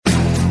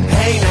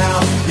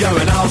you're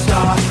an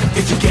all-star.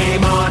 Get your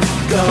game on,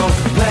 go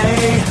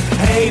play.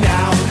 Hey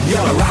now, you're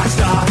a rock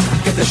star.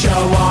 Get the show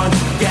on,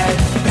 get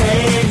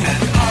paid.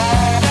 And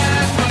all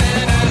that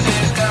glitters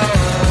is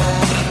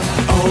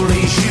gold.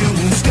 Only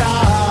shooting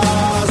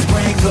stars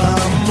break the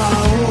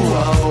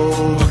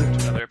mold.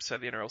 Another episode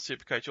of the NRL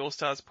Supercoach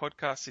All-Stars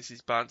podcast. This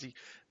is Barnesy,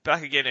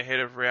 back again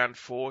ahead of round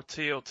 4.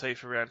 TLT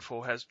for round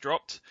 4 has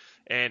dropped,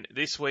 and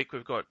this week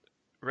we've got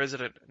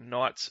resident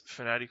Knights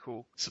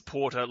fanatical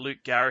supporter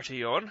Luke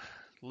Garrity on.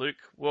 Luke,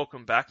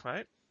 welcome back,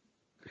 mate.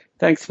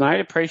 Thanks, mate.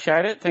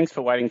 Appreciate it. Thanks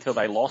for waiting till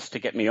they lost to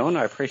get me on.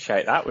 I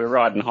appreciate that. We're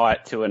riding high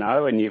at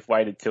 2-0, and you've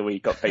waited till we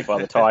got beat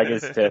by the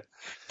Tigers to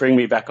bring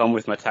me back on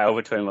with my tail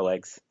between my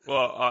legs.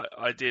 Well,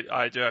 I do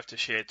have to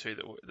share too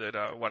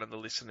that one of the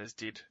listeners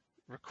did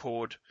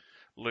record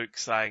Luke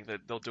saying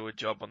that they'll do a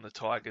job on the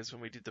Tigers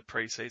when we did the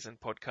pre-season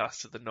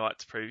podcast of the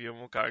Knights preview,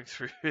 and we're going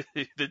through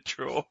the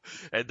draw,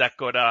 and that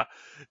got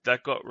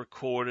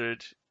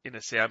recorded in a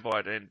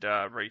soundbite and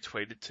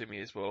retweeted to me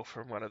as well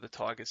from one of the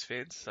Tigers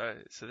fans.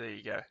 So there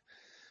you go.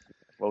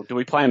 Well, do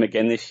we play them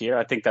again this year?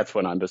 I think that's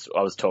when I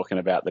was talking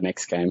about the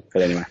next game.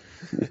 But anyway.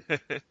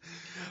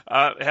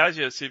 How's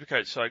your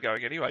Supercoach side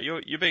going anyway?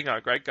 You're being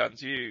great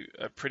guns. You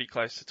are pretty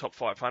close to top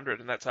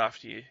 500, and that's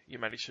after you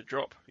managed to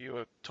drop. You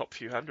were top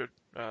few hundred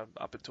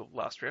up until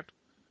last round.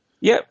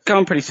 Yep,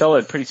 going pretty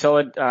solid.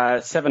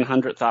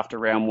 700th after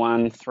round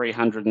 1,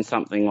 300 and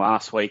something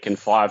last week, and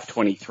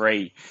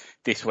 523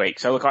 this week.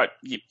 So look,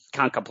 you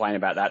can't complain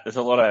about that. There's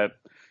a lot of,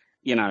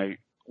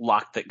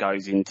 luck that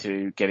goes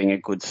into getting a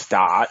good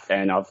start,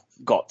 and I've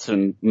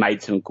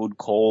made some good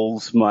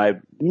calls.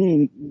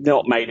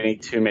 Not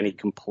made too many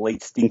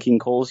complete stinking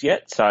calls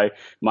yet, so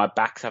my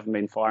backs haven't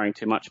been firing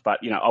too much, but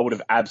I would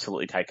have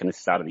absolutely taken the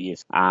start of the year.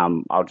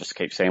 I'll just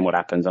keep seeing what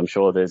happens. I'm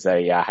sure there's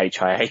a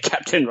HIA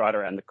captain right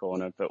around the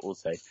corner, but we'll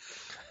see.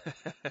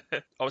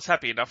 I was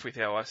happy enough with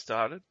how I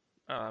started.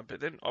 But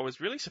then I was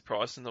really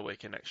surprised in the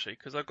weekend, actually,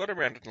 because I got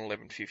around an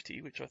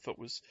 1150, which I thought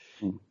was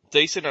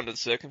decent under the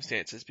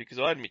circumstances, because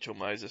I had Mitchell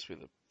Moses with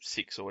a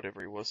 6 or whatever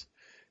he was,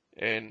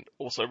 and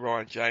also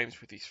Ryan James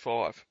with his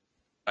 5.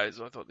 I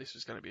thought this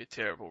was going to be a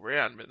terrible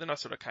round, but then I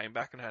sort of came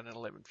back and had an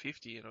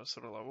 1150, and I was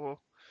sort of like, well,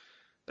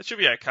 that should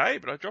be okay,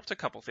 but I dropped a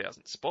couple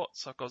thousand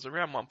spots. Like I was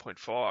around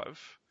 1.5,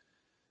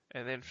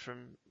 and then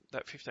from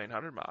that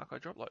 1500 mark, I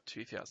dropped like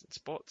 2,000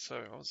 spots, so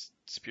I was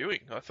spewing.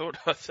 I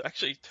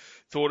actually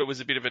thought it was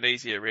a bit of an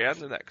easier round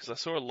than that, because I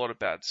saw a lot of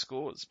bad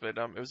scores, but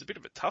it was a bit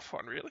of a tough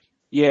one, really.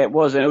 Yeah, it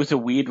was, and it was a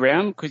weird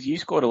round, because you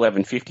scored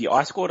 1150,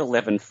 I scored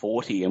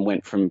 1140 and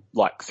went from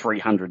like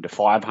 300 to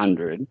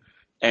 500,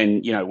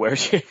 and,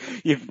 whereas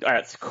you've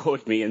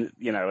outscored me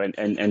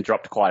and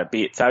dropped quite a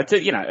bit. So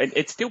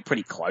it's still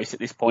pretty close at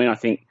this point. I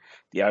think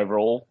the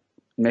overall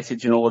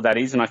message and all of that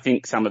is, and I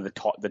think some of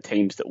the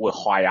teams that were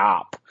high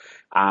up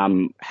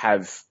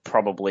have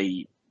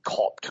probably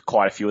copped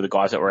quite a few of the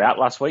guys that were out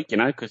last week,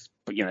 because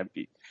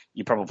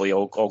you probably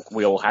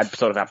we all had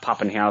sort of our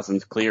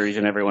Pappenhausens, Clearys,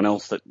 and everyone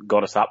else that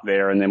got us up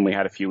there, and then we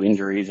had a few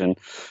injuries, and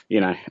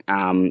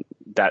I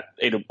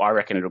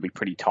reckon it'll be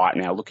pretty tight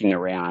now. Looking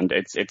around,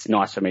 it's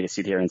nice for me to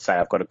sit here and say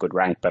I've got a good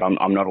rank, but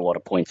I'm not a lot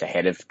of points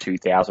ahead of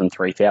 2,000,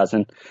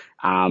 3,000,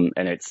 and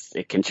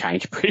it can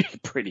change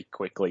pretty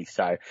quickly.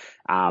 So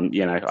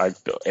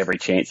every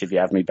chance if you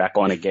have me back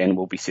on again,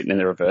 we'll be sitting in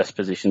the reverse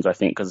positions, I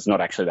think, because there's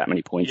not actually that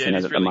many points in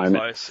it at the moment.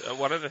 Close.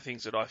 One of the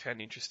things that I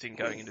found interesting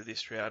going into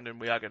this round,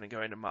 and we are going to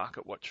go into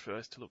market watch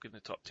first to look in the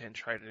top 10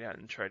 traded out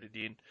and traded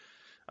in.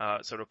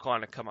 So it'll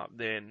kind of come up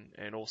then,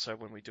 and also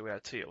when we do our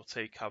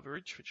TLT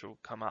coverage, which will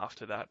come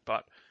after that.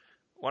 But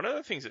one of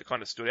the things that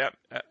kind of stood out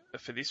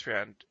for this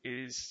round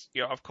is,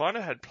 I've kind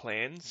of had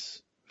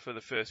plans for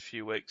the first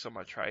few weeks on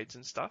my trades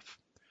and stuff.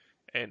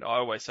 And I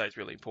always say it's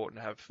really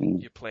important to have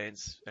your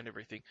plans and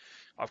everything.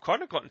 I've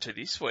kind of gotten to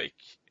this week,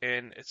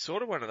 and it's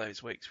sort of one of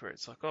those weeks where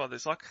it's like,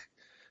 there's like,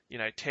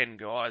 10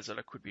 guys that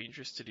I could be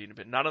interested in,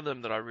 but none of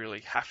them that I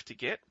really have to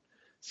get.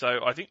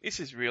 So I think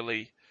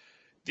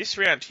this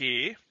round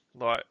here,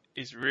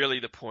 is really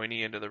the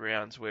pointy end of the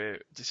rounds where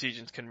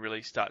decisions can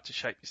really start to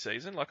shape your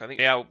season. Like I think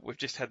now we've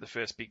just had the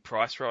first big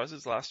price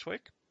rises last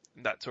week,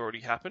 and that's already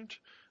happened.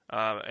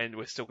 And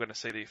we're still going to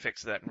see the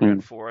effects of that in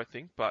round 4, I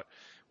think. But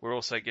we're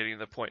also getting to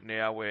the point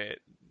now where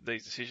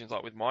these decisions,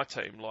 like with my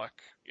team,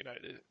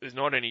 there's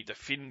not any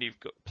definitive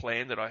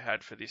plan that I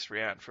had for this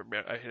round, from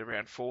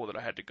round 4 that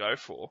I had to go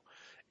for.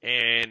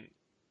 And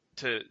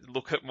to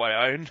look at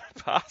my own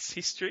past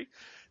history,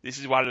 this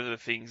is one of the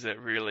things that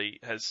really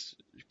has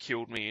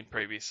killed me in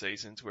previous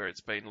seasons, where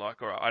it's been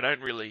like, all right, I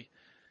don't really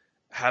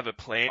have a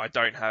plan. I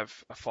don't have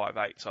a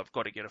 5'8", so I've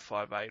got to get a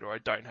 5'8", or I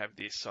don't have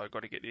this, so I've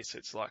got to get this.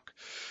 It's like,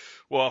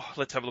 well,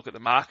 let's have a look at the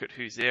market,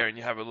 who's there, and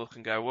you have a look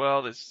and go,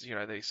 well, there's,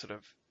 these sort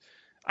of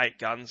 8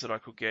 guns that I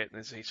could get, and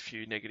there's these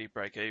few negative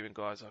break-even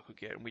guys I could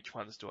get, and which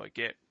ones do I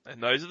get?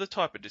 And those are the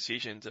type of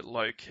decisions that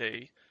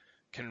low-key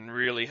can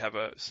really have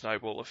a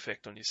snowball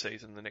effect on your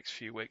season the next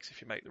few weeks if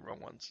you make the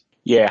wrong ones.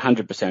 Yeah,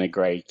 100%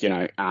 agree.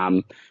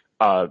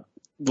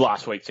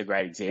 last week's a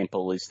great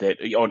example is that,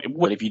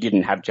 well, if you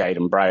didn't have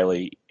Jayden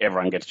Brailey,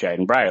 everyone gets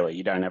Jayden Brailey.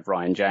 You don't have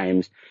Ryan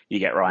James, you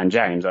get Ryan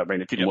James. I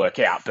mean, it didn't work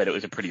out, but it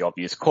was a pretty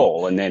obvious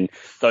call. And then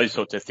those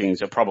sorts of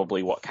things are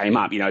probably what came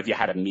up. You know, if you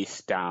had a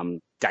missed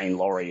Dane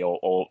Laurie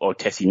or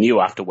Tessie New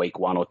after week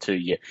 1 or 2,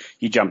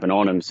 you're jumping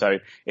on them. So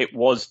it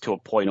was to a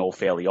point all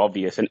fairly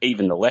obvious. And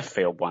even the left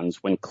field ones,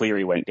 when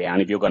Cleary went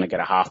down, if you're going to get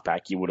a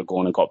halfback, you would have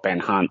gone and got Ben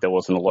Hunt. There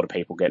wasn't a lot of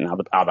people getting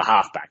other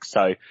halfbacks.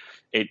 So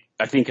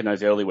I think in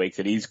those early weeks,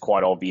 it is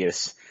quite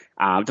obvious.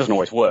 It doesn't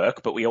always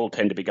work, but we all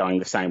tend to be going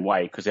the same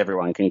way because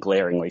everyone can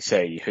glaringly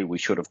see who we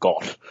should have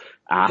got,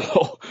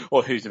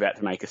 or who's about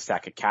to make a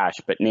stack of cash.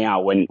 But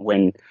now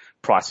when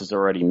prices are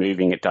already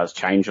moving, it does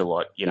change a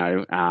lot. You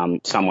know,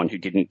 someone who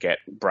didn't get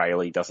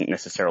Brailey doesn't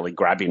necessarily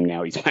grab him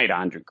now. He's made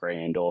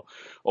 $100,000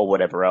 or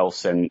whatever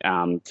else. And,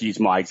 to use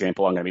my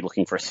example, I'm going to be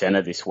looking for a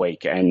centre this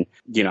week. And,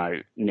 you know,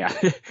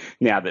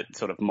 now that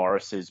sort of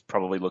Morris is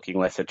probably looking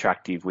less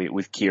attractive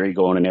with Kiri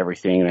gone and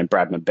everything, and then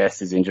Bradman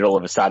Best is injured, all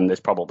of a sudden there's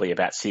probably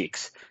about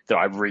 6 that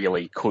I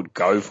really could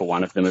go for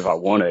one of them if I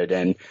wanted.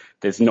 And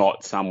there's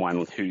not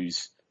someone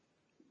who's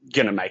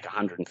going to make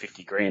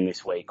 $150,000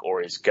 this week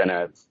or is going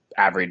to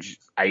average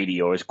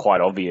 80 or is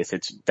quite obvious.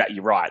 It's that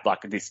you're right.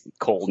 Like this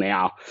call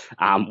now,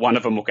 one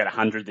of them will get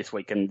 100 this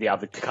week and the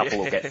other couple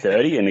will get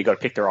 30, and you've got to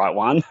pick the right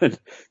one.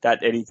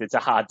 It's a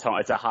hard time.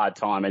 It's a hard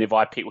time. And if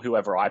I pick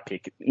whoever I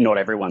pick, not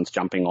everyone's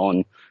jumping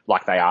on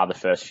like they are the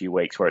first few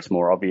weeks where it's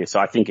more obvious. So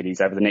I think it is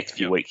over the next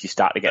few weeks you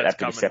start to get that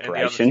bit of separation. And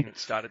the other thing that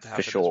started to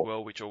happen for sure as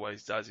well, which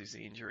always does, is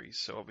the injuries.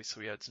 So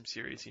obviously we had some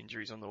serious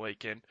injuries on the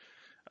weekend.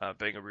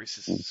 Being a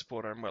Roosters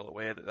supporter, I'm well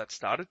aware that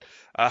started.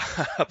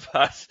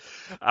 But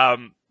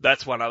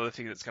that's one other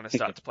thing that's going to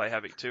start to play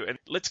havoc too. And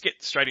let's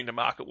get straight into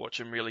Market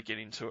Watch and really get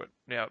into it.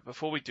 Now,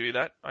 before we do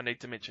that, I need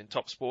to mention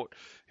TopSport,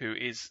 who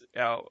is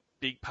our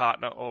big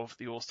partner of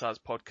the All Stars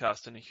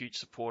podcast and a huge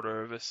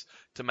supporter of us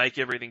to make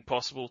everything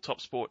possible.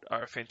 TopSport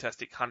are a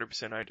fantastic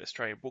 100% owned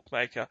Australian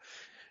bookmaker.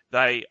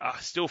 They are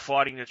still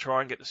fighting to try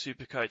and get the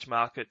Supercoach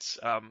markets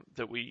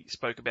that we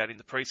spoke about in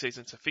the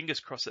preseason. So fingers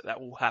crossed that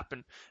will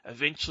happen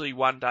eventually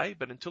one day.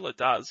 But until it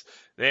does,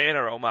 their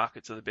NRL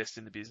markets are the best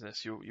in the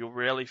business. You'll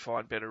rarely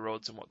find better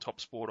odds than what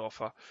TopSport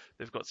offer.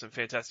 They've got some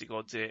fantastic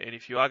odds there. And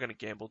if you are going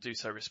to gamble, do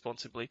so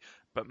responsibly.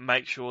 But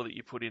make sure that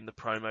you put in the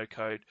promo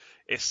code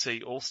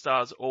SC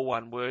All-Stars, all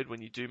one word,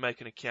 when you do make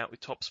an account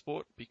with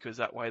TopSport, because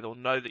that way they'll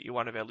know that you're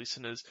one of our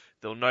listeners.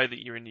 They'll know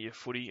that you're into your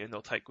footy, and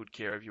they'll take good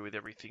care of you with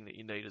everything that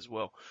you need as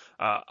well.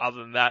 Other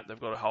than that, they've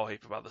got a whole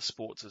heap of other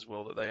sports as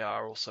well that they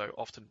are also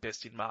often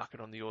best in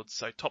market on the odds.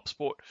 So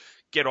TopSport,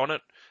 get on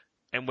it,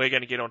 and we're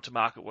going to get on to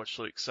Market Watch,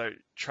 Luke. So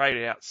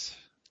trade outs,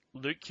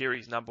 Luke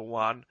Keary's number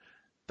 1.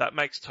 That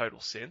makes total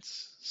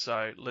sense.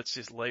 So let's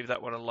just leave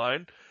that one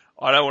alone.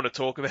 I don't want to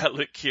talk about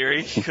Luke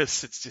Keary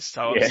because it's just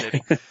so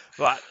upsetting.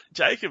 But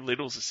Jacob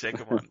Liddle's the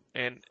second one.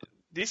 And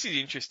this is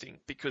interesting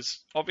because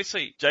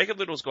obviously Jacob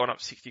Liddle's gone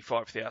up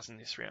 65,000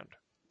 this round.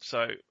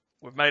 So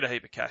we've made a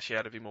heap of cash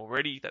out of him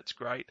already. That's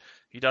great.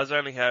 He does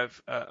only have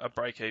a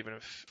break even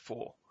of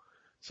 4.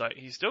 So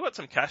he's still got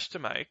some cash to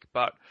make,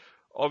 but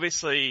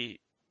obviously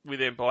with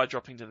Mbai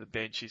dropping to the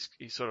bench,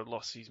 he's sort of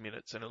lost his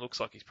minutes, and it looks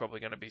like he's probably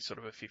going to be sort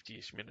of a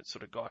 50-ish minute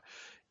sort of guy.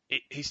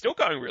 He's still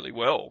going really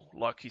well.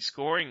 Like, his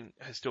scoring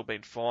has still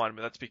been fine,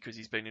 but that's because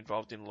he's been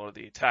involved in a lot of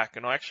the attack.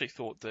 And I actually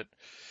thought that,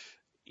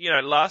 you know,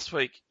 last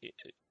week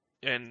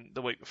and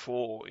the week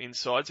before,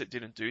 insides that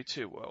didn't do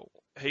too well,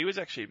 he was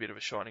actually a bit of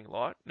a shining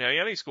light. Now, he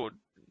only scored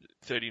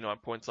 39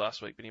 points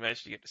last week, but he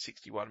managed to get to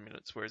 61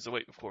 minutes, whereas the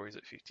week before he was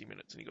at 50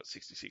 minutes and he got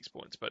 66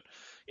 points. But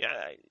yeah,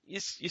 you're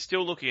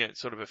still looking at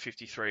sort of a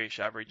 53-ish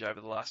average over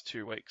the last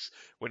 2 weeks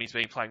when he's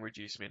been playing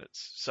reduced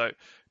minutes. So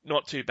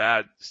not too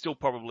bad. Still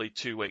probably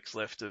 2 weeks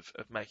left of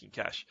making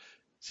cash.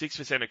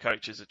 6% of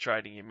coaches are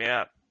trading him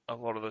out. A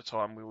lot of the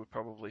time we would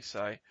probably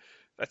say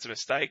that's a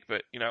mistake,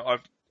 but you know,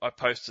 I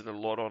posted a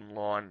lot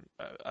online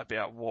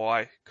about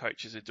why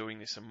coaches are doing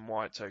this and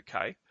why it's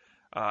okay.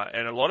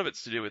 And a lot of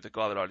it's to do with the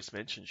guy that I just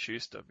mentioned,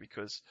 Schuster,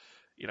 because,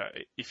 you know,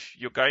 if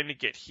you're going to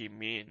get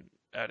him in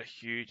at a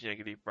huge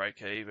negative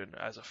break even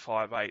as a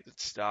 5'8"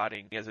 that's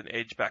starting as an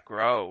edge back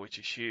rower, which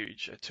is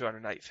huge, at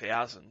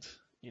 208,000,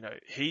 you know,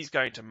 he's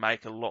going to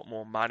make a lot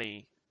more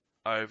money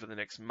over the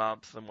next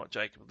month than what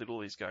Jacob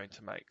Liddle is going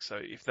to make. So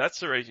if that's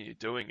the reason you're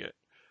doing it,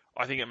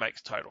 I think it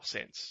makes total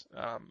sense.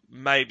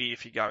 Maybe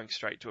if you're going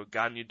straight to a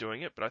gun, you're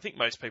doing it, but I think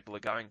most people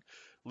are going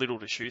Liddle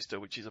to Schuster,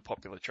 which is a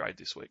popular trade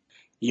this week.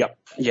 Yep,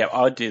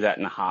 I would do that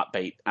in a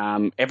heartbeat.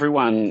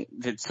 Everyone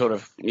that's sort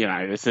of, you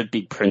know, there's a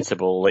big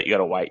principle that you got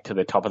to wait to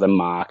the top of the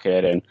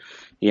market and,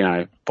 you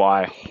know,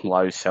 buy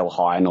low, sell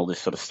high and all this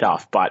sort of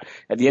stuff. But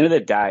at the end of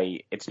the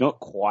day, it's not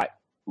quite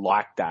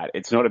like that.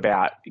 It's not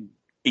about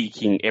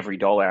eking every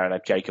dollar out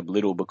of Jacob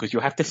Liddle, because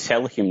you'll have to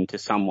sell him to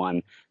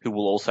someone who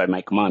will also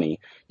make money.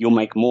 You'll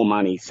make more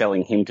money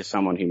selling him to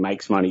someone who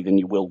makes money than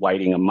you will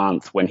waiting a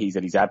month when he's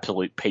at his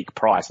absolute peak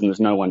price and there's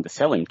no one to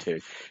sell him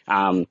to.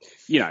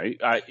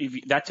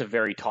 That's a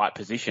very tight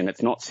position.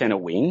 It's not center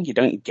wing. You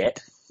don't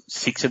get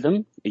 6 of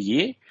them a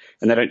year,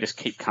 and they don't just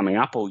keep coming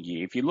up all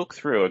year. If you look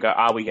through and go,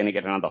 are we going to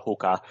get another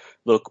hooker?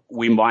 Look,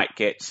 we might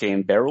get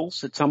Sam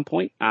Verrills at some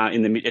point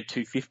in the mid at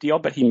 250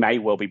 odd, but he may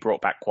well be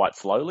brought back quite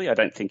slowly. I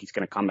don't think he's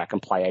going to come back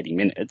and play 80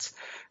 minutes.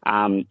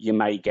 You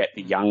may get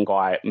the young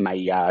guy,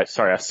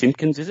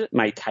 Simpkins,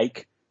 may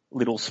take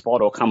little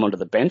spot or come onto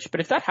the bench. But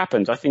if that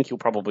happens, I think he'll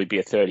probably be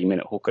a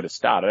 30-minute hooker to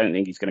start. I don't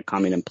think he's going to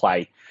come in and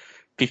play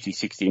 50,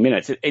 60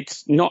 minutes.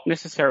 It's not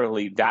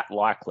necessarily that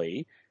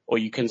likely, or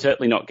you can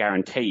certainly not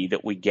guarantee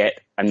that we get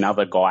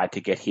another guy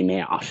to get him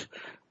out.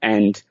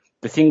 And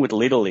the thing with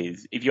Little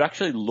is, if you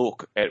actually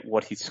look at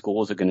what his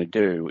scores are going to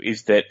do,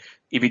 is that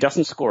if he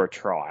doesn't score a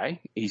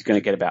try, he's going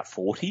to get about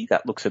 40.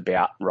 That looks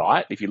about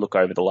right. If you look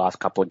over the last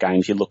couple of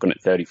games, you're looking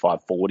at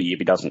 35, 40 if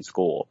he doesn't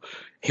score.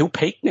 He'll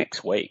peak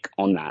next week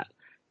on that.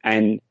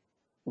 And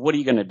what are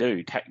you going to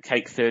do?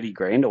 Take 30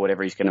 grand or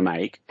whatever he's going to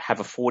make, have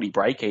a 40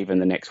 break even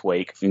the next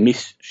week,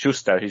 miss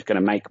Schuster, who's going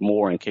to make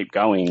more and keep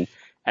going.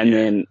 And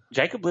then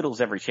Jacob Little's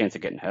every chance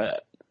of getting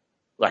hurt,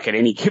 like at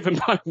any given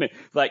moment.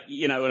 Like,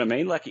 you know what I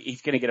mean? Like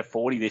he's going to get a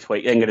 40 this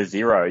week, then get a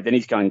 0. Then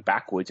he's going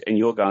backwards and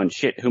you're going,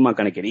 shit, who am I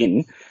going to get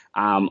in?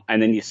 And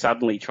then you're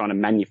suddenly trying to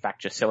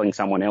manufacture selling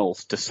someone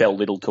else to sell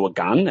Little to a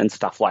gun and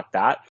stuff like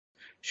that.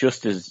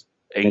 Schuster's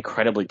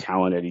incredibly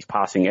talented. He's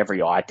passing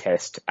every eye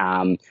test.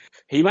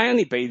 He may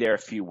only be there a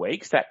few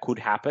weeks. That could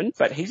happen,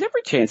 but he's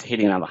every chance of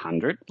hitting another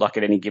 100, like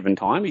at any given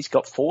time. He's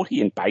got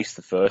 40 in base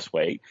the first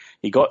week.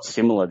 He got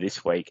similar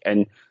this week,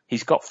 and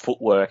he's got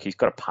footwork. He's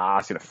got a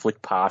pass, he's got a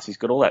flick pass. He's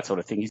got all that sort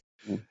of thing.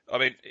 I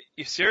mean,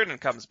 if Sheridan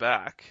comes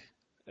back,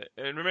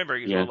 and remember,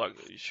 like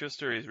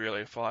Schuster is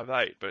really a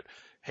 5'8", but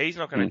he's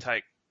not going to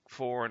take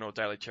Foran or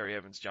Daly Cherry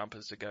Evans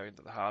jumpers to go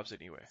into the halves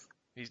anywhere.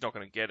 He's not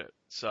going to get it.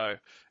 So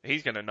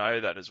he's going to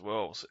know that as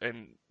well.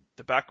 And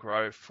the back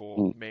row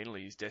for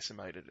Manly is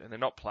decimated, and they're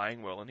not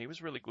playing well. And he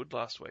was really good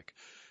last week.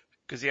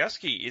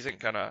 Gaziowski isn't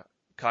going to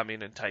come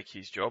in and take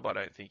his job, I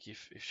don't think,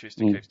 if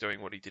Schuster keeps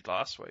doing what he did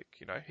last week.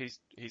 You know, he's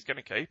going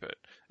to keep it.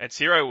 And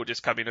Ciro will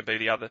just come in and be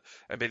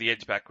the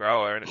edge back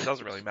rower, and it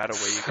doesn't really matter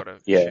where you've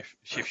got to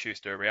shift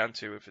Schuster around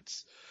to if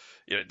it's,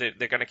 you know,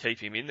 they're going to keep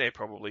him in there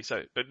probably.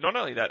 So, but not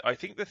only that, I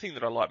think the thing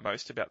that I like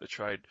most about the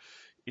trade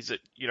is that,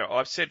 you know,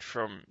 I've said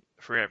from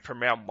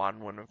round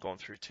one when we've gone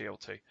through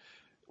TLT,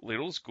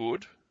 Little's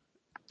good.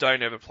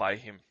 Don't ever play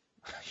him,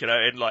 you know,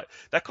 and like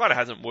that kind of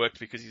hasn't worked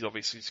because he's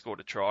obviously scored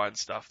a try and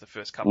stuff the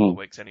first couple of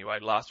weeks anyway.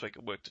 Last week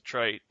it worked a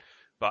treat,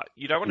 but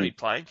you don't want to be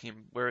playing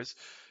him. Whereas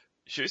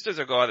Schuster's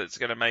a guy that's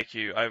going to make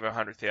you over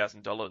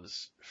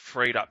 $100,000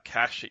 freed up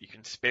cash that you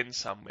can spend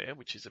somewhere,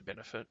 which is a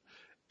benefit,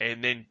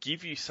 and then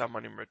give you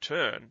someone in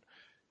return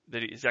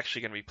that is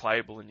actually going to be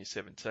playable in your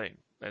 17.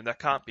 And that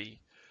can't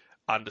be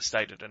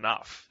understated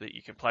enough that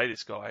you can play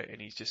this guy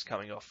and he's just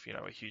coming off, you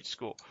know, a huge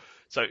score.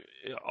 So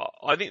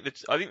I think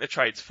the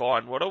trade's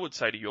fine. What I would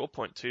say to your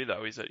point too,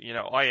 though, is that, you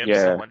know, I am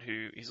someone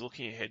who is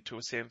looking ahead to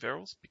a Sam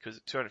Verrills because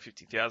at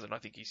 250,000, I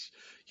think he's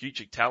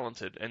hugely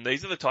talented. And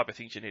these are the type of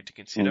things you need to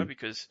consider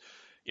because,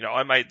 you know,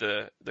 I made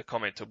the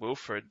comment to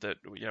Wilfred that,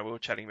 you know, we were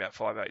chatting about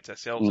 5'8s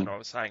ourselves and I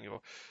was saying,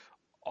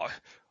 well,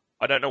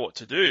 I don't know what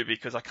to do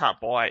because I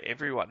can't buy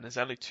everyone. There's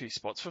only 2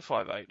 spots for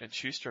 5'8", and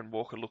Schuster and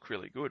Walker look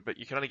really good, but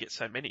you can only get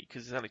so many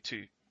because there's only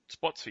 2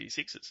 spots for your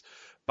 6s.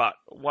 But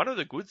one of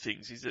the good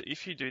things is that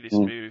if you do this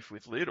move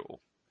with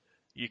Little,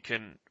 you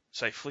can,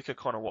 say, flicker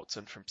Connor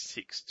Watson from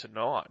 6 to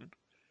 9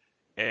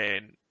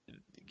 and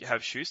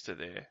have Schuster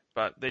there.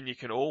 But then you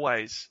can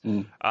always,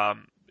 you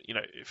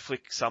know,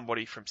 flick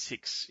somebody from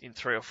 6 in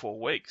 3 or 4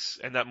 weeks,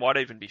 and that might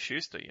even be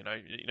Schuster. You know,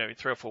 in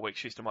 3 or 4 weeks,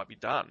 Schuster might be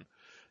done.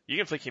 You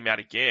can flick him out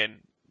again,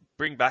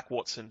 bring back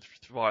Watson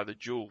via the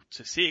dual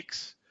to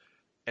 6,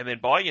 and then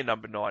buy your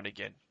number 9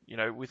 again. You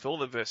know, with all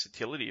the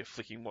versatility of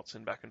flicking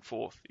Watson back and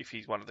forth, if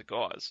he's one of the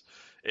guys,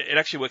 it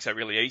actually works out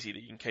really easy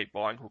that you can keep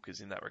buying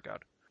hookers in that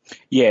regard.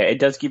 Yeah, it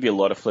does give you a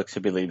lot of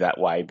flexibility that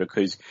way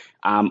because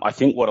I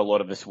think what a lot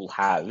of us will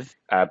have,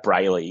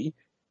 Brayley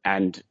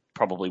and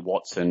probably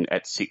Watson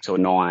at 6 or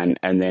 9,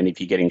 and then if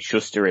you're getting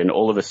Schuster in,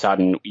 all of a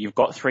sudden you've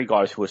got 3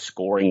 guys who are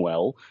scoring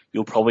well.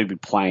 You'll probably be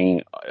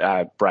playing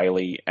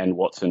Brayley and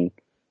Watson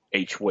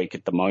each week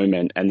at the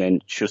moment, and then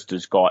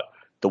Schuster's got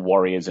the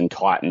Warriors and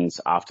Titans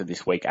after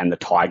this week and the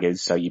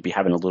Tigers, so you'd be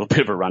having a little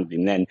bit of a run at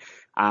him then.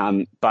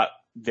 But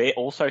they're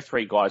also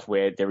 3 guys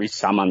where there is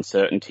some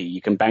uncertainty.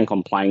 You can bank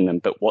on playing them,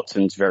 but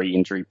Watson's very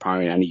injury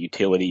prone and a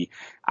utility.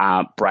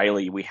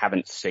 Brayley, we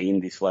haven't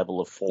seen this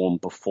level of form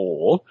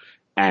before.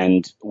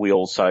 And we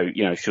also,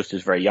 you know,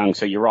 Schuster's very young.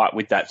 So you're right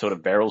with that sort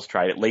of Verrills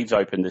trade. It leaves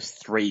open this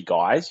 3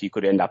 guys. You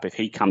could end up, if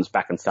he comes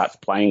back and starts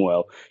playing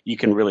well, you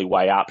can really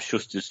weigh up.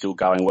 Schuster's still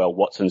going well.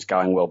 Watson's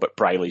going well, but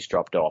Brayley's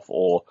dropped off.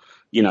 Or,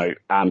 you know,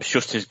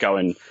 Schuster's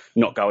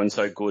not going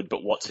so good,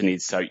 but Watson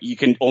is. So you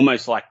can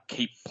almost like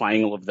keep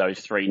playing all of those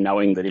 3,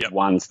 knowing that if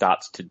one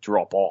starts to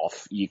drop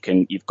off,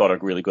 you've got a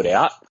really good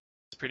out.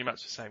 It's pretty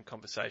much the same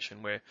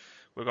conversation where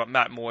we've got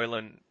Matt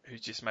Moylan,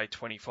 who's just made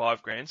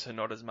 25 grand, so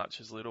not as much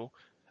as Little.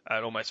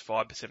 at almost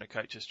 5% of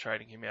coaches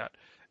trading him out,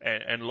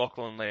 and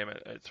Lachlan Lamb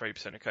at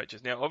 3% of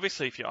coaches. Now,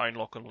 obviously, if you own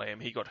Lachlan Lamb,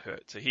 he got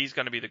hurt, so he's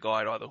going to be the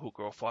guy at either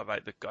hooker or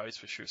 5'8" that goes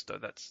for Schuster.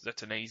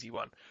 That's an easy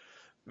one.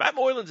 Matt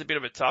Moylan's a bit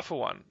of a tougher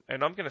one,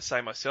 and I'm going to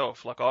say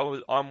myself, like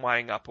I'm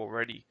weighing up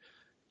already.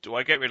 Do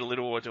I get rid of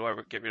Little or do I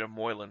get rid of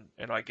Moylan?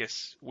 And I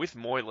guess with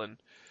Moylan,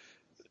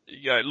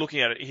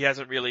 looking at it, he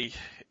hasn't really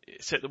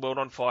set the world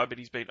on fire, but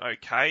he's been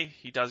okay.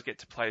 He does get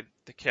to play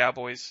the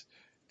Cowboys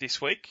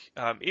this week.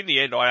 In the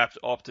end, I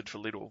opted for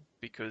Little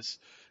because,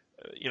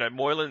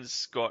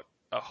 Moylan's got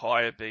a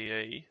higher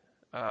BE,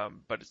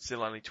 but it's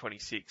still only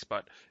 26,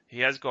 but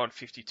he has gone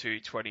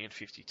 52, 20, and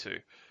 52.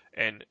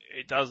 And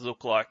it does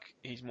look like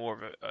he's more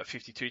of a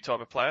 52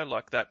 type of player.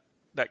 Like that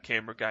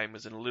Canberra game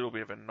was a little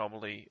bit of an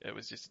anomaly. It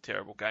was just a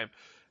terrible game.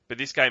 But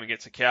this game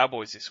against the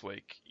Cowboys this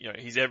week,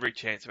 he's every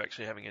chance of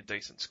actually having a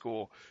decent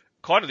score.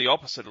 Kind of the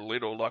opposite of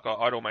Little. Like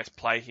I'd almost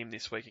play him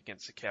this week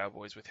against the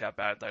Cowboys with how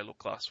bad they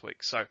looked last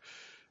week. So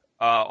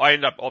I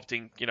ended up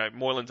opting,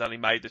 Moylan's only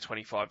made the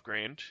 25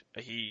 grand.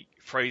 He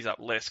frees up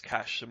less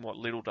cash than what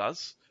Little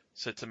does.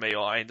 So to me,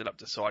 I ended up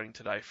deciding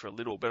today for a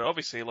Little. But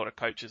obviously a lot of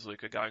coaches,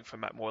 Luke, are going for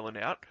Matt Moylan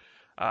out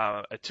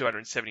at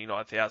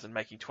 279,000,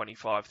 making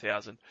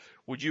 25,000.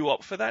 Would you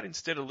opt for that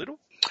instead of Little?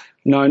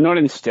 No, not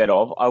instead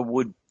of. I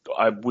would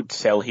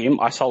sell him.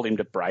 I sold him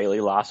to Brayley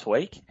last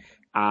week,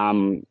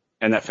 and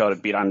that felt a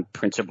bit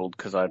unprincipled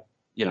because I,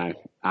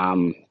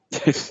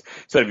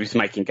 sort of was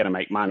going to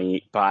make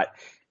money. But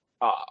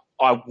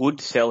I would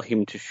sell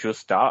him to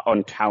Schuster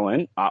on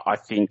talent. I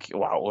think,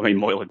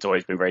 Moylan's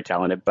always been very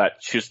talented, but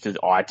Schuster's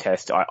eye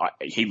test,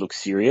 he looks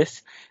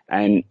serious.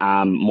 And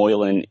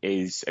Moylan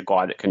is a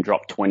guy that can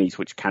drop 20s,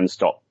 which can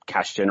stop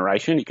cash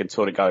generation. He can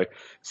sort of go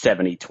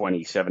 70-20,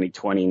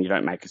 70-20, and you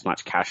don't make as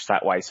much cash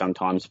that way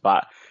sometimes.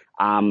 But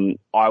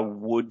I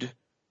would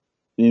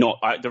not.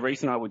 The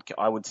reason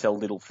I would sell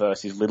Little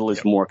first is Little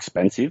is more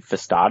expensive for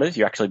starters.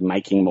 You're actually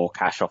making more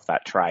cash off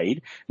that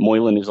trade.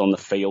 Moylan is on the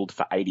field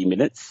for 80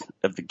 minutes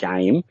of the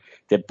game.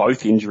 They're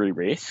both injury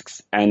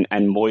risks, and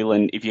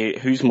Moylan,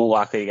 who's more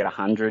likely to get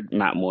 100?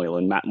 Matt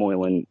Moylan. Matt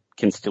Moylan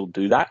can still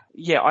do that.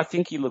 Yeah, I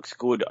think he looks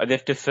good.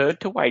 They've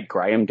deferred to Wade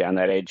Graham down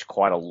that edge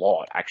quite a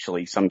lot,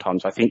 actually.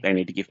 Sometimes I think they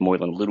need to give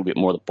Moylan a little bit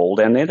more of the ball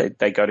down there.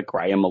 They go to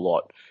Graham a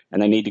lot,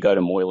 and they need to go to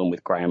Moylan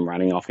with Graham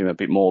running off him a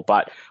bit more.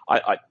 But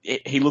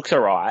he looks all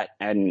right,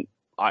 and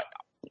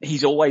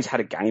he's always had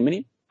a game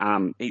in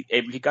him.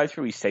 If you go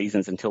through his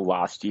seasons until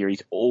last year,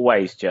 he's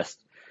always just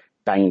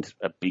banged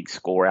a big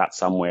score out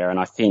somewhere, and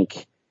I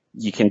think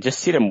you can just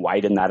sit and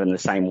wait in that in the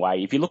same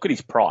way. If you look at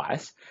his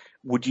price,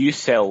 would you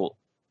sell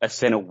a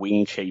centre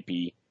wing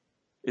cheapie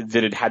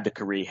that had the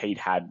career he'd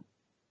had,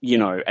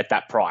 at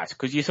that price?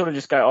 Because you sort of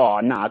just go,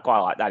 a guy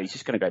like that, he's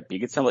just going to go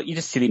big. It's like you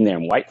just sit him there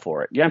and wait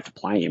for it. You don't have to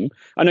play him.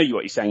 I know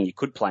what you're saying. You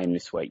could play him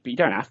this week, but you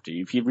don't have to.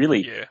 If you're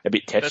really a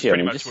bit testy on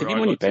him, just sit him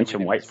on your bench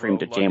and wait for him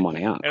to jam one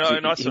out.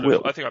 And I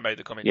think I made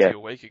the comment to you a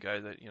week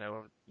ago that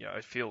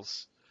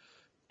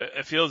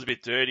it feels a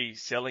bit dirty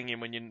selling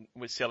him when you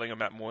were selling a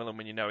Matt Moylan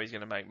when you know he's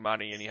going to make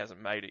money and he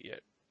hasn't made it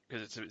yet.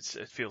 Because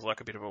it feels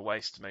like a bit of a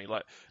waste to me.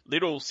 Like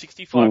Little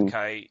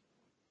 65k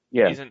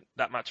isn't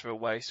that much of a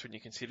waste when you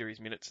consider his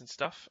minutes and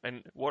stuff.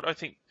 And what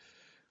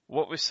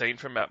we've seen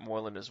from Matt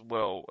Moylan as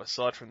well,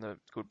 aside from the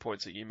good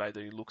points that you made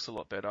that he looks a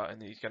lot better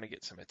and he's going to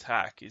get some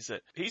attack, is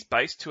that his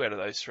base 2 out of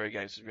those 3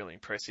 games is really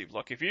impressive.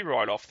 Like if you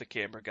write off the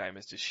Canberra game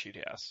as just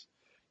shithouse,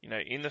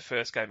 in the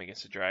first game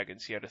against the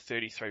Dragons, he had a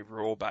 33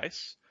 raw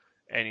base.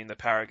 And in the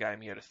Para game,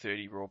 he had a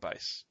 30 raw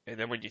base. And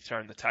then when you throw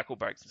in the tackle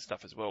breaks and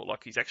stuff as well,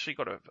 like he's actually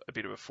got a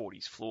bit of a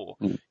 40s floor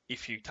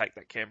if you take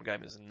that Canberra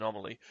game as an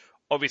anomaly.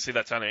 Obviously,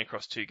 that's only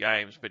across 2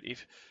 games, but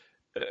if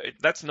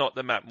that's not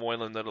the Matt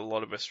Moylan that a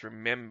lot of us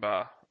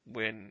remember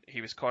when he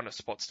was kind of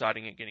spot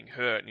starting and getting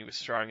hurt and he was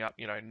throwing up,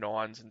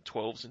 9s and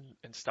 12s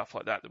and stuff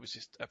like that was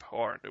just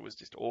abhorrent. It was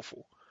just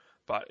awful.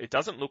 But it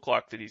doesn't look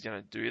like that he's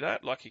going to do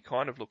that. Like he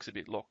kind of looks a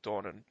bit locked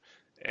on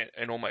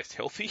and almost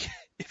healthy,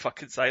 if I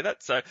could say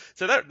that. So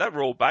that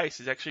raw base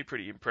is actually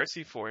pretty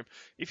impressive for him.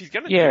 If he's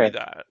going to do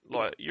that,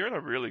 like you're in a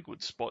really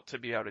good spot to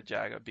be able to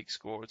jag a big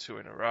score or 2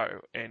 in a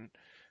row. And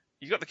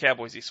you've got the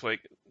Cowboys this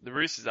week. The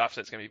Roosters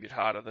after that's going to be a bit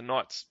harder. The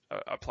Knights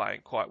are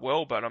playing quite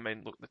well, but I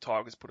mean, look, the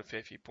Tigers put a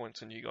fair few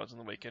points on you guys on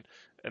the weekend,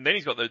 and then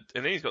he's got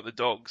the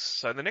Dogs.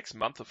 So the next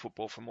month of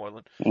football for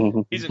Moylan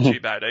isn't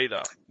too bad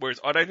either. Whereas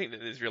I don't think that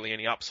there's really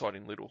any upside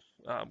in Little,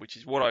 which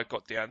is what I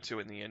got down to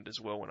in the end as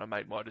well when I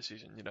made my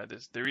decision.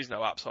 There is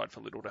no upside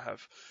for Little to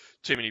have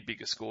too many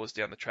bigger scores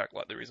down the track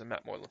like there is in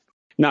Matt Moylan.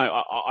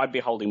 No, I'd be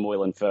holding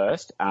Moylan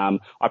first.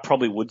 I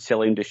probably would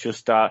sell him to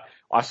Schuster.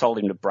 I sold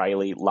him to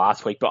Brayley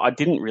last week, but I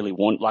didn't really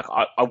want,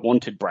 I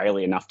wanted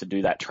Brayley enough to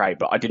do that trade,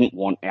 but I didn't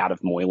want out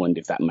of Moylan,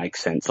 if that makes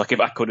sense. Like,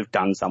 if I could have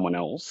done someone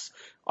else,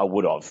 I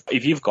would have.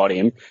 If you've got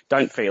him,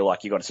 don't feel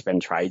like you've got to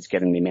spend trades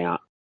getting him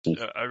out.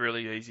 A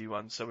really easy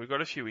one. So we've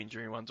got a few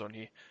injury ones on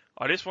here.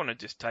 I just want to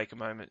just take a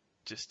moment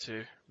just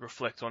to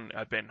reflect on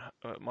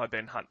my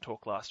Ben Hunt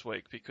talk last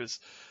week, because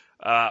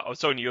I was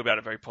talking to you about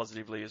it very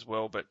positively as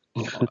well, but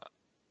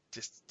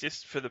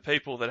just for the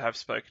people that have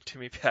spoken to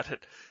me about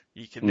it,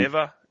 you can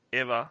never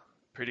ever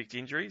predict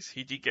injuries.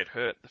 He did get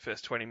hurt the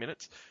first 20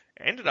 minutes.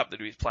 Ended up that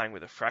he was playing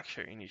with a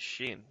fracture in his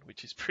shin,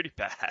 which is pretty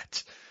bad.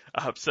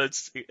 So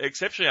it's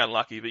exceptionally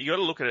unlucky, but you got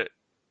to look at it,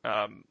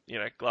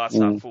 glass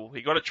half full.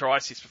 He got a try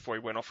assist before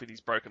he went off with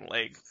his broken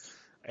leg,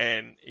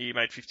 and he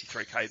made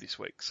 53k this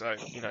week. So,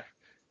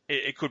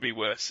 it could be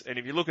worse. And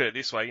if you look at it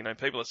this way,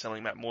 people are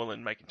selling Matt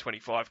Moylan making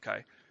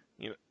 25k.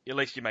 At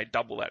least you made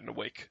double that in a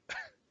week.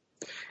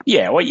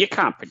 Yeah, well, you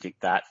can't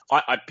predict that.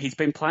 He's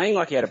been playing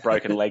like he had a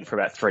broken leg for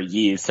about 3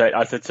 years, so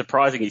it's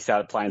surprising he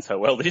started playing so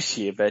well this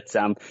year. But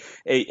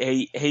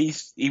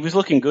he was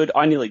looking good.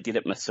 I nearly did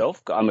it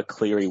myself. I'm a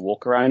Cleary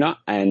Walker owner,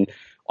 and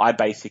I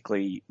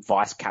basically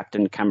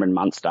vice-captained Cameron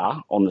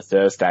Munster on the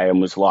Thursday and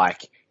was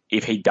like,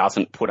 if he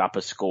doesn't put up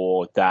a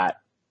score that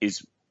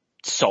is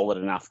solid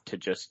enough to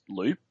just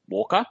loop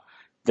Walker,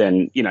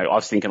 then, I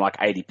was thinking like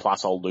 80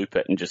 plus, I'll loop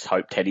it and just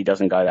hope Teddy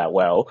doesn't go that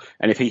well.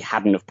 And if he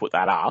hadn't have put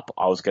that up,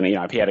 I was going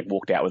to, if he had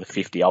walked out with a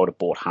 50, I would have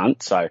bought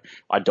Hunt. So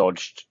I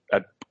dodged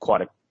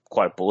quite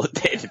a bullet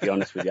there, to be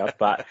honest with you.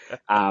 But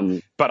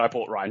I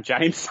bought Ryan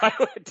James, so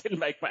it didn't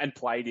make and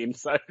played him.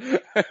 So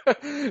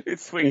it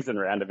swings and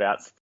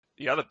roundabouts.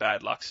 The other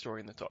bad luck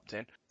story in the top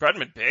 10,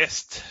 Bradman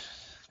Best.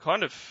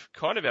 Kind of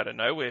out of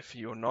nowhere for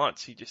your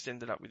Knights. He just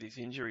ended up with his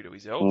injury to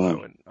his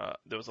elbow, and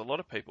there was a lot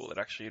of people that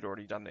actually had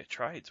already done their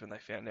trades when they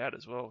found out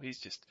as well. He's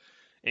just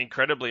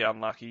incredibly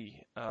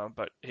unlucky,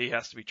 but he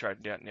has to be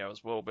traded out now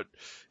as well. But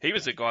he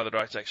was the guy that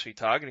I was actually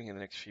targeting in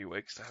the next few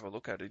weeks to have a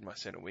look at in my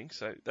centre wing,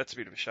 so that's a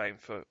bit of a shame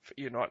for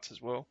your Knights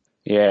as well.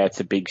 Yeah, it's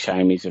a big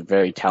shame. He's a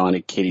very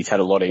talented kid. He's had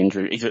a lot of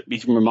injury.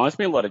 He reminds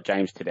me a lot of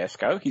James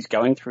Tedesco. He's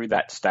going through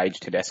that stage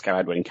Tedesco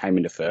had when he came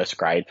into first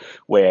grade,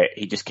 where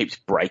he just keeps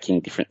breaking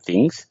different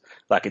things.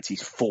 Like it's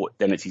his foot,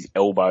 then it's his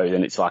elbow,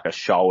 then it's like a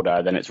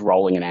shoulder, then it's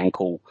rolling an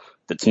ankle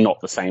that's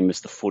not the same as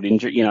the foot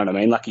injury. You know what I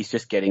mean? Like he's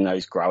just getting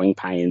those growing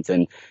pains,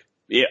 and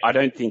yeah, I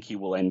don't think he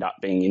will end up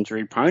being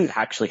injury prone. It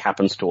actually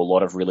happens to a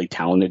lot of really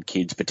talented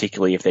kids,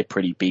 particularly if they're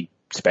pretty big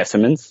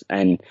specimens,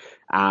 and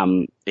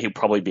he'll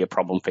probably be a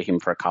problem for him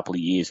for a couple of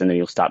years, and then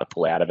he'll start to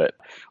pull out of it.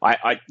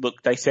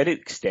 Look, they said it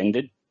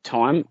extended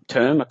term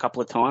a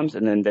couple of times,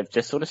 and then they've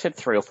just sort of said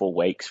 3 or 4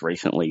 weeks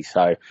recently,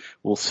 so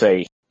we'll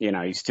see.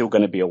 He's still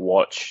going to be a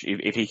watch.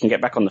 If he can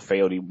get back on the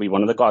field, he'll be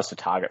one of the guys to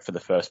target for the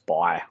first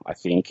buy, I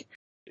think.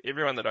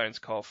 Everyone that owns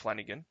Kyle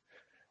Flanagan,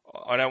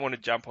 I don't want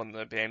to jump on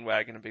the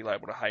bandwagon and be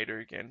labelled a hater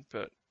again,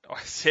 but I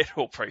said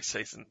all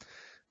preseason,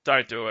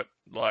 don't do it.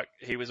 Like,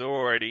 he was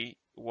already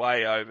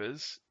way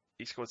overs.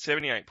 He scored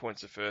 78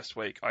 points the first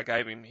week. I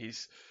gave him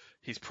his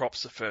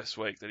props the first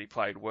week that he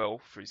played well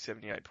for his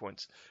 78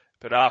 points.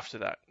 But after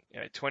that,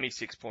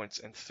 26 points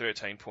and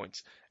 13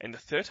 points. And the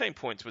 13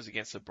 points was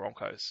against the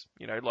Broncos.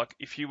 Like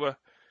if you're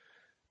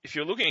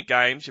looking at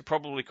games, you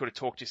probably could have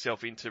talked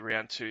yourself into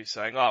round 2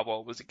 saying, oh,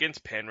 well, it was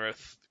against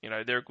Penrith.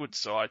 They're a good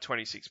side,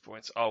 26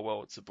 points. Oh,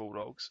 well, it's the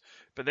Bulldogs.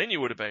 But then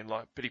you would have been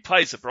like, but he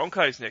plays the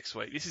Broncos next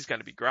week. This is going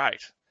to be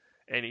great.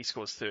 And he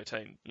scores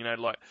 13.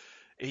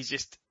 He's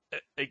just,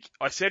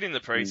 I said in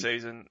the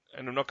preseason,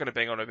 and I'm not going to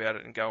bang on about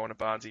it and go on a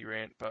Barnesy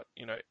rant, but,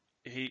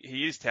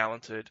 he is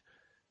talented.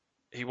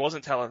 He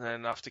wasn't talented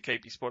enough to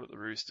keep his spot at the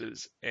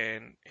Roosters,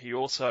 and he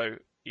also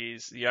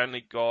is the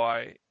only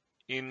guy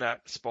in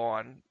that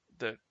spine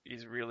that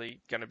is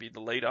really going to be the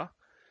leader,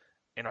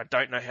 and I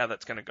don't know how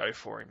that's going to go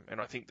for him,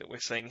 and I think that we're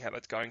seeing how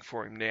that's going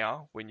for him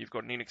now when you've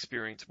got an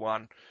inexperienced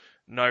 1,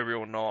 no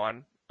real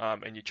 9,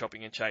 and you're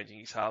chopping and changing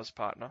his halves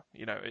partner.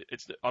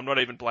 I'm not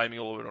even blaming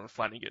all of it on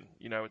Flanagan.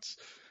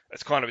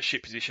 It's kind of a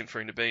shit position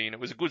for him to be in. It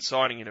was a good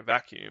signing in a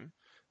vacuum.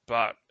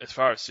 But as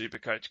far as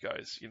Supercoach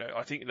goes,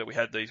 I think that we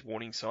had these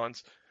warning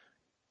signs.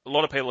 A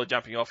lot of people are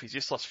jumping off. He's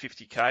just lost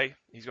 50k.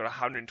 He's got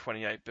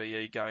 128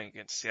 BE going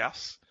against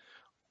Souths.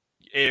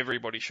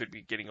 Everybody should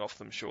be getting off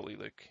them, surely,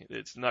 Luke.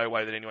 There's no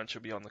way that anyone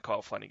should be on the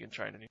Kyle Flanagan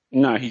train anymore.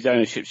 No, his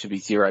ownership should be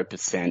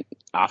 0%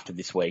 after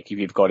this week. If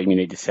you've got him, you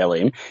need to sell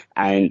him.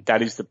 And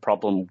that is the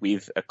problem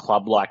with a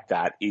club like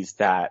that, is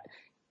that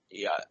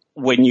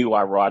when you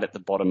are right at the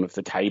bottom of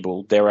the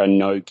table, there are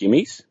no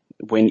gimmies.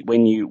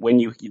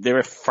 There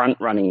are front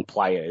running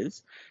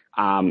players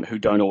who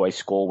don't always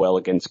score well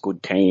against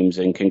good teams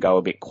and can go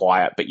a bit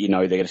quiet, but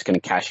they're just going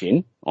to cash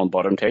in on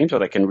bottom teams, or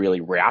they can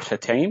really rout a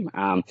team.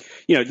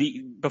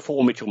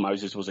 Before Mitchell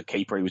Moses was a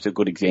keeper, he was a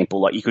good example.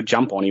 Like, you could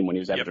jump on him when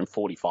he was averaging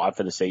 45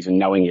 for the season,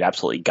 knowing he'd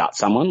absolutely gut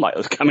someone, like it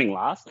was coming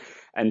last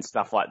and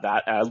stuff like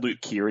that. Luke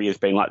Keary has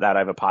been like that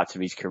over parts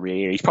of his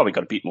career. He's probably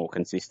got a bit more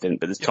consistent,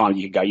 but there's times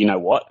you could go, you know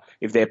what?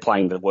 If they're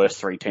playing the worst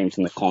 3 teams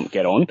in the comp,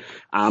 get on.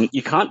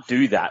 You can't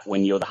do that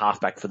when you're the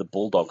halfback for the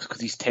Bulldogs,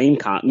 because his team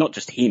can't, not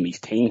just him, his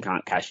team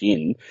can't cash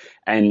in.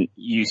 And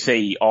you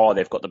see,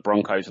 they've got the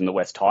Broncos and the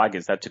West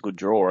Tigers, that's a good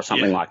draw, or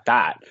something like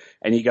that.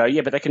 And you go,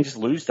 yeah, but they can just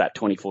lose that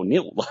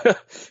 24-0.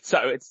 So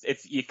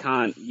it's you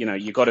can't,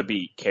 you got to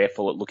be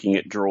careful at looking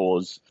at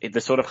draws. The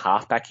sort of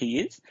halfback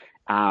he is,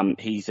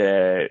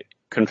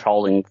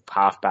 controlling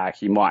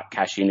halfback, you might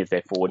cash in if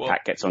their forward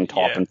pack gets on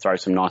top and throw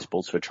some nice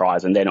balls for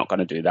tries, and they're not going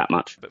to do that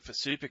much. But for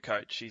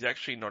Supercoach, he's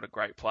actually not a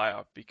great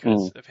player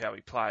because of how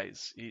he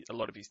plays. A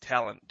lot of his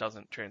talent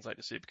doesn't translate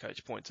to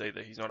Supercoach points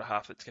either. He's not a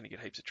half that's going to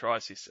get heaps of try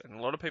assists. And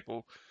a lot of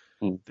people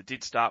that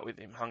did start with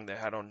him hung their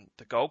hat on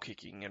the goal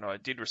kicking, and I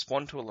did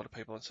respond to a lot of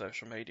people on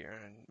social media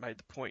and made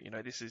the point,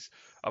 this is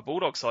a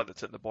Bulldog side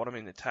that's at the bottom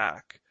in the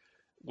tack,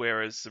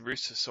 whereas the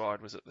Roosters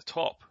side was at the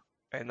top,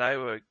 and they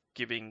were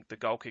giving the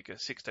goal kicker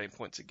 16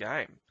 points a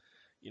game.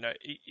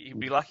 He'd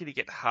be lucky to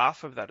get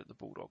half of that at the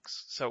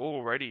Bulldogs. So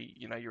already,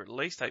 you're at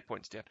least 8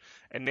 points down.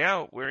 And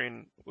now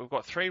we've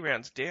got 3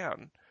 rounds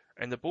down,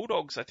 and the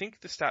Bulldogs, I think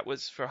the stat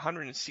was for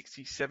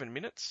 167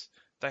 minutes,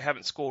 they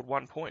haven't scored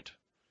 1 point.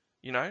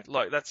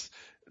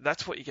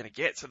 That's what you're going to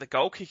get. So the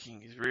goal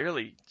kicking is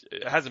really,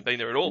 it hasn't been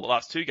there at all the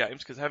last 2 games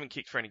because they haven't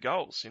kicked for any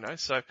goals,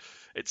 So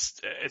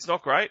it's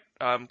not great.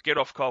 Get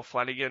off Kyle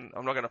Flanagan.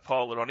 I'm not going to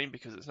pile it on him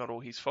because it's not all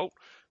his fault.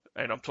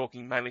 And I'm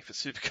talking mainly for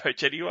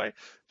Supercoach anyway.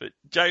 But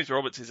James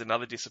Roberts is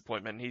another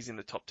disappointment. He's in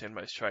the top 10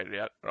 most traded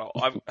out.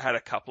 I've had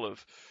a couple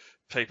of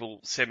people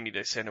send me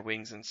their centre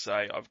wings and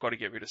say, I've got to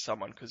get rid of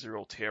someone because they're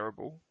all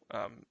terrible.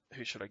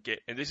 Who should I get?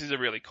 And this is a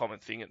really common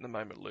thing at the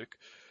moment, Luke,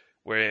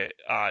 where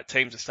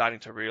teams are starting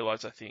to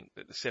realise, I think,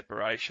 that the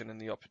separation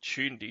and the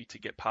opportunity to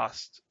get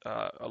past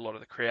a lot of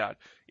the crowd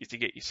is to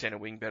get your centre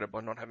wing better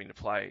by not having to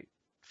play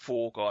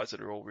 4 guys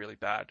that are all really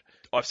bad.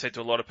 I've said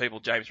to a lot of people,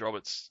 James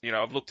Roberts,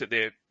 I've looked at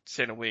their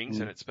centre wings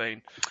and it's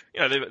been,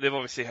 they've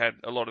obviously had,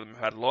 a lot of them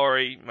had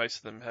Laurie, most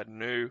of them had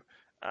New,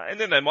 and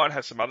then they might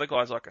have some other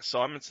guys like a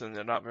Simonson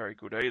that are not very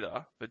good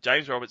either. But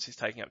James Roberts is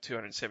taking up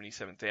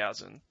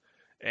 277,000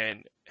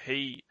 and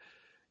he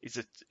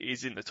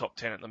is in the top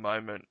 10 at the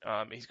moment.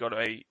 He's got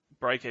a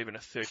break even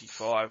of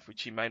 35,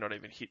 which he may not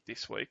even hit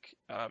this week.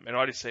 And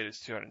I just see it as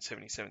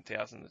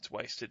 277,000 that's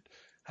wasted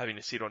having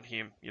to sit on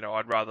him.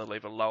 I'd rather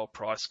leave a lower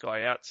price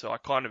guy out. So I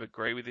kind of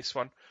agree with this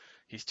one.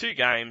 His 2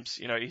 games,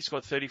 he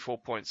scored 34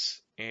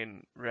 points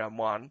in round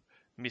 1,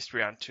 missed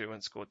round 2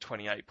 and scored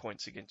 28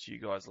 points against you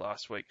guys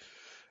last week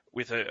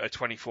with a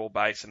 24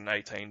 base and an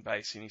 18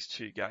 base in his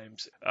 2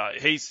 games.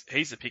 He's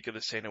the pick of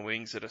the centre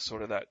wings that are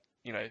sort of that,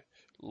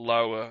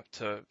 lower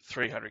to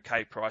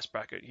 300k price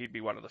bracket. He'd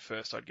be one of the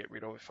first I'd get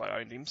rid of if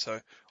I owned him. So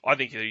I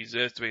think he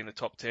deserves to be in the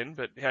top 10,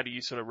 but how do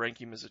you sort of rank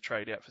him as a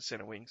trade out for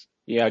centre wings?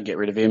 Yeah, I'd get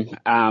rid of him.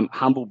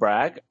 Humble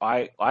brag,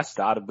 I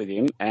started with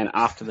him, and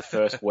after the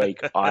first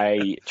week,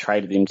 I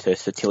traded him to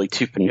Satili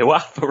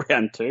Tupanua for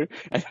round 2,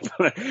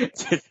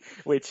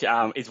 which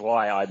is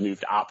why I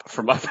moved up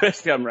from my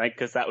first round rank,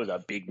 because that was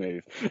a big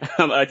move.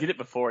 I did it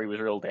before he was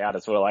ruled out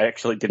as well. I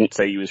actually didn't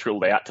see he was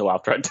ruled out till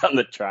after I'd done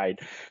the trade.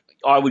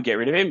 I would get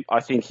rid of him. I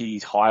think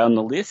he's high on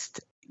the list.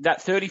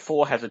 That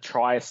 34 has a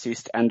try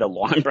assist and a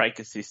line break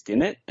assist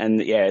in it.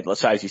 And yeah,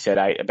 so as you said,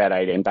 about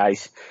 18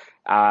 base.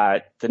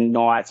 The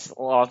Knights,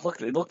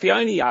 look, the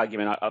only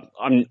argument,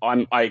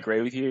 I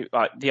agree with you.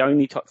 The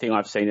only thing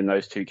I've seen in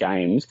those 2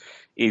 games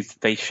is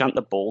they shunt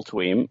the ball to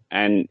him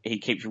and he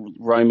keeps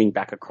roaming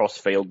back across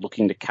field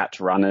looking to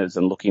catch runners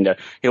and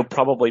he'll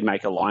probably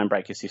make a line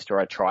break assist or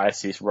a try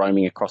assist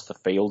roaming across the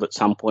field at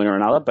some point or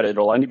another, but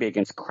it'll only be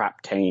against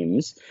crap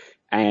teams.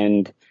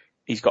 And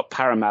he's got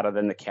Parramatta,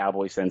 then the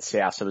Cowboys, then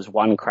South. So there's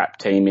one crap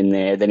team in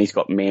there. Then he's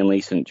got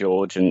Manly, St.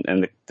 George,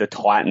 and the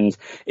Titans.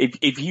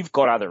 If you've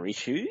got other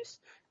issues,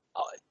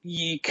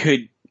 you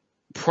could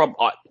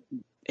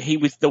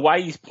the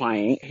way he's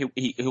playing,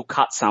 he'll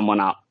cut someone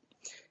up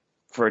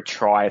for a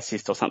try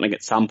assist or something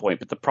at some point.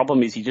 But the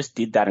problem is he just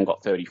did that and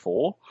got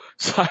 34.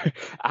 So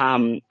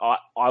I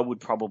would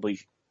probably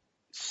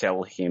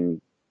sell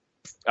him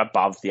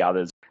above the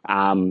others.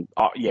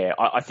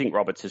 I think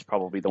Roberts is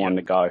probably the one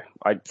to go.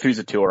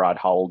 Fusatua I'd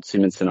hold,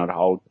 Simonson I'd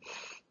hold,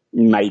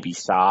 maybe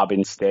Saab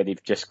instead,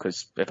 just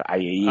because of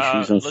AE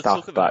issues and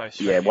stuff. But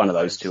yeah, one of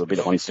those 2 will be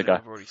the ones to go.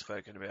 I've already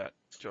spoken about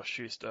Josh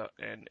Schuster,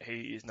 and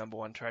he is number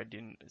 1 traded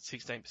in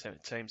 16%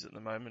 of teams at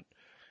the moment.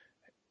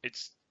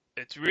 It's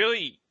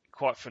really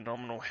quite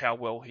phenomenal how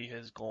well he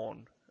has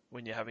gone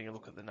when you're having a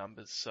look at the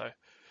numbers. So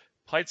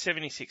played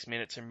 76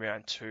 minutes in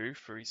round 2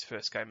 for his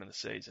first game of the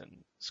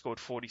season, scored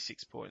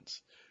 46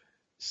 points.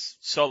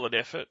 Solid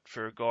effort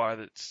for a guy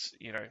that's,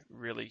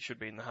 really should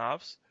be in the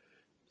halves.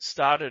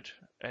 Started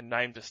and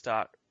named to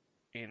start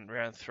in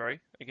round 3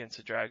 against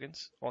the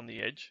Dragons on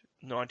the edge,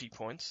 90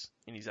 points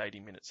in his 80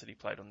 minutes that he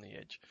played on the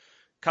edge.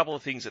 A couple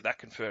of things that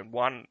confirmed.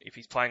 One, if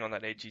he's playing on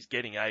that edge, he's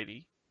getting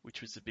 80,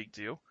 which was the big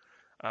deal.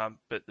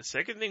 But the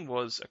second thing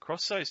was,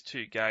 across those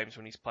 2 games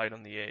when he's played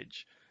on the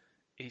edge,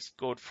 he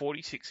scored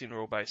 46 in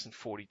raw base and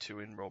 42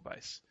 in raw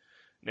base.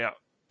 Now,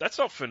 that's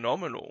not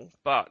phenomenal,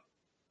 but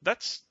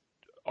that's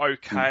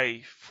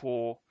okay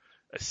for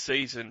a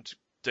seasoned,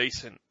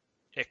 decent,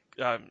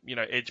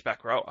 edge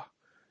back rower.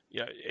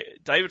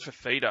 David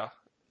Fafita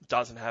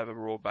doesn't have a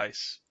raw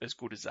base as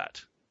good as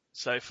that.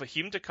 So for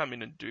him to come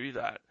in and do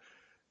that,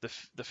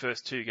 the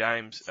first 2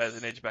 games as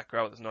an edge back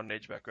rower that's not an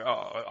edge back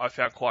rower, I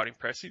found quite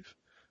impressive.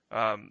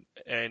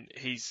 And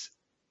he's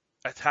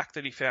attack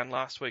that he found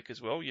last week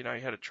as well. He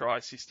had a try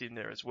assist in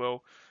there as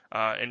well,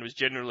 and was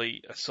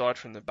generally, aside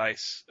from the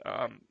base,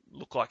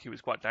 looked like he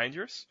was quite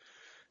dangerous.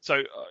 So,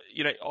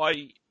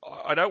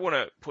 I don't want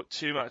to put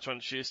too much on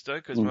Schuster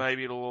because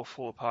maybe it'll all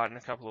fall apart in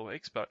a couple of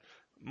weeks, but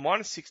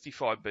minus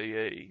 65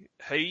 BE,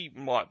 he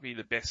might be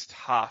the best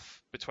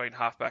half between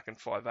halfback and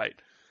 5'8"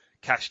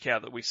 cash cow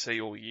that we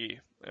see all year.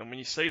 And when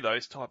you see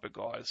those type of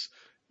guys,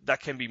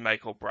 that can be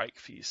make or break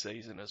for your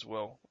season as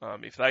well.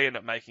 If they end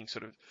up making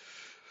sort of,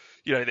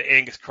 the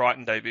Angus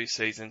Crichton debut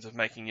seasons of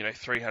making,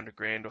 300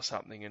 grand or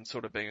something and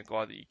sort of being a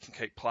guy that you can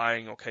keep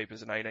playing or keep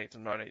as an 18th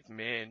and 19th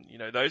man,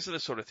 those are the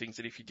sort of things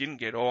that if you didn't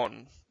get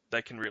on,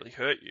 they can really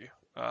hurt you.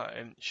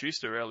 And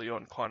Schuster early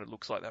on kind of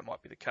looks like that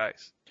might be the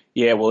case.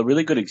 Yeah, well, a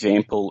really good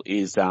example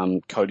is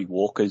Cody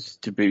Walker's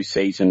debut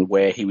season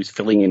where he was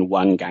filling in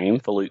one game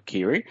for Luke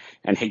Keary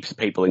and heaps of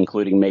people,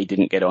 including me,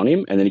 didn't get on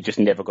him and then he just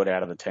never got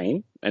out of the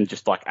team and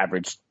just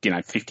averaged,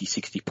 50,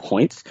 60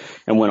 points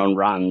and went on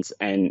runs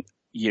and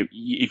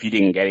if you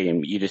didn't get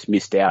him, you just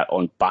missed out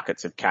on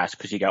buckets of cash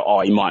because you go,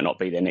 oh, he might not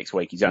be there next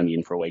week. He's only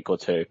in for a week or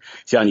two.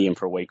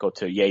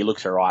 Yeah, he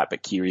looks all right,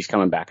 but Keary's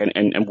coming back.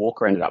 And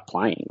Walker ended up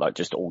playing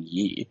just all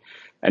year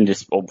and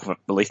or for at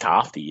least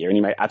half the year. And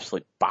he made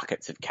absolute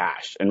buckets of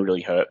cash and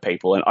really hurt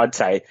people. And I'd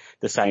say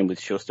the same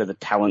with Schuster. The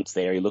talent's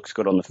there. He looks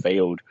good on the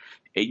field.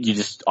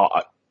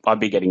 I'd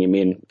be getting him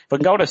in. If I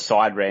can go on a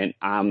side rant,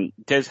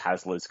 Des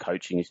Hasler's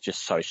coaching is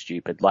just so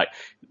stupid.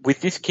 With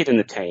this kid in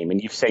the team,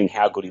 and you've seen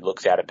how good he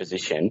looks out of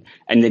position,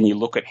 and then you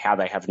look at how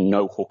they have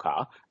no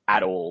hooker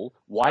at all.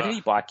 Why did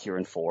he buy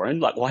Kieran Foran?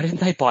 Why didn't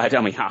they buy a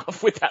dummy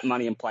half with that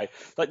money and play?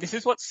 This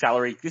is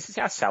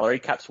how salary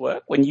caps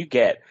work. When you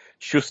get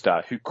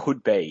Schuster, who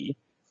could be,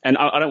 and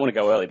I don't want to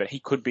go early, but he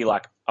could be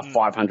a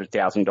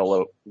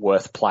 $500,000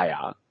 worth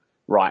player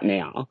right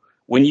now.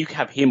 When you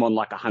have him on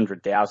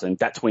 100,000,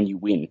 that's when you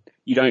win.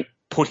 You don't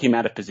put him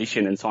out of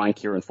position and sign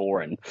Kieran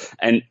Foran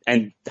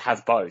and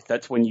have both.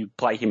 That's when you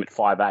play him at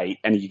 5'8"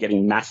 and you're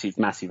getting massive,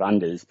 massive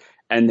unders.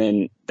 And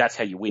then that's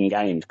how you win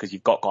games because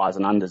you've got guys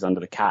and unders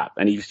under the cap.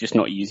 And he's just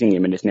not using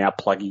him and is now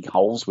plugging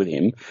holes with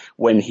him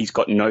when he's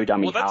got no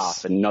dummy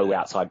half and no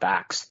outside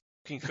backs.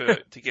 Looking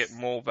to get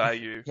more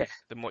value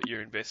than what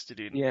you're invested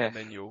in, and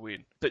then you'll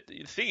win. But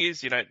the thing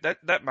is,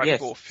 that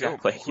Moneyball film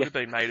could have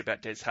been made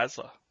about Des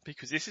Hasler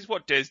because this is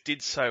what Des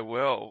did so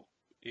well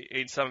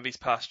in some of his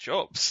past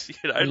jobs.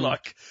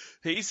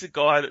 He's the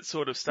guy that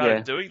sort of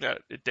started doing that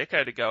a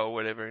decade ago or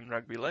whatever in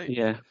rugby league.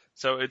 Yeah.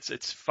 So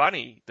it's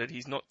funny that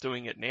he's not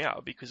doing it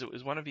now because it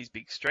was one of his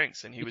big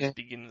strengths and he was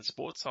big in the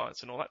sports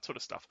science and all that sort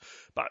of stuff.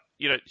 But,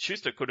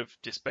 Schuster could have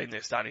just been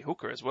their starting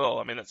hooker as well.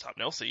 I mean, that's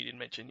something else that you didn't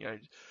mention.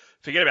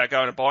 Forget about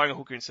going and buying a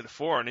hooker instead of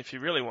Foran. If you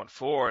really want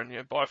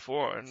Foran, buy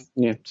Foran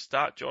and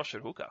start Josh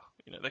at hooker.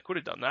 They could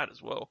have done that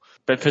as well.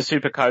 But for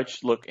Supercoach,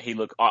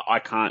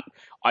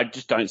 I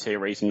just don't see a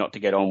reason not to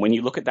get on. When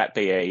you look at that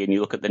BE and you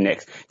look at the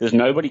next, there's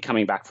nobody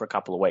coming back for a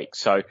couple of weeks.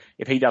 So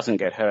if he doesn't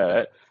get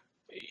hurt,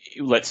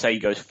 let's say he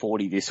goes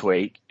 40 this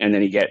week and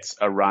then he gets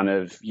a run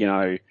of,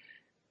 the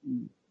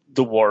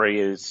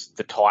Warriors,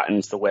 the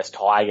Titans, the West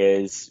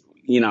Tigers,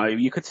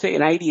 you could see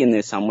an 80 in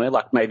there somewhere,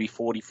 maybe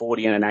 40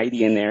 and an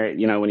 80 in there,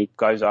 when he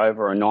goes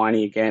over a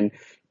 90 again,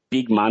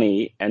 big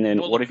money. And then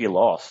what have you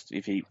lost?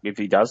 If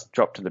he does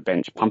drop to the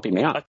bench, pump him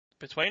out.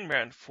 Between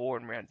round 4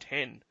 and round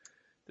 10,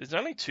 there's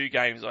only 2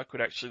 games I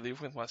could actually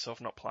live with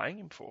myself not playing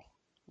him for.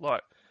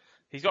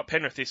 He's got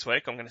Penrith this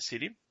week. I'm going to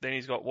sit him. Then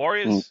he's got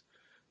Warriors,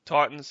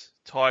 Titans,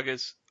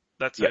 Tigers.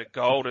 That's a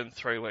golden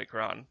 3-week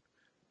run.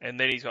 And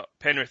then he's got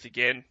Penrith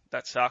again.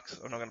 That sucks.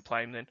 I'm not going to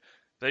play him then.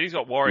 Then he's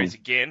got Warriors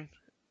again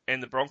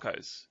and the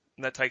Broncos.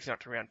 And that takes him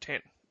up to round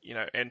 10.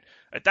 And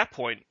at that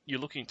point, you're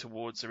looking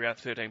towards the round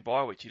 13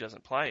 bye, which he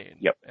doesn't play in.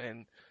 Yep.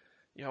 And,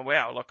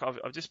 wow,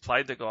 I've just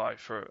played the guy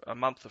for a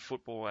month of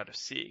football out of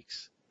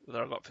 6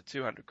 that I got for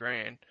 200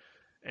 grand.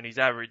 And he's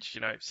averaged,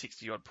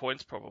 60 odd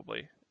points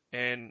probably.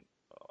 And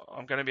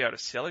I'm going to be able to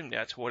sell him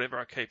now to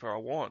whatever keeper I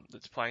want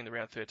that's playing the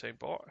round 13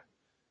 bye.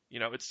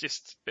 It's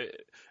just,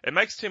 it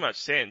makes too much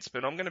sense,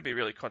 but I'm going to be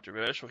really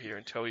controversial here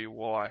and tell you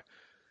why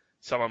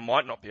someone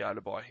might not be able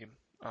to buy him.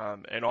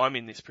 And I'm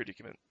in this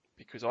predicament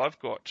because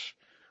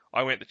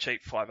I went the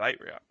cheap 5'8"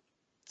 route.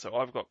 So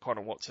I've got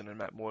Connor Watson and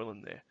Matt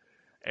Moylan there.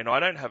 And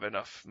I don't have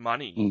enough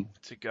money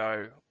to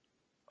go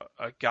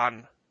a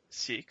gun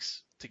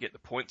 6 to get the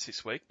points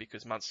this week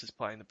because Munster's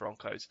playing the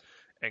Broncos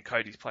and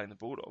Cody's playing the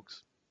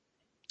Bulldogs.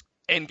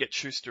 And get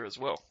Schuster as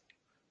well.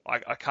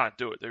 I can't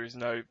do it. There is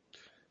no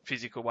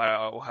physical way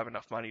I will have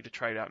enough money to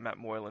trade out Matt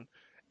Moylan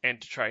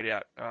and to trade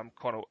out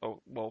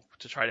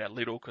to trade out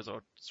Little because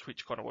I'll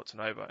switch Connor Watson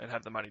over and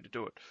have the money to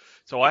do it.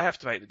 So I have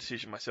to make the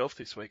decision myself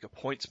this week. Are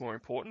points more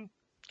important,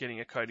 getting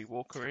a Cody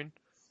Walker in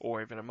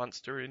or even a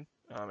Munster in,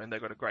 and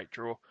they've got a great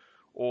draw,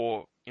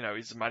 or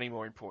is the money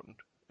more important?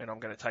 And I'm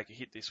going to take a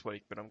hit this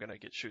week, but I'm going to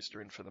get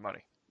Schuster in for the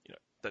money.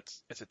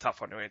 It's a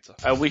tough one to answer.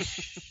 I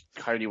wish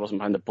Cody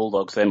wasn't playing the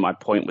Bulldogs, then my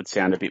point would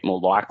sound a bit more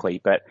likely.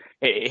 But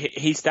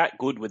he's that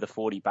good with a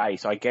 40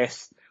 base. I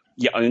guess,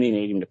 you only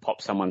need him to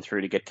pop someone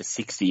through to get to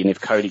 60. And if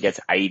Cody gets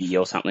 80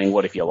 or something,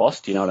 what if you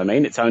lost? You know what I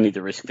mean? It's only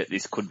the risk that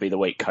this could be the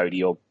week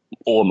Cody or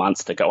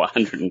Munster go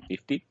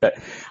 150. But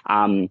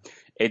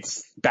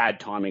it's bad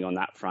timing on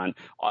that front.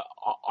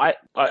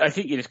 I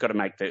think you just got to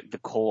make the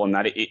call on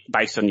that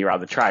based on your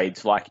other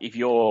trades. Like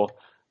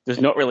there's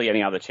not really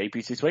any other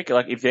cheapies this week.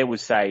 Like if there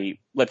was,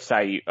 let's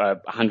say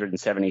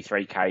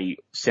 173k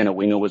centre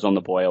winger was on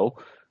the boil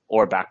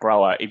or a back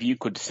rower, if you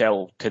could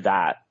sell to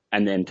that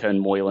and then turn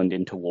Moyland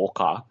into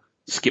Walker,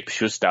 skip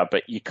Schuster,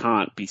 but you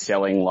can't be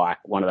selling like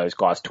one of those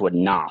guys to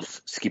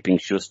enough, skipping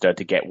Schuster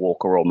to get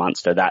Walker or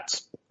Munster.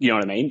 That's, you know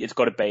what I mean? It's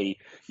got to be,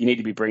 you need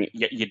to be bringing,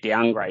 your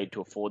downgrade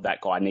to afford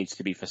that guy needs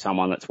to be for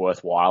someone that's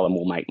worthwhile and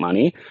will make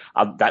money.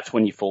 That's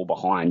when you fall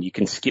behind. You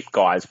can skip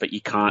guys, but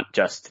you can't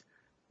just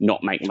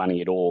not make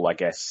money at all, I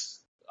guess.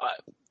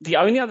 The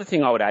only other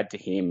thing I would add to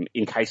him,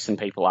 in case some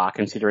people are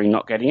considering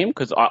not getting him,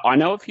 because I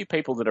know a few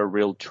people that are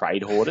real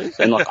trade hoarders,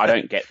 and like I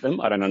don't get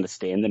them, I don't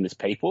understand them as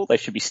people. They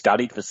should be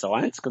studied for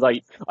science, because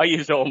I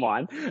use all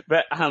mine.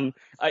 But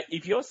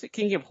if you're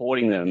thinking of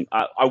hoarding them,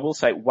 I will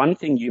say one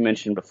thing you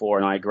mentioned before,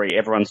 and I agree.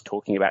 Everyone's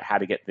talking about how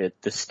to get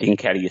the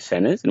stink out of your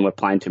centres, and we're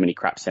playing too many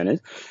crap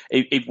centres.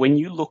 When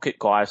you look at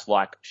guys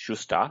like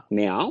Schuster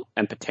now,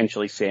 and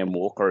potentially Sam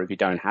Walker if you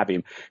don't have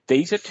him,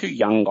 these are two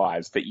young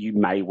guys that you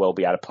may well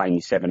be able to play in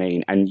your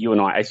 17. And you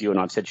and I, as you and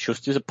I have said,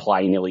 Schuster's a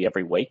play nearly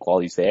every week while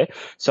he's there.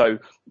 So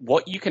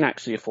what you can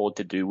actually afford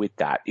to do with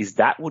that is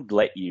that would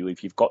let you,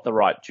 if you've got the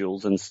right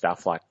jewels and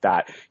stuff like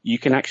that, you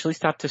can actually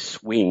start to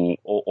swing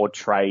or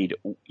trade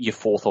your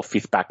fourth or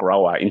fifth back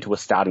rower into a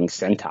starting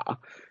centre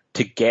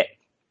to get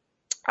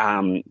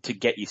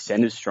your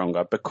centres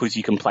stronger because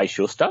you can play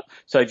Schuster.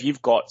 So if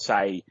you've got,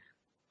 say,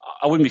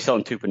 I wouldn't be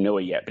selling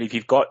Tupanua yet, but if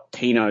you've got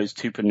Tino's,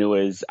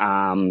 Tupanua's,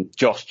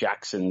 Josh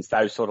Jackson's,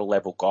 those sort of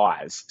level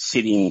guys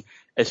sitting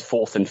as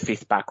fourth and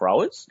fifth back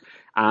rowers,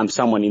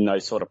 someone in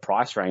those sort of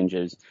price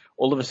ranges,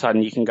 all of a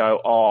sudden you can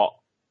go,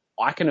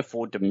 I can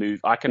afford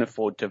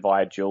to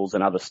via Jules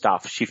and other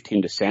stuff, shift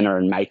him to centre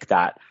and make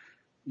that,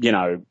 you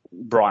know,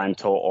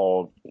 Bryant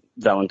or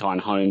Valentine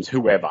Holmes,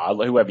 whoever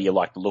you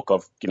like the look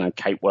of, you know,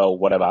 Capewell,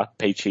 whatever,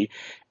 Peachy.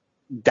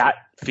 That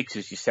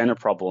fixes your centre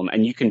problem,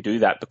 and you can do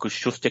that because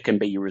Schuster can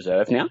be your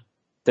reserve now.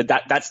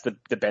 That's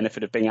the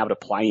benefit of being able to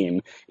play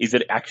him, is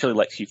that it actually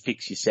lets you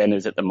fix your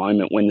centres at the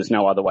moment when there's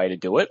no other way to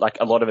do it. Like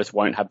a lot of us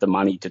won't have the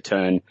money to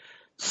turn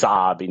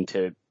Saab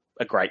into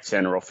a great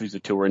centre or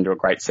Fusitu'a into a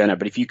great centre,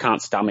 but if you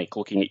can't stomach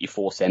looking at your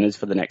four centres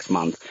for the next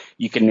month,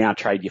 you can now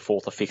trade your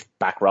fourth or fifth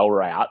back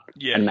rower out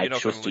and make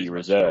Schuster your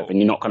reserve, and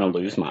you're not going to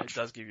lose much. It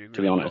does give you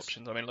to be honest.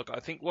 options. I mean, look,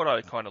 I think what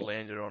I kind of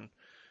landed on,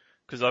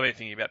 because I've been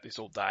thinking about this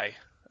all day,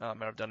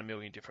 and I've done a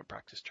million different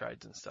practice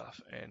trades and stuff.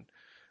 And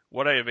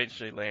what I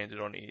eventually landed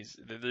on is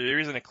that there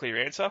isn't a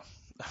clear answer.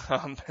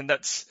 And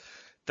that's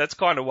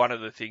kind of one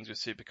of the things with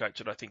Supercoach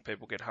that I think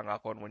people get hung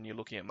up on when you're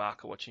looking at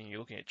market watching, you're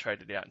looking at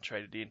traded out and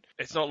traded in.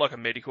 It's not like a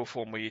medical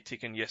form where you're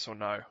ticking yes or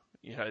no.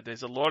 You know,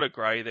 there's a lot of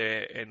grey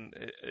there, and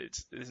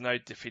there's no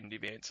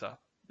definitive answer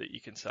that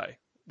you can say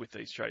with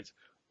these trades.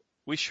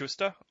 With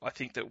Schuster, I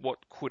think that what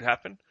could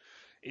happen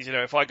is, you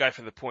know, if I go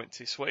for the points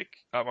this week,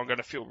 I'm going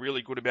to feel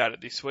really good about it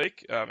this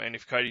week. And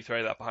if Cody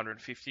throws up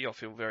 150, I'll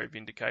feel very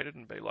vindicated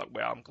and be like,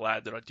 wow, I'm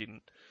glad that I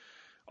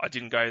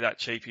didn't go that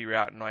cheapy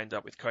route and I end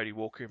up with Cody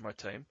Walker in my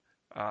team.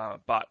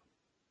 But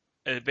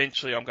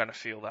eventually I'm going to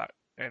feel that.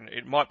 And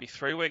it might be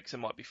 3 weeks, it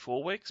might be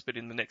 4 weeks, but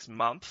in the next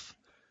month,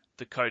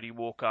 the Cody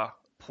Walker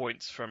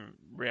points from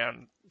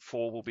round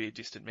 4 will be a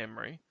distant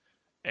memory.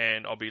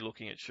 And I'll be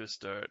looking at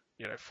Schuster at,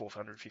 you know,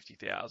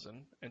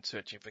 450,000 and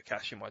searching for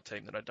cash in my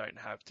team that I don't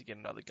have to get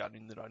another gun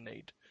in that I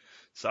need.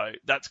 So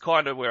that's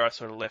kind of where I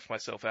sort of left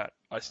myself at.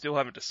 I still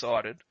haven't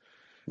decided.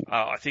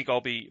 I think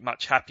I'll be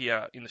much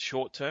happier in the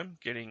short term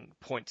getting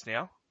points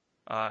now,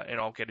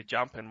 and I'll get a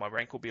jump and my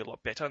rank will be a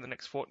lot better in the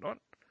next fortnight.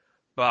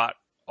 But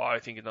I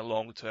think in the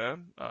long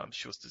term,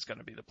 Schuster's going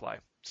to be the play.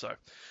 So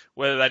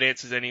whether that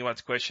answers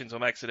anyone's questions or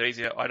makes it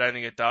easier, I don't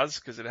think it does,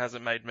 because it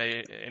hasn't made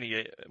me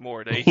any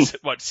more at ease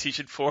at my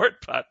decision for it.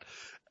 But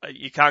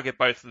you can't get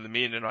both of them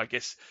in, and I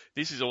guess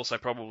this is also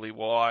probably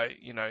why,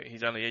 you know,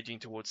 he's only edging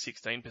towards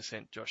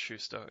 16%, Josh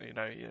Schuster. You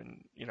know,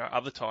 and you know,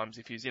 other times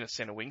if he's in a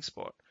centre wing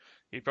spot,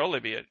 he'd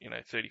probably be at, you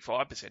know,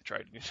 35%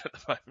 trading at the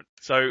moment.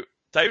 So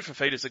David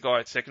Fifita's the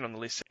guy at second on the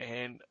list,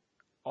 and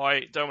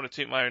I don't want to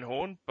toot my own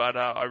horn, but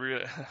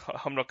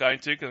I'm not going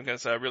to, because I'm going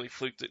to say I really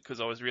fluked it,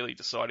 because I was really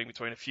deciding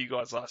between a few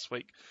guys last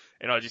week,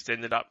 and I just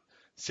ended up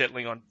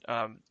settling on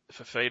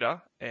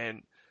Fifita.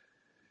 And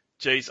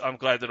geez, I'm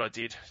glad that I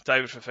did.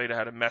 David Fifita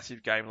had a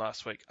massive game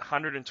last week,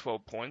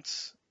 112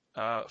 points,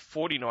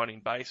 49 in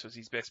base was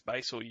his best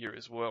base all year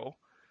as well,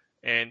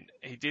 and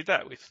he did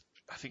that with,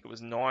 I think it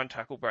was 9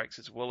 tackle breaks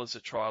as well as a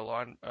try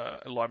line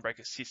break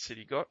assist that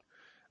he got.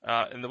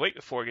 And the week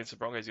before against the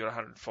Broncos, he got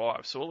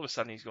 105. So all of a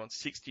sudden, he's gone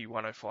 60,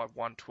 105,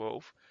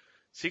 112,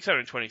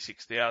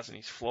 626,000.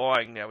 He's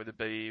flying now with a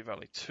BE of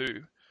only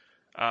 2.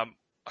 I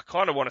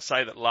kind of want to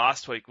say that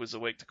last week was the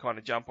week to kind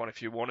of jump on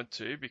if you wanted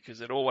to, because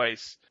it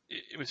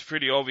was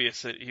pretty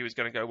obvious that he was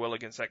going to go well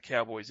against that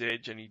Cowboys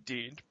edge, and he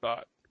did.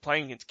 But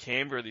playing against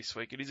Canberra this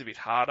week, it is a bit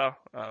harder.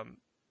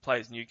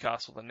 Plays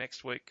Newcastle the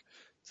next week.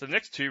 So the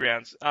next 2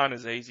 rounds aren't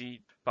as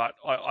easy, but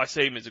I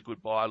see him as a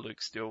good buy,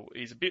 Luke, still.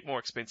 He's a bit more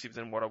expensive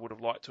than what I would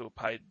have liked to have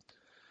paid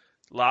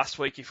last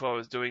week if I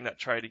was doing that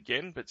trade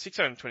again, but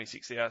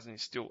 626,000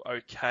 is still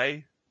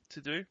okay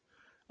to do.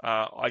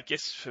 I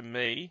guess for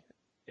me,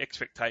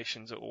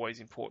 expectations are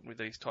always important with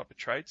these type of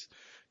trades.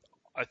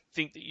 I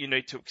think that you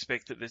need to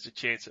expect that there's a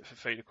chance that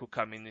Fafita could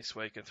come in this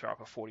week and throw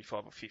up a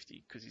 45 or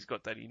 50 because he's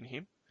got that in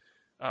him.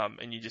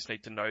 And you just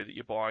need to know that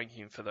you're buying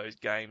him for those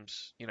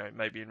games.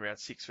 Maybe in round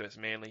 6 versus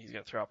Manly, he's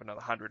going to throw up another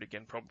 100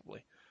 again,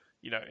 probably.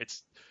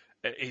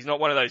 He's not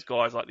one of those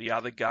guys like the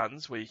other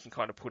guns where you can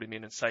kind of put him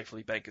in and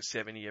safely bank a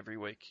 70 every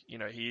week.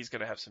 He is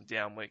going to have some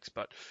down weeks,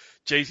 but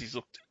geez, he's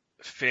looked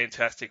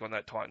fantastic on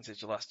that Titans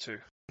edge the last 2.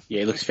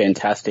 Yeah, he looks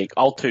fantastic.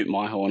 I'll toot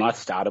my horn. I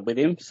started with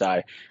him,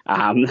 so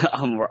I'm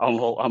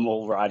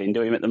all right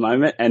into him at the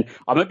moment. And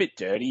I'm a bit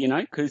dirty,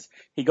 because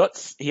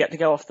he had to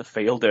go off the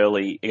field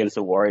early against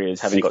the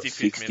Warriors, having got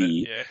 60.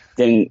 Minute, yeah.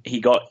 Then he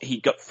got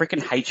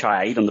freaking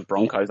HI8 on the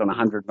Broncos on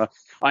 100.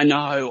 I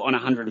know, on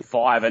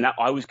 105, and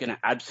I was going to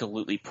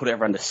absolutely put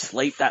everyone to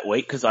sleep that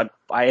week because I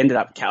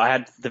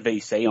had the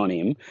VC on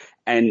him.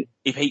 And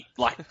if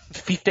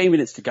 15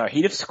 minutes to go,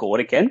 he'd have scored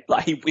again.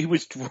 He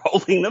was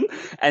rolling them,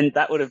 and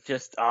that would have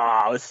just,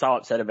 I was so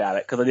upset about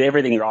it because I did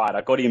everything right.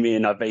 I got him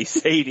in, I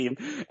VC'd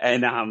him,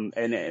 and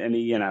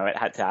he, it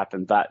had to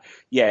happen. But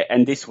yeah,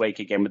 and this week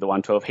again with the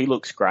 112, he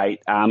looks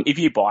great. If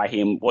you buy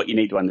him, what you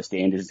need to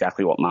understand is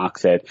exactly what Mark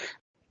said.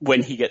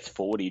 When he gets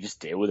 40, just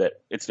deal with it.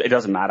 It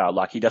doesn't matter.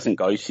 He doesn't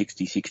go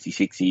 60, 60,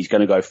 60. He's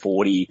going to go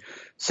 40,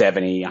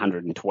 70,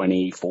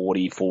 120,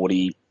 40,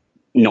 40,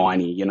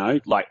 90,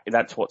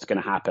 that's what's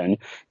going to happen.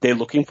 They're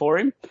looking for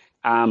him.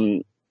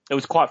 It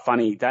was quite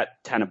funny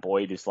that Tanner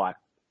Boyd is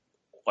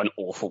an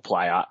awful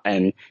player,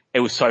 and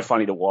it was so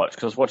funny to watch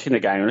because I was watching the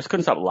game and I just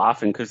couldn't stop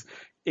laughing because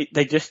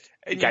they just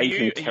gave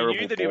him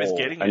terrible ball, he was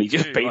getting and he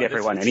just beat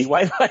everyone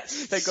anyway. They got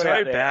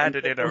so bad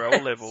at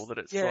NRL level that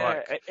it's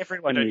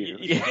everyone knew.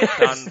 You get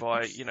done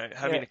by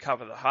having to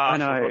cover the half, or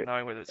not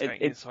knowing whether it's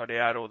going inside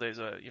out or there's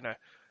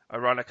a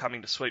runner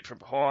coming to sweep from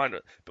behind.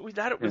 But with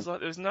that, it was there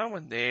was no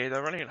one there.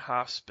 They're running at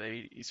half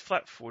speed. He's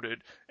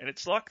flat-footed, and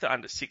it's like the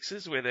under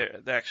sixes where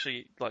they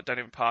actually don't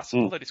even pass the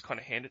ball. They just kind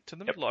of hand it to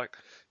them. Yep.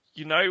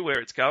 Where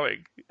it's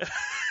going.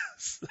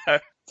 So.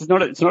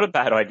 It's not a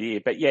bad idea,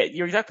 but yeah,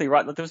 you're exactly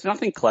right. There was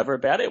nothing clever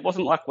about it. It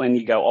wasn't like when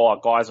you go,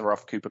 guys are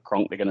off Cooper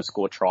Cronk, they're going to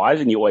score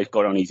tries, and you always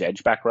got on his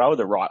edge back row,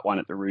 the right one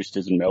at the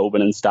Roosters and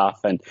Melbourne and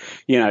stuff. And,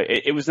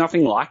 it was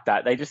nothing like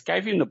that. They just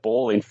gave him the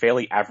ball in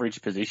fairly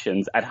average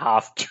positions at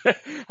half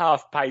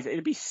pace.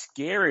 It'd be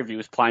scary if he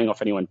was playing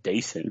off anyone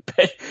decent.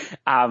 But,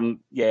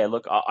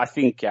 I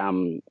think,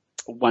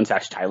 once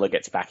Ash Taylor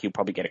gets back, he'll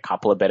probably get a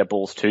couple of better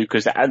balls too,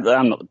 because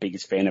I'm not the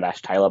biggest fan of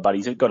Ash Taylor, but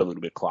he's got a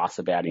little bit of class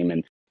about him.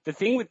 And the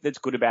thing that's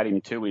good about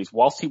him too is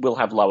whilst he will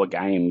have lower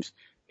games,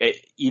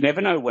 you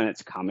never know when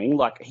it's coming.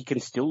 He can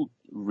still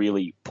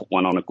really put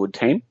one on a good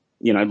team,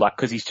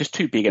 because he's just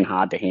too big and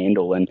hard to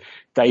handle. And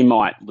they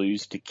might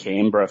lose to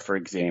Canberra, for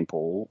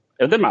example.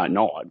 They might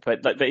not,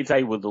 but if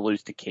they were to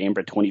lose to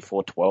Canberra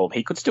 24-12,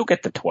 he could still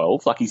get the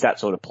 12. He's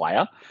that sort of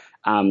player.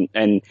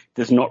 And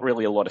there's not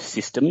really a lot of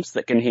systems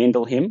that can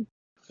handle him.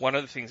 One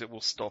of the things that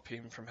will stop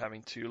him from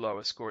having too low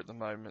a score at the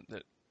moment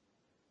that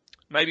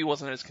maybe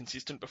wasn't as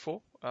consistent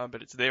before,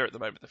 but it's there at the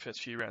moment, the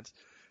first few rounds.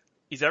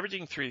 He's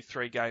averaging through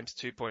 3 games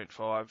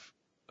 2.5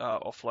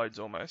 offloads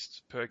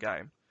almost per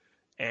game,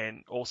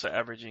 and also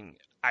averaging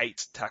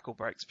 8 tackle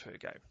breaks per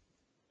game,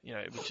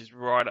 which is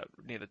right up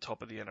near the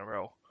top of the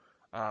NRL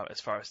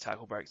as far as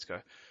tackle breaks go.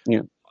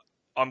 Yeah.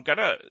 I'm going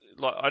to,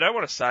 I don't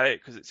want to say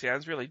it because it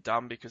sounds really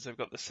dumb because they've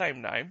got the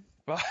same name,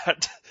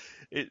 but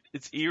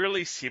it's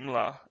eerily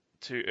similar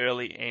to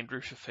early Andrew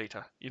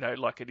Fafita.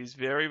 It is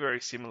very, very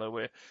similar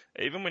where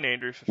even when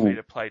Andrew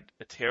Fafita played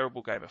a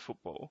terrible game of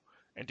football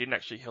and didn't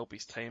actually help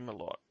his team a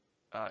lot,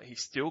 he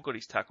still got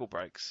his tackle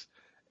breaks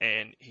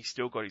and he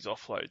still got his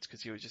offloads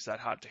because he was just that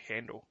hard to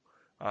handle.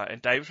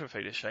 And David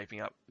Fafita is shaping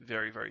up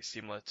very, very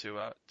similar to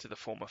the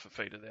former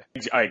Fafita there.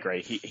 I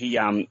agree.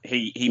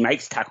 He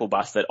makes tackle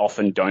busts that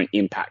often don't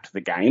impact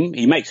the game.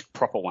 He makes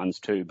proper ones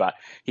too, but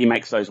he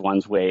makes those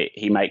ones where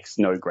he makes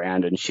no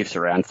ground and shifts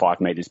around 5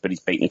 meters, but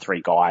he's beaten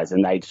 3 guys,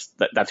 and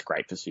that's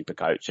great for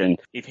Supercoach. And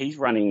if he's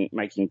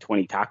making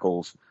 20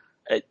 tackles,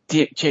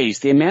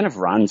 the amount of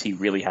runs he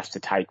really has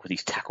to take with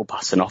his tackle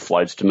busts and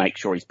offloads to make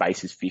sure his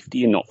base is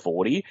 50 and not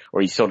 40,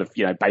 or his sort of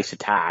base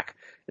attack.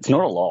 It's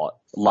not a lot.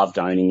 Loved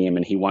owning him,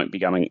 and he won't be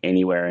going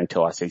anywhere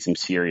until I see some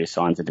serious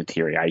signs of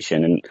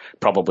deterioration, and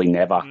probably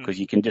never, because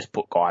you can just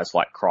put guys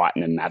like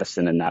Crichton and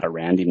Madison and that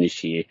around him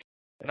this year.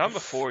 Number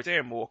 4 is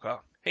Dan Walker.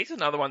 He's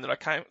another one that I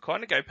kind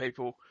of gave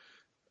people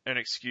an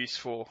excuse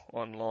for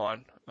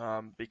online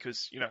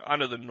because,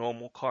 under the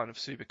normal kind of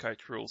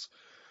Supercoach rules,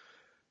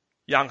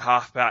 young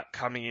halfback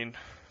coming in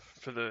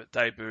for the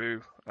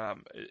debut.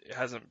 It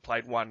hasn't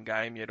played 1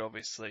 game yet,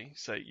 obviously,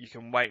 so you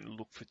can wait and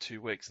look for 2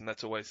 weeks, and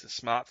that's always the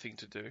smart thing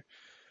to do.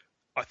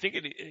 I think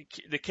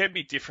there can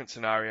be different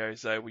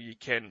scenarios though where you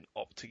can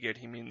opt to get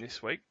him in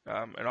this week.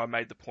 And I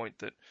made the point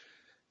that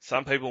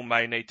some people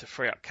may need to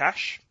free up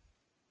cash.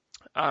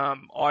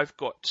 I've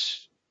got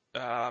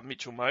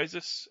Mitchell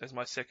Moses as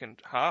my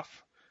second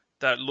half.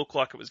 That looked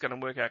like it was going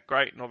to work out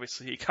great, and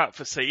obviously you can't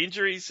foresee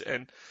injuries,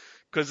 and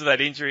because of that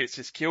injury, it's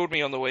just killed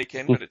me on the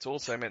weekend, but it's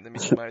also meant that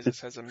Mitchell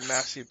Moses has a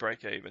massive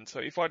break even. So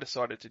if I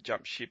decided to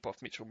jump ship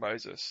off Mitchell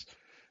Moses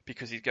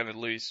because he's going to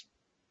lose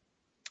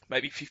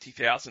maybe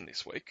 50,000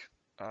 this week,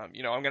 I'm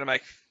going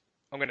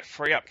to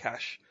free up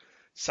cash,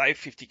 save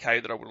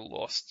 50k that I would have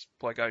lost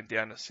by going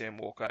down to Sam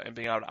Walker and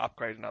being able to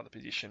upgrade another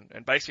position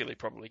and basically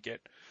probably get,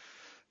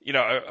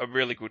 a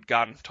really good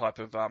gun type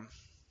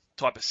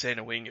of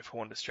centre wing if I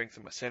wanted to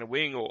strengthen my centre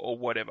wing or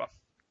whatever.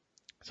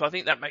 So I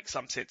think that makes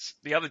some sense.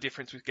 The other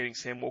difference with getting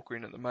Sam Walker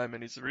in at the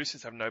moment is the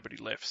Roosters have nobody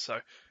left. So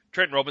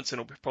Trent Robinson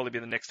will probably be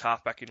the next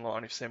halfback in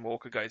line if Sam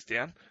Walker goes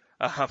down.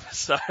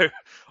 So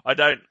I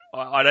don't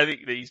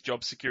think his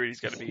job security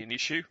is going to be an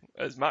issue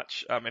as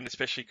much, and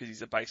especially because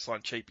he's a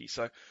baseline cheapie.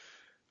 So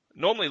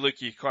normally,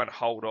 Luke, you kind of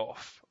hold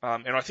off.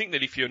 And I think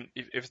that if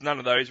it's none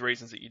of those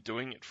reasons that you're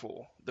doing it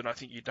for, then I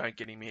think you don't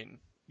get him in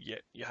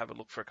yet. You have a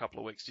look for a couple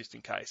of weeks just in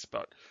case.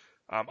 But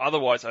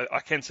otherwise, I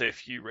can see a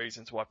few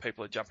reasons why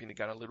people are jumping the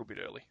gun a little bit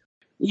early.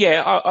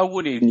 Yeah, I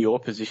would in your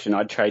position.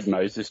 I'd trade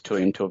Moses to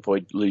him to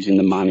avoid losing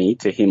the money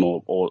to him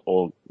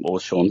or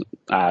Sean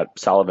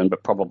Sullivan,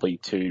 but probably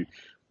to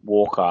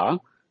Walker.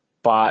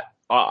 But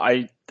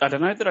I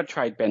don't know that I'd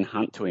trade Ben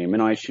Hunt to him,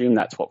 and I assume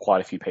that's what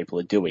quite a few people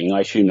are doing. I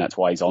assume that's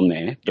why he's on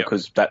there,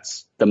 because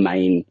that's the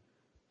main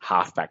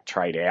halfback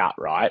trade out,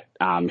 right?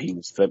 I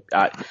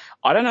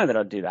don't know that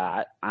I'd do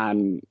that.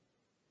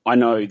 I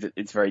know that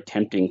it's very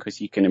tempting because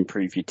you can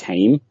improve your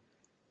team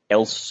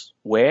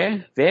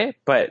elsewhere there,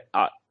 but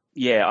I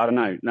don't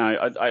know.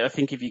 No, I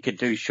think if you could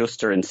do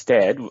Schuster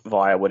instead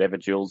via whatever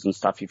duels and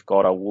stuff you've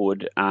got, I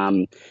would.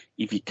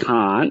 If you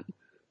can't,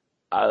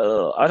 I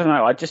don't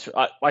know.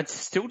 I'd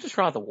still just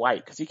rather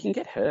wait because he can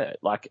get hurt.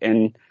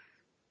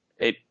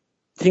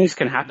 Things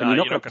can happen. No,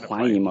 you're not going to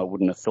play him. I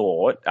wouldn't have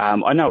thought.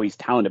 I know he's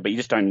talented, but you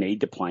just don't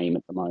need to play him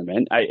at the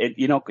moment.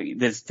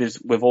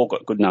 We've all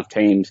got good enough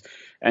teams,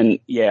 and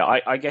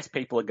I guess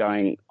people are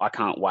going, I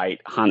can't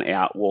wait, Hunt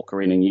out,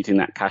 Walker in, and using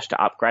that cash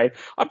to upgrade.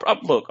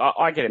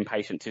 I get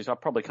impatient too, so I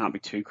probably can't be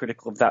too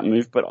critical of that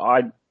move, but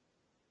I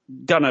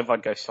don't know if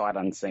I'd go sight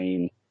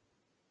unseen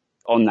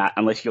on that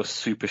unless you're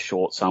super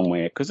short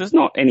somewhere, because there's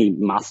not any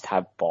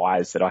must-have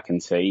buys that I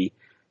can see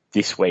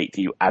this week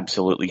that you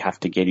absolutely have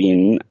to get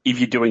in if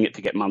you're doing it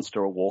to get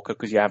Munster or Walker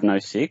because you have no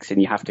six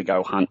and you have to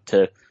go Hunt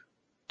to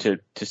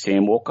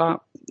Sam Walker.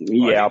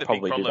 Yeah, I'll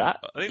probably do that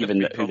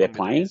given who they're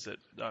playing.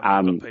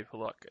 That, people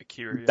like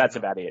Akiri. That's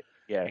about it.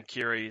 Yeah, and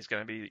Kiri is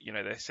going to be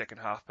their second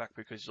halfback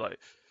because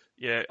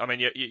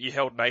you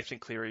held Nathan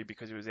Cleary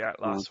because he was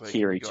out last week.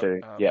 Kiri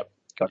too. Yep,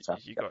 gotcha.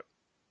 You got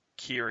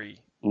Kiri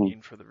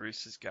in for the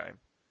Roosters game,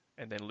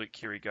 and then Luke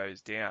Kiri goes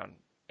down,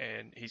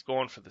 and he's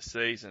gone for the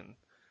season.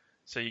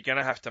 So you're going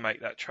to have to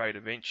make that trade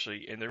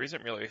eventually, and there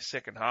isn't really a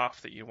second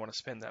half that you want to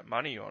spend that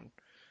money on.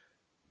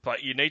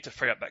 But you need to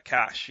free up that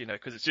cash,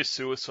 because it's just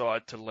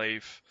suicide to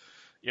leave,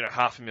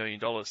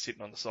 $500,000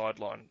 sitting on the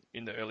sideline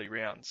in the early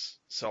rounds.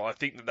 So I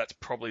think that's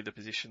probably the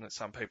position that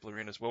some people are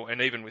in as well.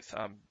 And even with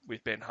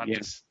Ben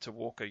Hunt to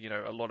Walker,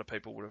 a lot of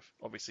people would have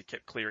obviously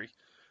kept Cleary,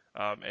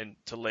 and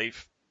to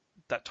leave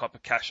that type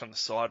of cash on the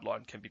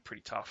sideline can be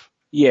pretty tough.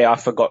 Yeah, I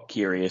forgot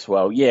Kiri as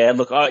well. Yeah,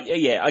 look,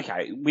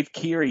 okay. With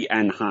Kiri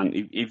and Hunt,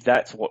 if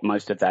that's what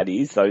most of that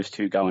is, those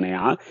two going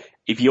out,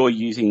 if you're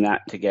using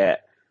that to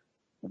get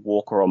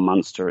Walker or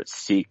Munster at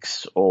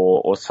 6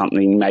 or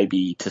something,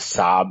 maybe to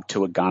sub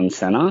to a gun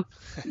centre,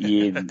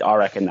 I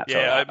reckon that's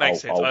all right. It makes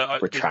sense. I'll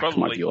retract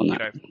my view on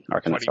that. I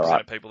reckon that's all right.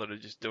 20% of people that are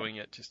just doing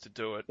it just to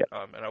do it,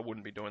 and I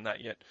wouldn't be doing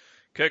that yet.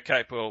 Kurt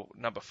Capewell,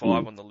 number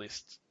 5 on the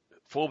list.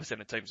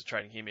 4% of teams are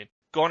trading him in.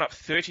 Gone up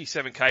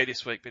 37k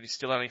this week, but he's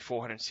still only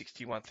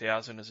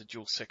 461,000 as a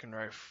dual second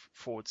row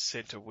forward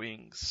centre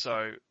wing.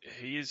 So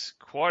he is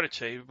quite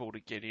achievable to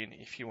get in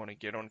if you want to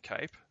get on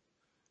Cape.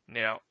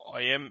 Now,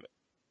 I am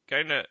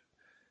going to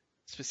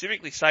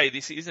specifically say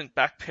this isn't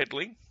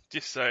backpedaling,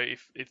 just so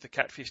if the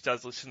Catfish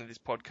does listen to this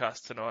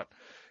podcast tonight,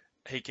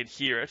 he can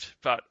hear it.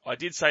 But I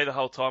did say the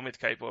whole time with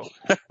Capewell,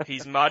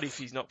 he's mud if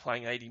he's not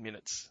playing 80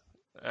 minutes.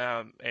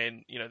 And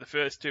the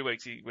first 2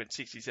 weeks he went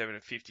 67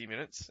 and 50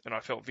 minutes, and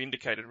I felt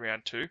vindicated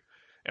round 2,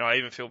 and I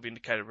even felt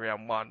vindicated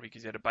round 1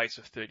 because he had a base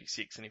of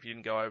 36, and if he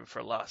didn't go over for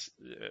a last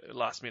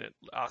minute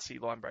RC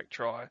line break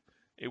try,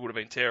 it would have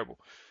been terrible.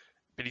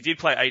 But he did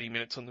play 80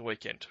 minutes on the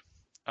weekend.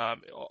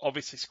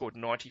 Obviously scored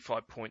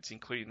 95 points,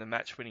 including the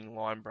match-winning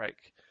line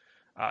break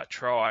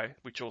try,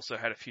 which also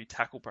had a few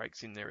tackle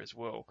breaks in there as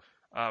well.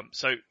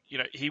 So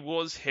he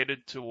was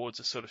headed towards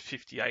a sort of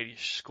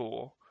 58-ish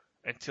score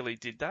until he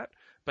did that.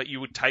 But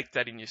you would take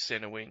that in your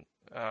centre wing.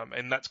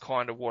 And that's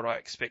kind of what I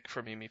expect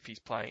from him if he's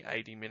playing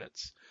 80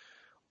 minutes.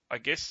 I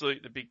guess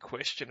the big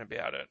question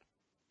about it,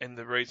 and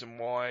the reason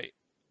why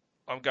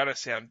I'm going to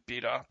sound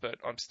bitter, but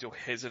I'm still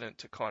hesitant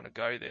to kind of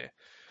go there,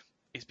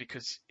 is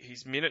because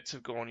his minutes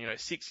have gone,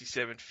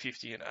 67,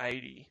 50 and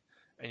 80.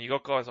 And you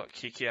got guys like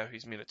Kikau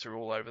whose minutes are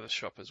all over the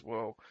shop as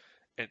well.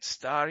 And it's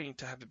starting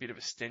to have a bit of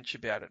a stench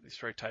about it,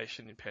 this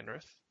rotation in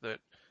Penrith, that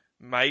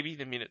maybe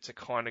the minutes are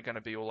kind of going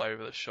to be all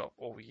over the shop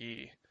all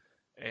year.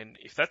 And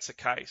if that's the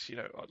case,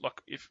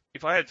 like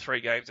if I had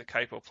 3 games at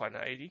Capewell playing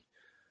 80,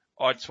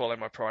 I'd swallow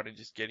my pride and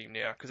just get him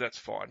now, because that's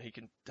fine. He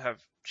can have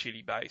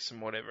shitty base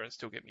and whatever and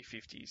still get me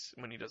 50s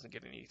when he doesn't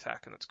get any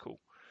attack, and that's cool.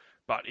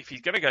 But if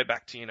he's going to go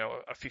back to,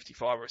 a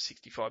 55 or a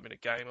 65-minute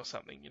game or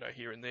something,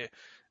 here and there,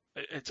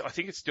 I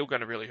think it's still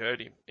going to really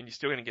hurt him, and you're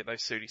still going to get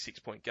those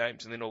 36-point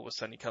games, and then all of a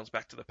sudden he comes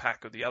back to the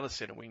pack of the other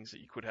centre wings that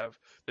you could have,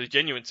 the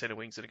genuine centre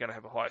wings that are going to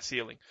have a higher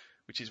ceiling,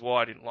 which is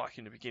why I didn't like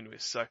him to begin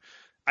with. So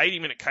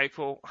 80-minute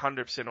Capewell,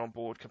 100% on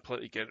board,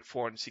 completely get it,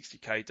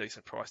 460k,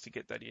 decent price to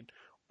get that in.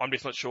 I'm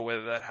just not sure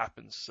whether that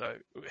happens. So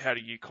how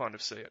do you kind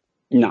of see it?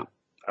 No.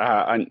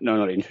 I'm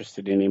not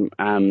interested in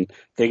him.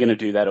 They're going to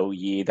do that all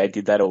year. They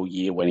did that all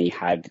year when he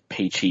had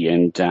Peachy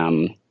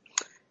and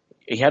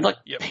he had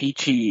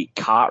Peachy,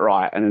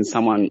 Cartwright, and then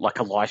someone like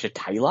Elijah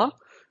Taylor,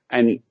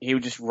 and he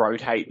would just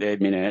rotate their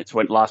minutes.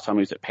 When last time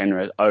he was at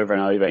Penrith, over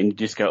and over, and you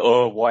just go,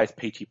 oh, why is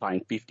Peachy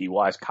playing 50?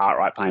 Why is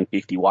Cartwright playing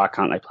 50? Why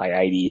can't they play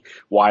 80?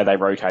 Why are they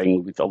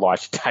rotating with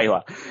Elijah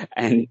Taylor?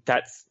 And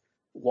that's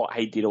what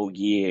he did all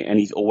year, and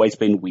he's always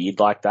been weird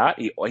like that.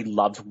 He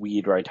loves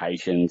weird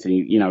rotations, and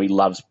he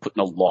loves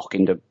putting a lock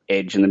into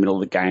Edge in the middle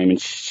of the game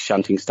and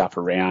shunting stuff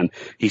around.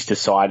 He's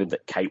decided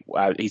that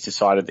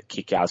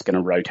Kikau's going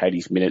to rotate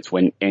his minutes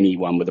when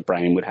anyone with a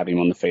brain would have him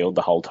on the field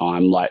the whole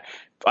time. Like,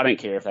 I don't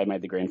care if they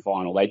made the grand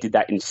final. They did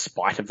that in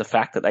spite of the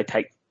fact that they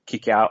take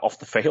Kikau off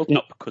the field,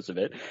 not because of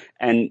it.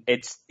 And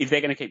if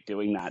they're going to keep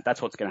doing that, that's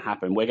what's going to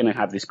happen. We're going to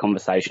have this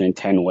conversation in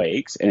 10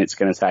 weeks, and it's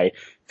going to say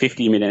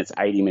 50 minutes,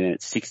 80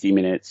 minutes, 60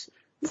 minutes,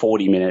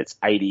 40 minutes,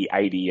 80,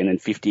 80, and then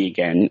 50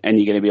 again. And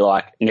you're going to be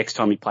like, next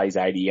time he plays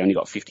 80, he only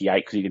got 58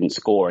 because he didn't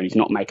score, and he's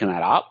not making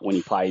that up when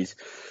he plays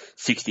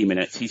 60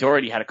 minutes. He's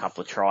already had a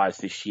couple of tries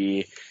this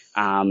year.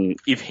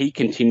 If he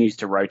continues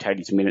to rotate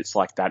his minutes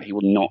like that, he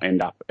will not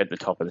end up at the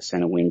top of the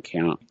centre wing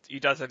count. He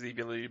does have the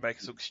ability to make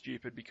us look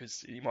stupid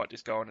because he might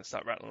just go on and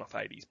start rattling off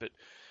 80s, but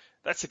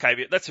that's the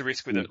caveat. That's a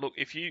risk with it. Look,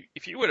 if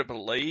you were to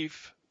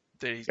believe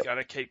that he's going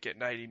to keep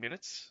getting 80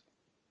 minutes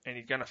and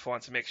he's going to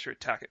find some extra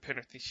attack at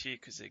Penrith this year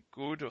because they're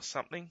good or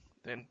something,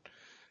 then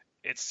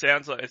it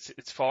sounds like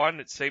it's fine.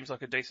 It seems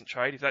like a decent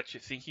trade. If that's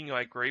your thinking, I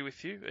agree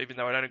with you. Even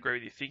though I don't agree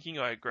with your thinking,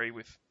 I agree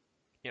with,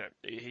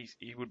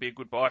 he would be a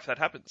good buy if that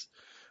happens.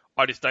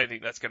 I just don't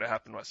think that's going to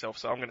happen myself,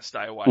 so I'm going to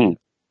stay away.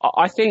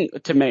 I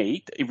think, to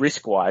me,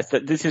 risk-wise,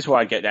 that this is where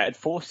I get that. At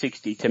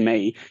 460, to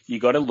me, you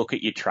got to look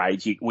at your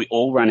trades. We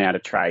all run out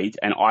of trades,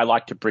 and I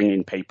like to bring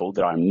in people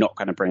that I'm not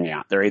going to bring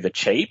out. They're either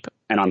cheap,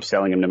 and I'm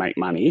selling them to make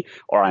money,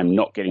 or I'm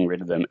not getting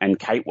rid of them. And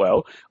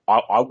Capewell,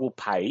 I will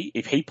pay,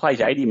 if he plays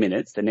 80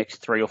 minutes the next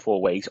 3 or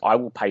 4 weeks, I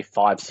will pay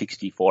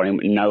 $560 for him,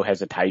 no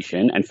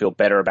hesitation, and feel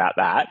better about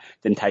that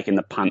than taking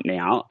the punt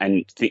now.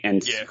 And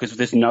because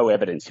there's no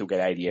evidence he'll get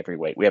 80 every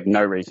week. We have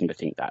no reason to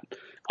think that.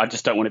 I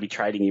just don't want to be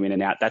trading him in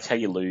and out. That's how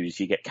you lose.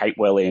 You get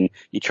Capewell in,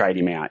 you trade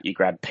him out. You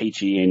grab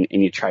Peachy in,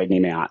 and you're trading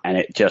him out. And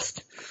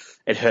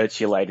it hurts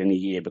you late in the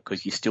year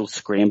because you're still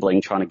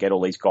scrambling trying to get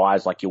all these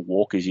guys like your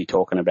Walkers you're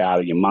talking about,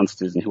 or your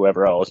Munsters and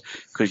whoever else,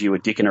 because you were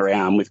dicking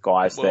around with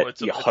guys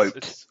you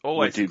hoped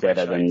would do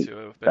better than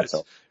too, but that's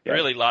all. Yeah.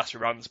 Really last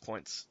runs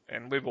points.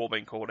 And we've all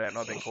been called out, and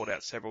I've been called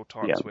out several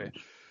times where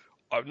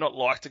I've not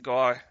liked a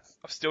guy,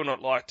 I've still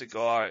not liked a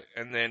guy,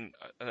 and then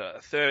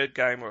a third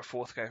game or a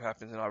fourth game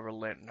happens and I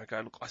relent and I go,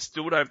 look, I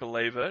still don't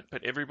believe it,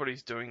 but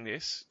everybody's doing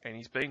this and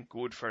he's been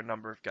good for a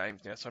number of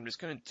games now, so I'm just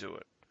going to do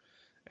it.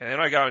 And then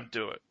I go and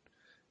do it.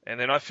 And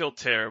then I feel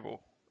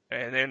terrible.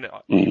 And then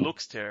he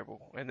looks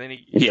terrible. And then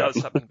he does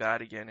something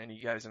bad again, and he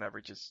goes and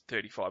averages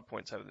 35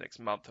 points over the next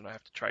month, and I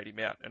have to trade him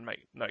out and make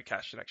no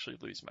cash and actually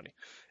lose money.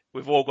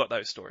 We've all got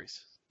those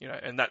stories,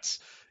 and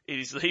it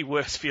is the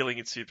worst feeling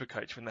in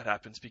Supercoach when that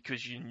happens,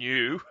 because you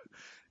knew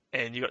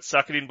and you got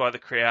suckered in by the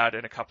crowd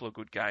and a couple of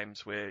good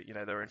games where,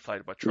 they were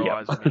inflated by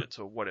tries or minutes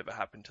or whatever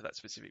happened to that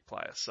specific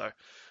player. So,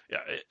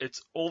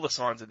 it's all the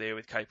signs are there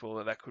with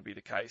Capewell that could be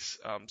the case.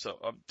 So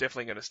I'm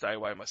definitely going to stay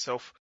away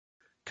myself.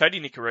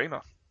 Cody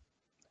Nikorima,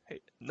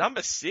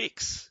 number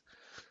 6,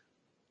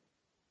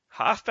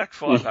 halfback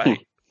 5'8",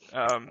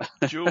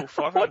 dual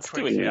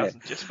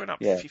 520,000, just went up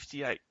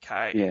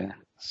 58k. Yeah.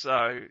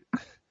 So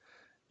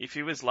if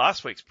he was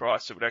last week's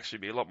price, it would actually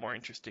be a lot more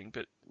interesting.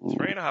 But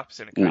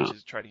 3.5% of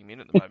coaches are trading him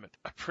in at the moment.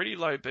 A pretty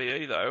low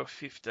BE though, of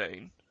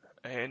 15,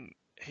 and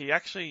he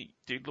actually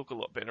did look a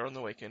lot better on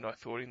the weekend, I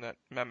thought, in that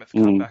mammoth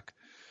comeback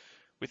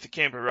with the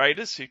Canberra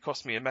Raiders, who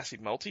cost me a massive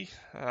multi,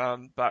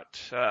 but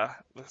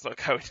let's not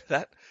go into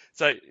that.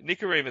 So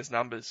Nikorima's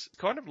numbers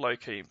kind of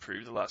low-key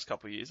improved the last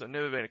couple of years. I've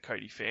never been a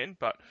Cody fan,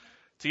 but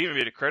to give him a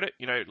bit of credit,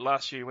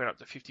 last year he went up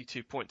to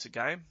 52 points a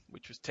game,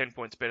 which was 10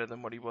 points better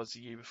than what he was the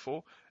year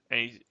before,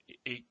 and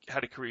he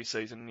had a career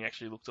season and he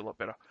actually looked a lot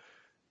better.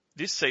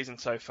 This season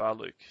so far,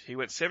 Luke, he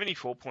went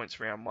 74 points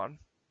round 1,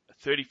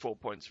 34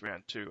 points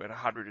round 2, and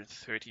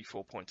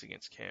 134 points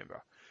against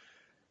Canberra.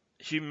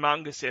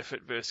 humongous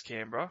effort versus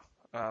Canberra.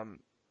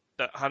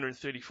 That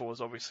 134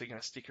 is obviously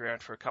going to stick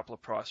around for a couple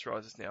of price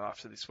rises now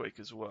after this week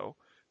as well.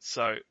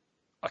 So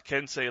I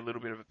can see a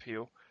little bit of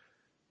appeal.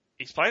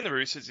 He's playing the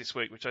Roosters this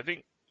week, which I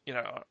think,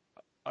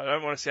 I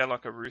don't want to sound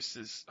like a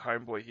Roosters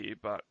homeboy here,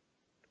 but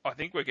I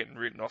think we're getting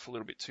written off a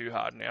little bit too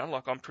hard now.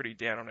 Like, I'm pretty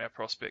down on our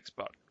prospects,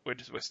 but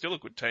we're still a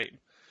good team.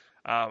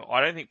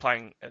 I don't think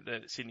playing at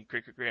the Sydney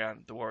Cricket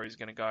Ground, the Warriors are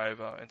going to go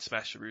over and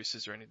smash the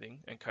Roosters or anything,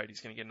 and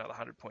Cody's going to get another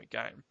 100-point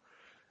game.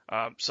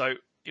 So,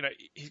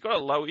 he's got a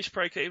lowish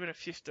break even at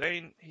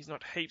 15. He's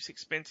not heaps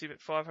expensive at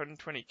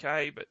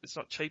 520k, but it's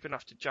not cheap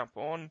enough to jump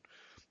on.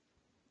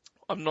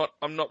 I'm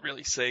not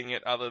really seeing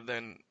it other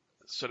than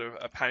sort of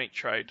a panic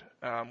trade,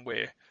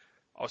 where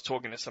I was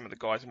talking to some of the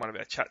guys in one of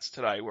our chats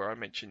today where I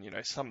mentioned,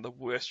 some of the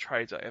worst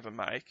trades I ever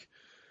make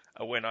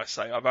are when I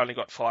say I've only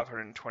got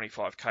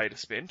 525k to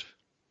spend.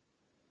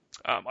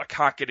 I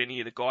can't get any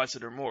of the guys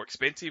that are more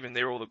expensive, and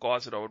they're all the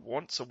guys that I would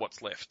want, so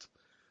what's left?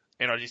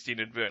 And I just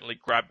inadvertently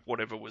grabbed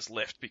whatever was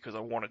left because I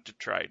wanted to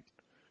trade.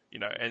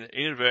 And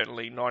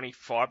inadvertently,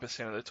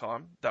 95% of the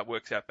time, that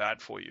works out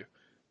bad for you.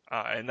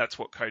 And that's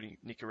what Cody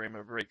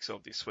Nikorima reeks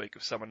of this week,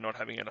 of someone not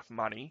having enough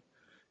money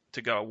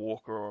to go a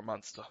Walker or a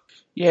Munster.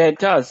 Yeah, it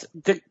does.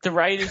 The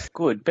Raiders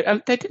good,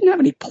 but they didn't have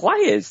any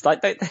players.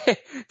 Like they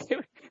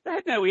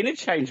had no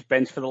interchange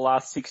bench for the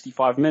last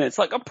 65 minutes.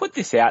 Like, I put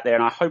this out there,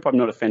 and I hope I'm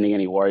not offending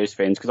any Warriors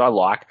fans because I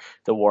like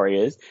the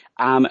Warriors.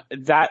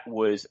 That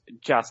was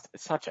just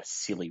such a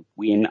silly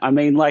win. I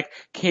mean, like,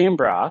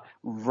 Canberra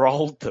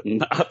rolled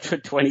them up to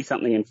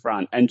 20-something in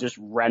front and just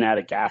ran out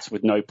of gas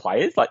with no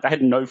players. Like, they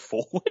had no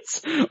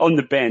forwards on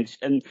the bench.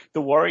 And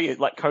the Warriors,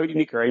 like, Cody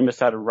Nikorima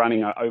started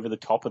running over the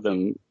top of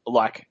them,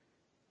 like,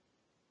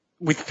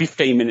 with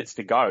 15 minutes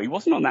to go. He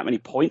wasn't on that many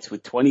points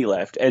with 20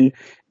 left, and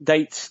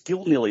they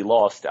still nearly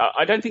lost.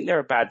 I don't think they're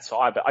a bad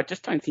side, but I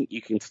just don't think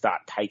you can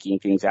start taking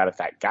things out of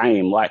that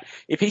game. Like,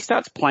 if he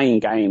starts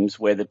playing games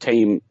where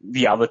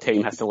the other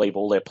team has to leave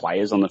all their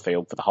players on the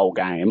field for the whole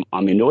game,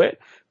 I'm into it.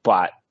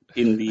 But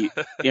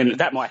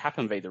that might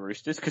happen via the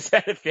Roosters because they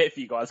had a fair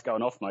few guys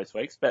going off most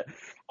weeks. But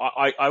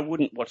I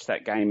wouldn't watch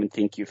that game and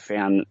think you've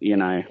found,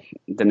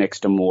 the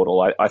next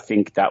immortal. I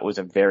think that was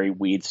a very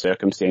weird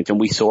circumstance. And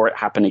we saw it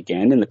happen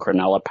again in the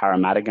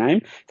Cronulla-Parramatta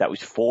game. That was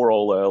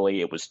 4-all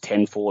early. It was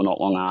 10-4 not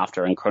long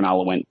after. And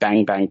Cronulla went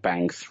bang, bang,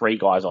 bang, 3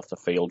 guys off the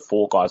field,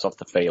 4 guys off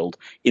the field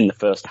in the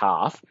first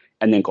half,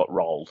 and then got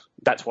rolled.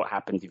 That's what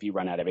happens if you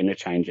run out of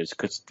interchanges,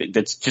 because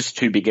that's just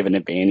too big of an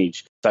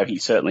advantage. So he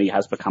certainly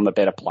has become a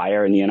better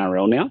player in the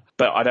NRL now,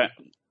 but I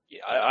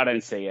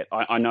don't see it.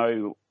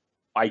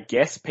 I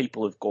guess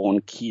people have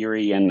gone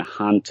Keary and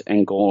Hunt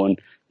and gone,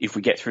 if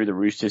we get through the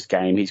Roosters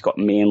game, he's got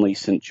Manly,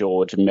 St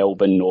George,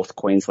 Melbourne, North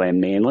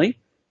Queensland, Manly.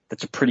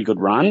 That's a pretty good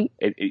run.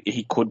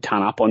 He could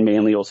turn up on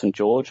Manly or St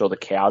George or the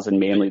Cows and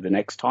Manly the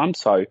next time.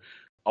 So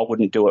I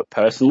wouldn't do it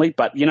personally.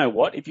 But you know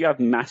what? If you have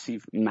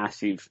massive,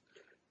 massive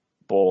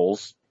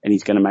balls and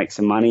he's going to make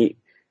some money,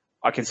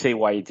 I can see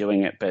why you're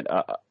doing it, but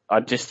I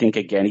just think,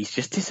 again, he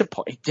just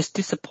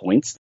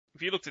disappoints.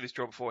 If you looked at this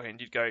draw beforehand,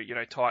 you'd go,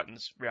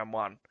 Titans round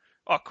 1.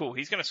 Oh, cool,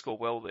 he's going to score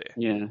well there.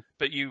 Yeah.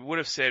 But you would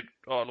have said,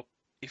 oh, look,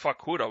 if I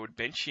could, I would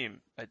bench him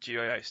at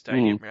GIA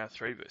Stadium round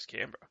 3 versus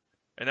Canberra.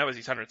 And that was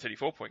his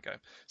 134-point game.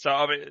 So,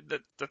 I mean,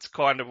 that's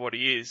kind of what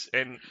he is.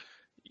 And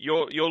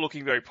you're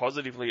looking very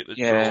positively at the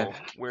draw,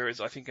 whereas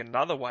I think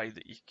another way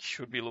that you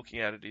should be looking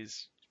at it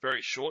is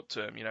very short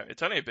term.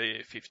 It's only a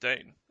BE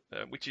 15,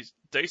 which is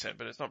decent,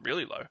 but it's not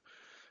really low.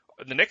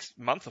 The next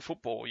month of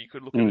football, you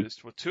could look at it as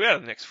 2 out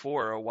of the next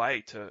 4 are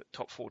away to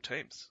top 4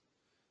 teams.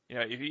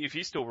 If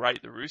you still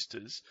rate the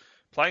Roosters,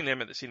 playing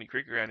them at the Sydney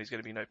Cricket Ground is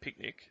going to be no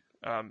picnic.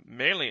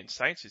 Manly and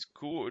Saints is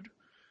good,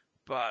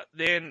 but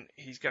then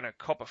he's going to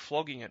cop a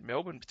flogging at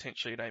Melbourne,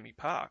 potentially at Amy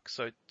Park.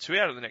 So 2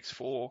 out of the next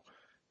 4,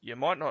 you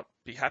might not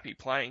be happy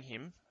playing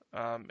him,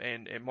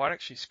 and it might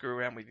actually screw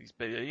around with his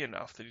BE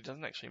enough that he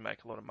doesn't actually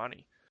make a lot of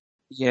money.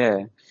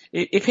 Yeah.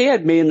 If he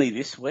had Manly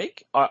this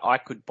week, I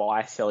could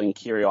buy selling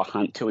Keary or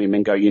Hunt to him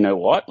and go, you know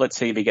what, let's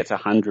see if he gets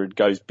 100,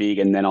 goes big,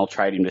 and then I'll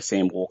trade him to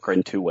Sam Walker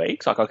in 2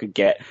 weeks. Like, I could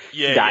get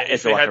that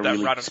as like a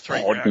really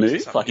odd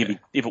move, like if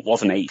it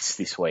wasn't East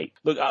this week.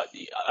 Look,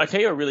 I'll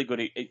tell you a really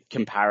good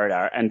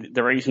comparator, and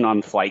the reason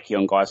I'm flaky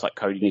on guys like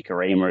Cody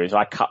Nikorima is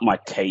I cut my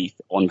teeth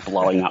on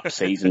blowing up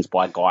seasons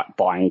by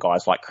buying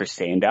guys like Chris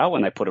Sandow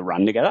when they put a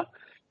run together.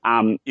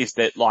 Is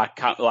that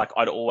like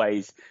I'd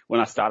always,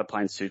 when I started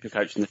playing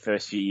Supercoach in the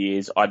first few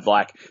years, I'd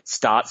like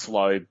start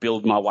slow,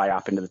 build my way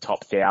up into the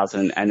top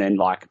 1,000 and then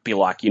like be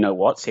like, you know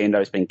what,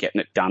 Sando's been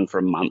getting it done for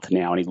a month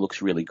now and he looks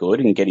really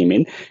good, and get him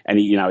in, and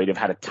he'd have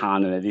had a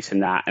ton and this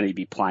and that, and he'd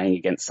be playing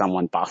against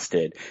someone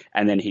busted,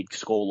 and then he'd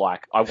score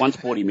like, I once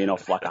brought him in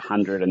off like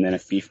 100 and then a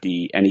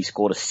 50 and he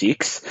scored a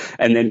 6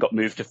 and then got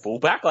moved to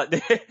fullback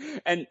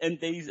and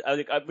these,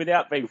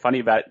 without being funny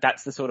about it,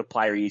 that's the sort of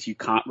player he is. You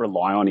can't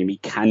rely on him. He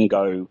can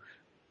go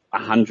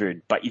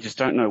 100, but you just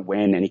don't know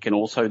when, and he can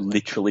also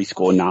literally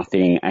score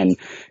nothing. And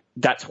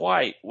that's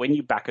why when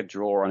you back a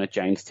draw on a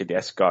James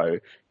Tedesco,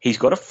 he's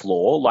got a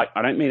flaw. Like,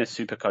 I don't mean a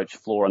super coach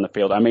flaw on the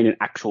field. I mean an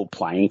actual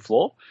playing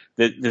flaw.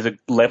 There's a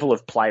level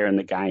of player in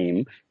the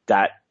game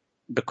that,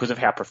 because of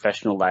how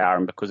professional they are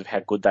and because of how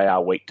good they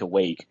are week to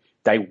week,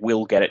 they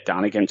will get it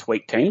done against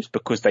weak teams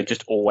because they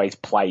just always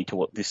play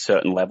to this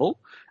certain level.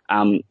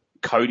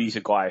 Cody's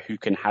a guy who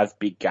can have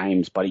big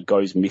games, but he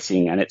goes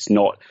missing, and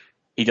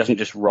he doesn't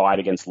just ride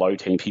against low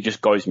teams. He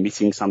just goes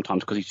missing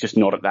sometimes because he's just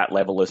not at that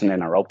level as an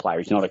NRL player.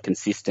 He's not a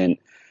consistent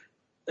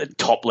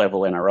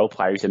top-level NRL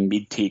player. He's a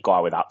mid-tier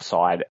guy with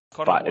upside,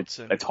 but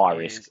it's high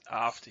risk.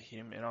 After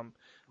him, and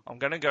I'm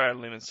going to go out on a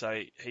limb and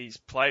say he's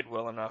played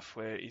well enough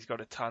where he's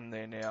got a ton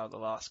there now, the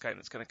last game,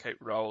 that's going to keep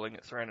rolling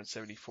at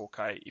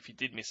 374k. If he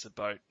did miss a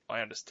boat,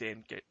 I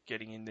understand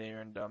getting in there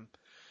and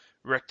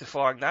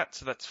rectifying that,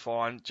 so that's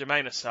fine.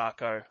 Jermaine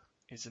Asako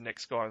is the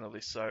next guy on the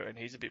list, and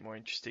he's a bit more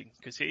interesting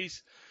because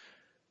he's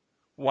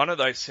one of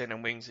those centre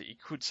wings that you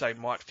could say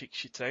might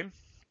fix your team.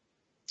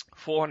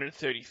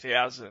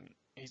 430,000.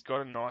 He's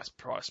got a nice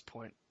price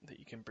point that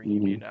you can bring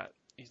him in at.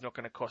 He's not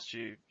going to cost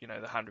you, the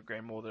 100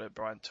 grand more that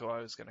Brian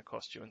To'o is going to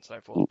cost you and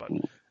so forth. But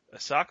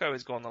Asako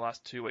has gone the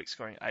last 2 weeks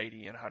scoring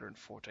 80 and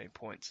 114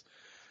 points.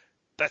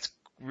 That's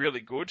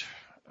really good.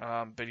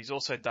 But he's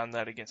also done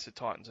that against the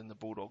Titans and the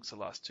Bulldogs the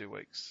last 2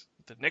 weeks.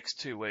 The next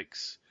 2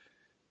 weeks,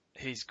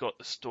 he's got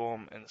the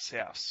Storm and the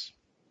Souths.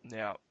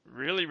 Now,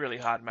 really, really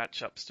hard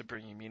matchups to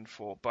bring him in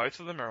for. Both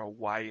of them are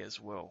away as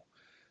well.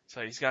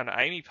 So he's going to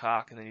Amy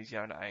Park and then he's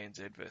going to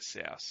ANZ versus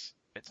Souths.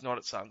 It's not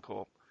at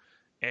Suncorp.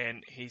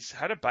 And he's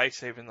had a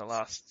base even the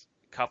last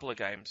couple of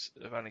games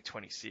of only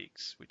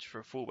 26, which for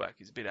a fullback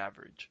is a bit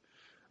average.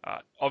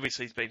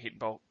 Obviously, he's been hitting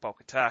bulk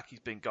attack. He's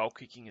been goal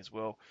kicking as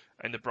well.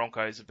 And the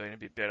Broncos have been a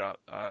bit better.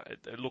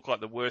 It looked like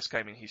the worst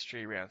game in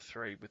history, round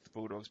 3, with the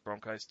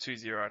Bulldogs-Broncos,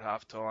 2-0 at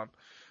halftime.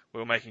 We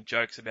were making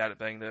jokes about it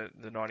being the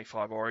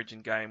 95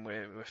 Origin game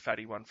where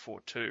Fatty won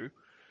 4-2.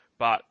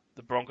 But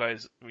the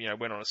Broncos,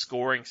 went on a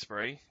scoring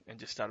spree and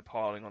just started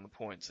piling on the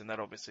points. And that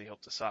obviously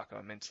helped Asako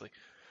immensely.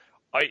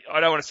 I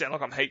don't want to sound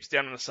like I'm heaps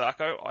down on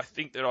Asako. I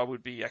think that I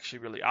would be actually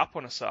really up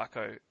on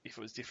Asako if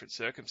it was different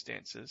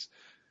circumstances.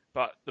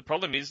 But the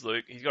problem is,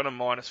 Luke, he's got a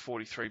minus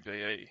 43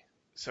 BE,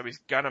 so he's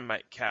going to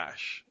make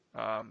cash.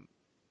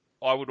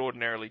 I would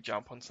ordinarily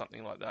jump on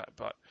something like that,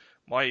 but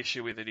my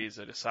issue with it is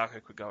that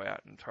Asako could go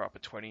out and throw up a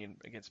 20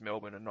 against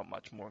Melbourne and not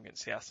much more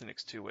against South the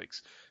next 2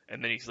 weeks,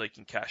 and then he's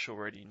leaking cash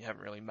already and you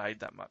haven't really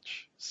made that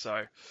much.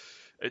 So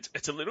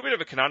it's a little bit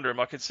of a conundrum.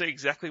 I can see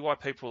exactly why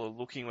people are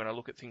looking when I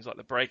look at things like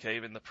the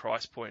break-even, the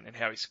price point, and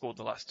how he scored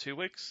the last 2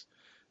 weeks.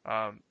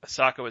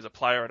 Asako as a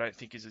player I don't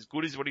think is as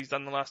good as what he's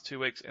done the last 2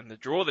 weeks, and the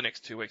draw the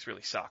next 2 weeks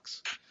really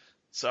sucks.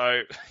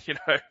 So,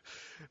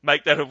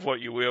 make that of what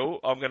you will.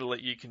 I'm going to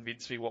let you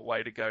convince me what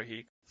way to go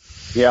here.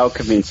 Yeah, I'll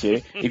convince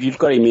you. If you've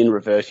got him in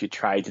reverse your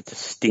trades, it's a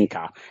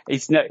stinker.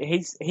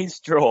 His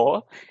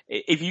draw,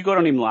 if you got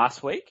on him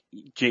last week,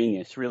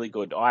 genius, really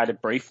good. I had a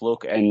brief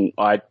look and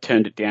I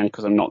turned it down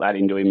because I'm not that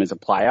into him as a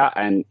player.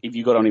 And if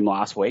you got on him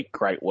last week,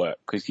 great work,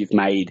 because you've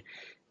made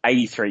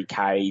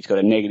 83k, he's got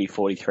a negative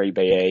 43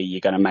 BE,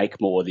 you're going to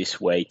make more this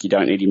week. You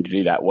don't need him to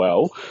do that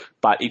well.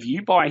 But if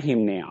you buy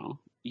him now,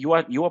 you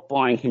are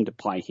buying him to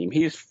play him.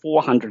 He is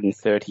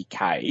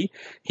 430k.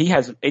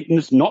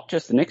 It's not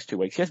just the next 2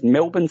 weeks. He has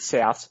Melbourne,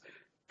 South,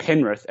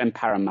 Penrith and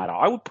Parramatta.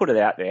 I would put it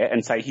out there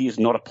and say he is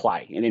not a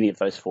play in any of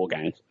those 4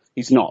 games.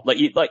 He's not.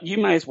 You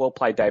may as well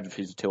play David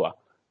Fusitu'a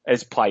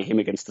as play him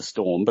against the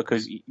Storm,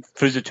 because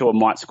Fusitu'a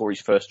might score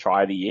his first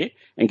try of the year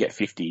and get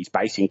 50. He's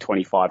basing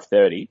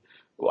 25-30.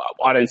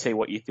 I don't see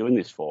what you're doing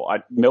this for.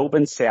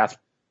 Melbourne, South,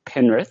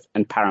 Penrith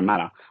and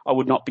Parramatta. I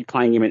would not be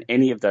playing him in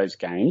any of those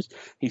games.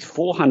 He's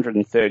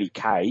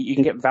 430k. You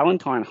can get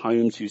Valentine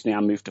Holmes, who's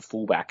now moved to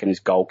fullback and is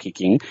goal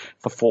kicking,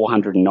 for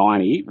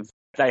 490.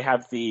 They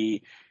have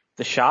the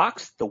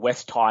Sharks, the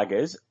West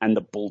Tigers and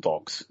the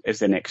Bulldogs as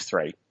their next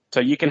 3. So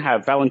you can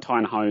have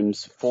Valentine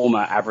Holmes,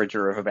 former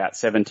averager of about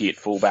 70 at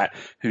fullback,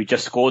 who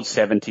just scored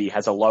 70,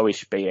 has a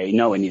lowish BE,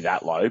 nowhere near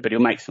that low, but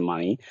he'll make some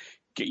money.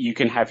 You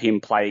can have him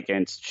play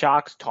against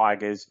Sharks,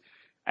 Tigers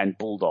and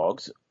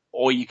Bulldogs,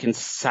 or you can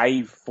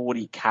save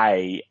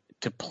 40k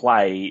to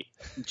play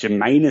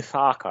Jermaine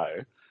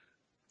Asako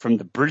from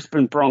the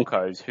Brisbane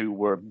Broncos, who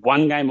were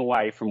 1 game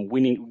away from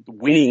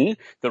winning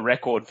the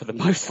record for the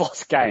most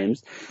lost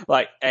games.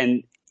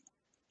 And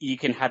you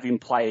can have him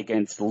play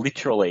against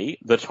literally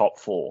the top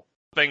 4.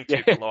 Being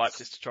too polite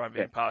just to try and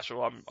be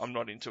impartial, I'm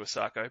not into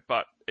Asako,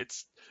 but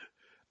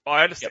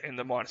I understand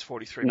the minus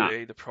 43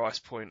 BE, the price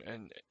point,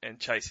 and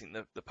chasing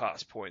the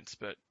pass points.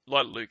 But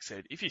like Luke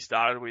said, if you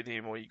started with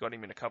him or you got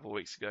him in a couple of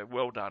weeks ago,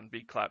 well done,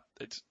 big clap.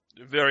 It's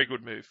a very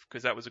good move,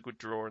 because that was a good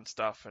draw and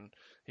stuff, and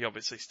he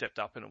obviously stepped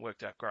up and it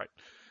worked out great.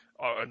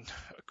 I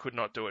could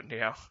not do it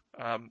now.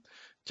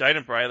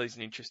 Jaden Brayley's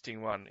an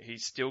interesting one.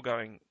 He's still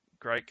going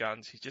great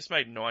guns. He's just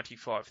made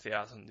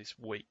 95,000 this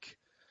week.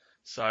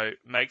 So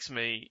makes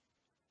me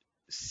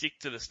sick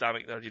to the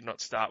stomach that I did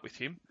not start with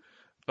him.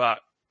 But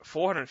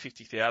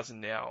 $450,000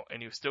 now,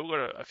 and you've still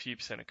got a few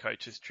percent of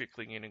coaches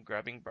trickling in and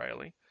grabbing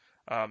Brayley.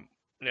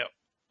 Now,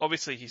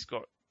 obviously, he's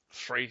got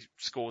 3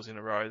 scores in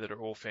a row that are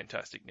all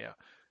fantastic now.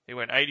 He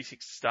went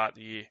 86 to start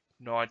the year,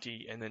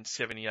 90, and then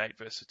 78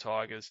 versus the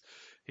Tigers.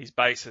 His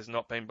base has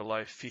not been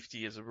below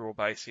 50 as a raw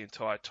base the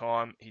entire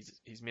time.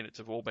 His minutes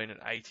have all been at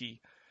 80.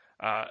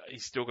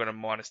 He's still got a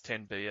minus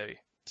 10 BE.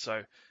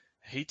 So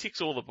he ticks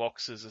all the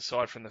boxes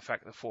aside from the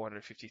fact that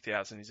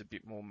 450,000 is a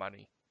bit more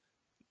money.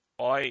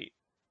 I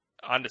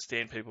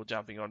understand people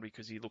jumping on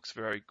because he looks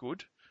very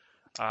good.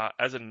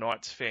 As a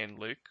Knights fan,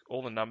 Luke,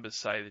 all the numbers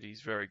say that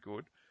he's very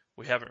good.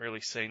 We haven't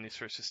really seen this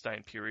for a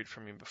sustained period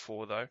from him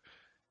before, though.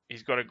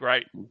 He's got a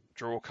great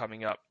draw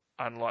coming up,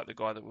 unlike the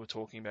guy that we were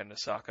talking about,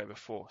 Nasako,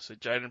 before. So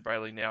Jayden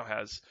Brayley now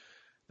has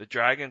the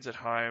Dragons at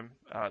home,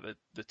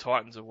 the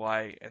Titans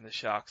away, and the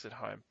Sharks at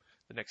home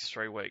the next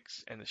 3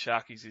 weeks. And the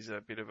Sharkies is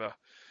a bit of a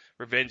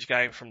revenge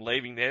game from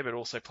leaving there, but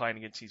also playing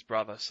against his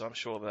brother, so I'm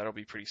sure that'll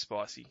be pretty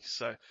spicy.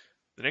 So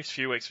the next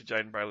few weeks for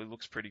Jayden Brayley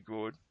looks pretty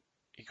good.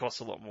 He costs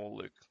a lot more,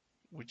 Luke.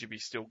 Would you be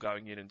still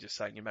going in and just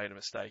saying you made a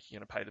mistake, you're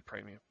going to pay the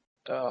premium?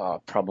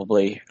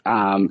 Probably.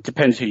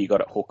 Depends who you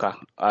got at hooker.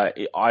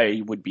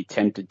 I would be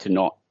tempted to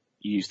not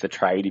use the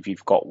trade if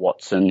you've got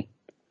Watson.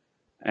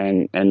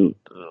 And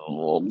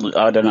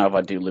I don't know if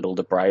I'd do Little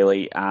to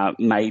Brayley.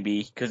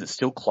 Maybe, because it's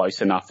still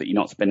close enough that you're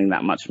not spending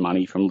that much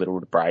money from Little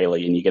to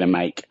Brayley and you're going to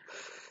make...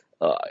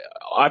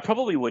 I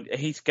probably would...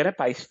 He's going to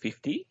base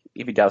 50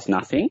 if he does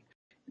nothing.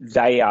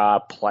 They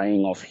are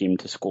playing off him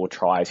to score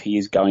tries. He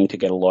is going to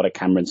get a lot of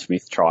Cameron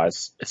Smith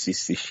tries,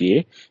 assists this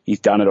year. He's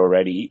done it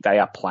already. They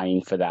are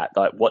playing for that.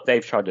 Like what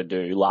they've tried to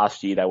do,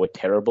 last year they were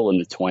terrible in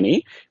the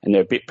 20 and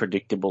they're a bit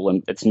predictable,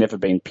 and it's never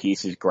been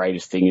Pearce's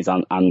greatest thing is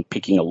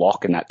unpicking a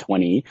lock in that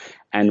 20.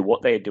 And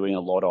what they're doing a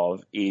lot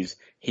of is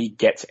he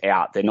gets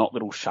out. They're not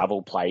little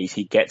shovel plays.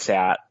 He gets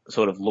out,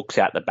 sort of looks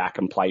out the back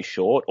and plays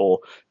short,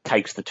 or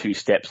takes the 2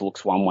 steps,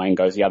 looks one way and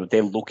goes the other.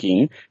 They're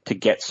looking to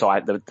get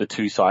the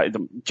 2 side.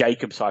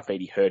 Jacob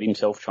Saifidi hurt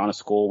himself trying to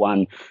score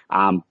one.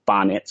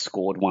 Barnett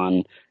scored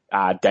one.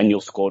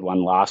 Daniel scored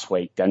one last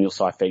week. Daniel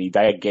Saifidi.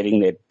 They are getting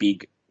their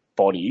big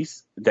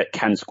bodies that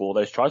can score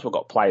those tries. We've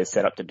got players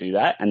set up to do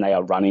that, and they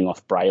are running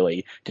off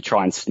Brayley to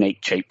try and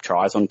sneak cheap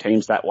tries on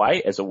teams that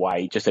way as a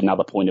way, just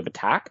another point of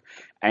attack.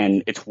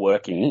 And it's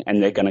working,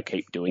 and they're going to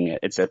keep doing it.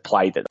 It's a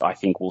play that I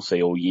think we'll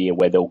see all year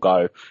where they'll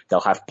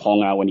have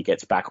Ponga when he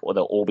gets back, or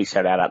they'll all be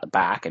set out at the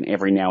back, and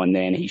every now and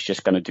then he's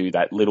just going to do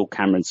that little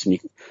Cameron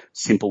Smith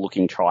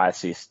simple-looking try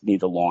assist near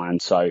the line.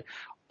 So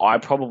I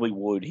probably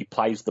would. He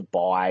plays the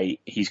bye.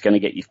 He's going to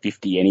get you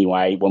 50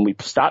 anyway. When we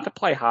start to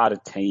play harder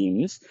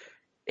teams,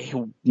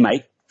 he'll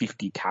make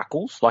 50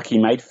 tackles. Like he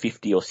made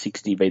 50 or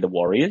 60 v the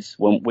Warriors.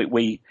 When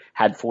we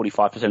had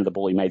 45% of the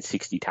ball, he made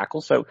 60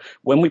 tackles. So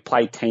when we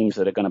play teams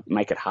that are going to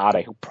make it harder,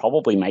 he'll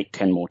probably make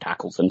 10 more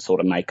tackles and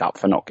sort of make up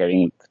for not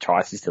getting the try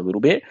assist a little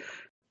bit.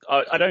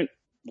 I don't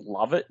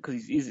love it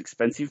because he is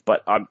expensive,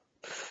 but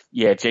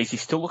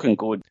he's still looking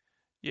good.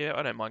 Yeah,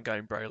 I don't mind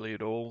going Brayley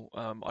at all.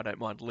 I don't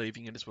mind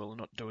leaving it as well and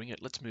not doing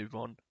it. Let's move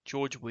on.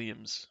 George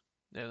Williams.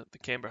 Now, the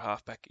Canberra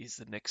halfback is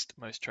the next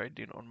most traded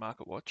in on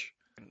MarketWatch.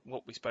 And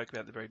what we spoke about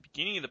at the very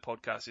beginning of the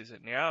podcast is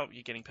that now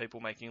you're getting people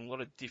making a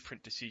lot of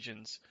different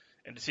decisions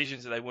and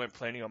decisions that they weren't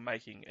planning on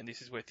making, and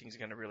this is where things are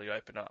going to really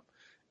open up.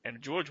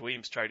 And George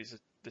Williams trade is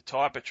the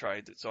type of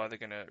trade that's either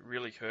going to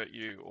really hurt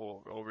you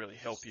or really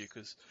help you,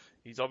 because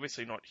he's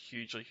obviously not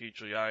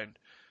hugely owned.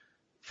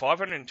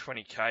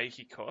 $520K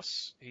he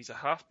costs. He's a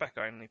halfback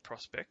only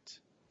prospect,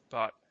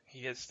 but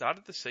he has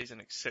started the season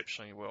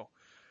exceptionally well.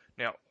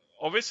 Now,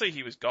 obviously,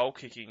 he was goal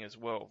kicking as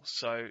well,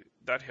 so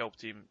that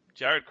helped him.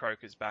 Jared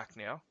Croker's back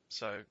now,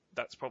 so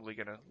that's probably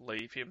going to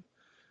leave him.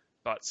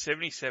 But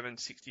 77,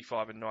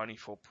 65, and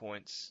 94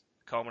 points,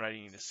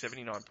 culminating in a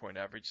 79-point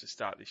average to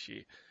start this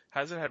year.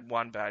 Hasn't had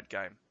one bad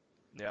game.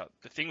 Now,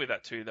 the thing with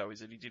that too, though,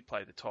 is that he did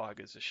play the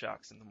Tigers, the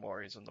Sharks, and the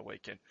Warriors on the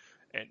weekend.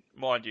 And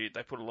mind you,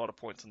 they put a lot of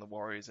points on the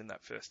Warriors in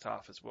that first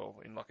half as well.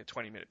 In like a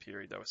 20-minute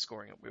period, they were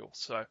scoring at will.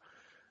 So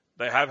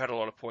they have had a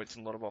lot of points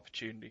and a lot of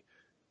opportunity.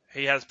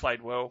 He has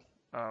played well.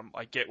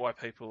 I get why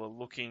people are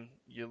looking.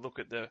 You look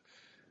at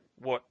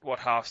what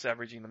half's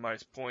averaging the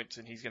most points,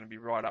 and he's going to be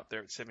right up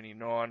there at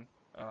 79.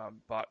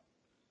 But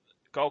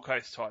Gold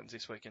Coast Titans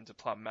this weekend's a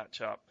plum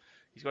matchup.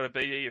 He's got a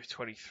BE of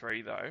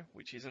 23 though,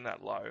 which isn't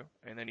that low,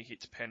 and then he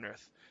hits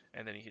Penrith,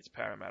 and then he hits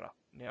Parramatta.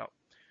 Now,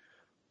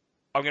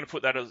 I'm going to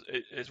put that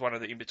as one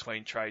of the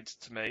in-between trades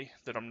to me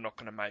that I'm not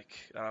going to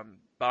make.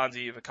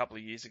 Barnesy of a couple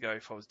of years ago,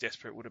 if I was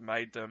desperate, would have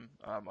made them.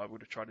 I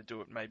would have tried to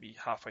do it maybe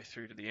halfway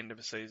through to the end of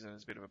a season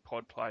as a bit of a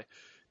pod play.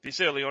 This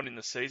early on in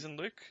the season,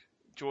 Luke,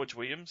 George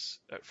Williams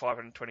at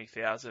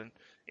 520,000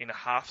 in a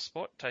half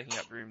spot, taking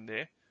up room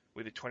there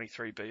with a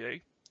 23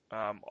 BE.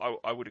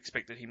 I would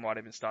expect that he might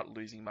even start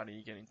losing money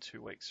again in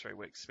 2 weeks, 3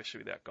 weeks, especially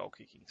without goal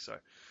kicking. So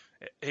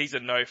he's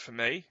a no for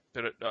me,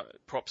 but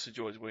props to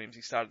George Williams.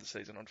 He started the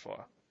season on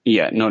fire.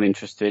 Yeah, not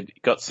interested.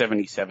 Got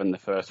 77 the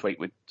first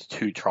week with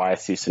 2 try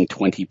assists and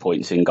 20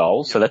 points in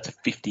goals. Yep. So that's a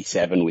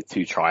 57 with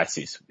 2 try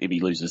assists if he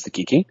loses the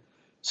kicking.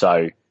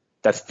 So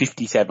That's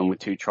 57 with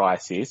 2 try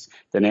assists.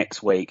 The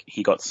next week,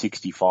 he got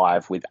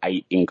 65 with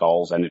 8 in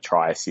goals and a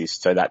try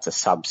assist. So that's a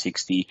sub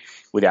 60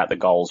 without the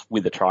goals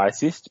with a try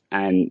assist.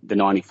 And the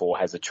 94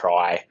 has a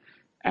try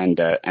and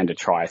a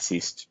try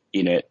assist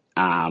in it.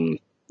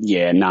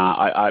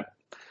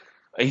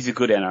 He's a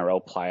good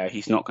NRL player.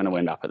 He's not going to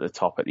end up at the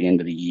top at the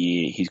end of the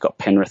year. He's got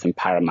Penrith and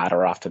Parramatta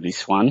after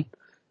this one.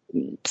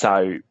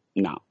 So,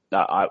 no.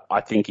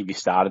 I think if you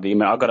started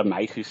him, I've got a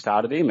mate who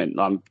started him, and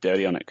I'm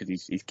dirty on it because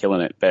he's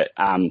killing it. But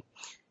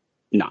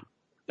no,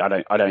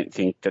 I don't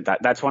think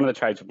that's one of the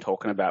trades I'm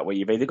talking about, where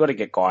you've either got to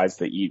get guys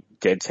that you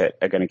dead set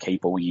are going to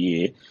keep all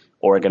year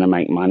or are going to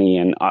make money,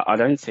 and I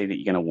don't see that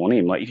you're going to want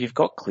him. Like, if you've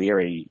got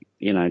Cleary,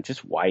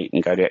 just wait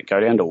and go down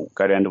to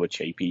a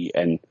cheapie,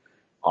 and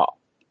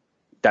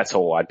that's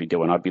all I'd be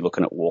doing. I'd be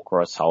looking at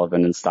Walker or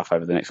Sullivan and stuff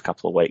over the next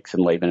couple of weeks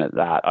and leaving it at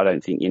that. I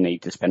don't think you need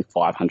to spend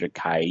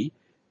 $500K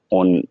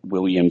on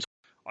Williams.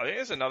 I think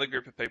there's another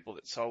group of people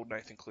that sold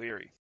Nathan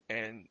Cleary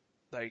and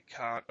they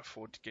can't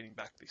afford to get him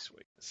back this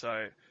week.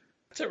 So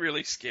it's a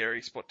really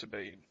scary spot to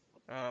be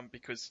in,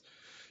 because,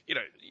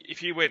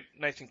 if you went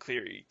Nathan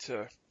Cleary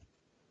to,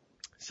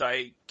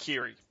 say,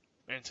 Keary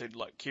and said,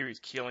 like, Keary's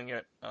killing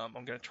it, I'm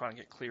going to try and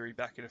get Cleary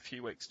back in a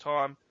few weeks'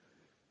 time,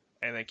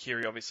 and then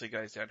Keary obviously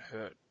goes down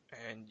hurt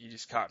and you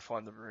just can't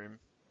find the room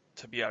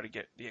to be able to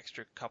get the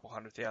extra couple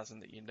 $100,000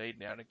 that you need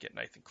now to get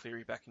Nathan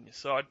Cleary back in your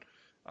side.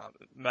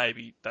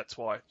 Maybe that's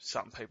why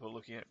some people are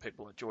looking at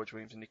people like George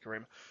Williams and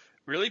Nikorima.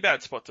 Really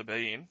bad spot to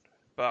be in,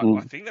 but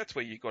I think that's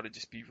where you've got to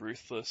just be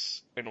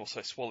ruthless and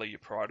also swallow your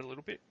pride a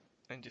little bit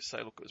and just say,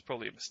 look, it was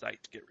probably a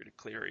mistake to get rid of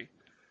Cleary.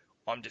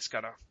 I'm just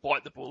going to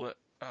bite the bullet.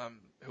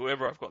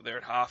 Whoever I've got there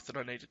at half that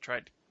I need to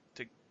trade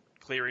to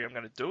Cleary, I'm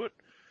going to do it.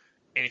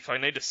 And if I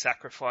need to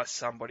sacrifice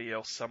somebody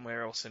else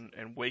somewhere else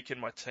and weaken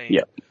my team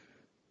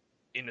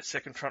in the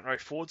second front row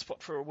forward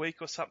spot for a week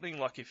or something,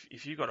 like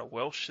if you got a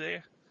Welsh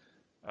there,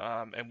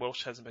 and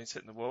Welsh hasn't been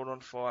setting the world on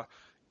fire,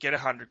 get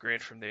 $100,000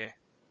 from there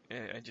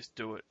and just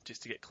do it,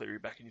 just to get Cleary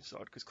back in your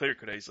side, because Cleary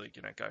could easily,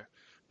 go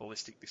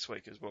ballistic this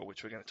week as well,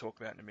 which we're going to talk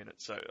about in a minute.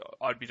 So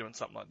I'd be doing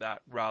something like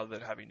that rather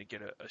than having to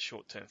get a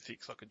short-term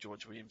fix like a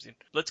George Williams in.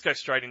 Let's go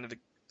straight in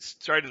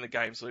the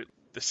games, Luke.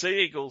 The Sea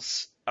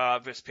Eagles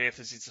versus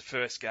Panthers is the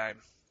first game.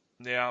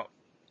 Now,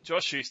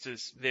 Josh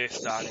Schuster's there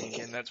starting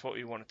again. That's what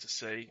we wanted to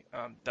see.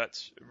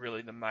 That's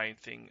really the main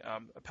thing.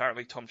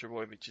 Apparently Tom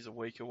Trbojevic is a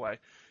week away.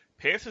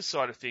 Panthers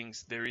side of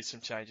things, there is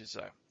some changes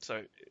though.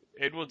 So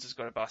Edwards has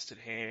got a busted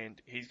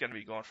hand. He's going to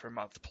be gone for a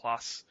month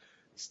plus.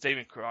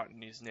 Stephen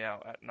Crichton is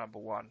now at number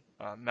 1.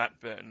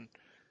 Matt Burton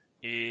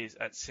is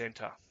at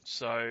centre.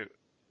 So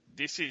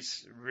this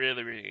is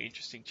really, really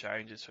interesting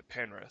changes for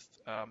Penrith.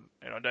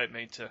 And I don't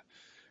mean to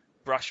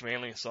brush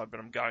Manly aside, but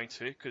I'm going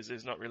to, because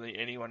there's not really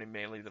anyone in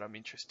Manly that I'm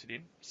interested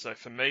in. So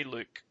for me,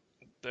 Luke,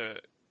 the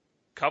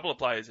couple of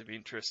players of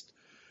interest,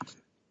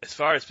 as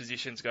far as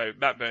positions go,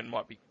 Matt Burton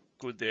might be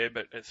good there,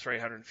 but at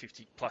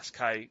 350 plus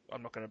K,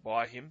 I'm not going to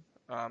buy him.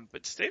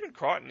 But Stephen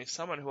Crichton is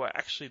someone who I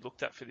actually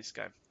looked at for this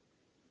game.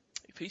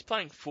 If he's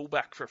playing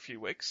fullback for a few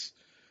weeks,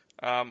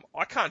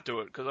 I can't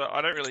do it because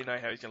I don't really know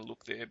how he's going to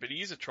look there, but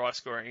he is a try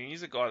scorer and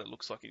he's a guy that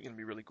looks like he's going to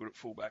be really good at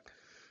fullback.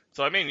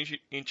 So I'm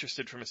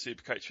interested from a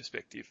Supercoach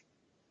perspective.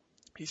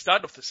 He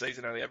started off the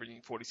season only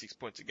averaging 46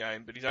 points a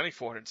game, but he's only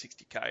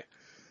 460K.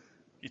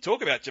 You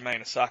talk about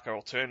Jermaine Osaka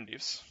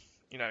alternatives.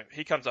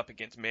 He comes up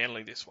against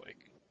Manly this week,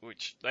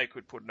 which they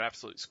could put an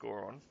absolute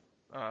score on.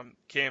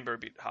 Canberra a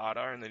bit harder,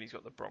 and then he's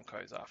got the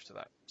Broncos after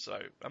that. So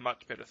a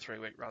much better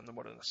 3-week run than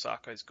what an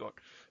Osaka's got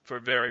for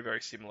a very,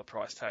 very similar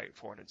price tag at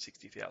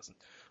 460,000.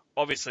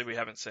 Obviously, we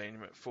haven't seen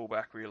him at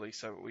fullback really,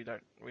 so we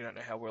don't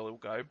know how well he'll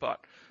go. But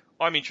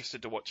I'm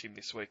interested to watch him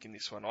this week in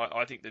this one.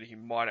 I think that he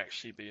might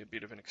actually be a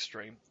bit of an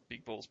extreme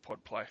big balls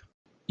pod play.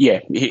 Yeah,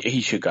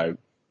 he should go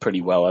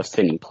pretty well. I've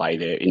seen him play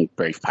there in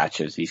brief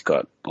patches. He's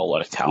got a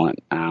lot of talent,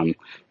 and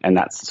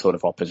that's the sort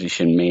of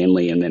opposition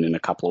Manly, and then in a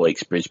couple of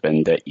weeks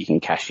Brisbane, that you can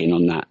cash in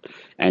on that.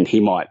 And he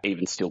might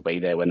even still be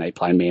there when they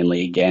play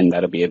Manly again.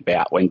 That'll be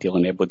about when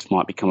Dylan Edwards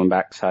might be coming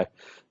back. So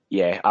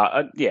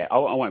I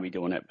won't be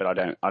doing it, but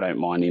I don't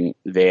mind him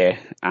there.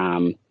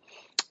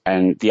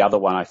 And the other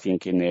one I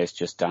think in there is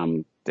just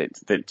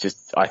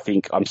I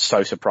think I'm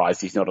so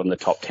surprised he's not on the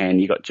top 10.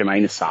 You got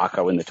Jermaine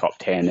Osako in the top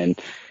 10, and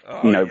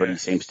nobody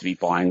seems to be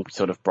buying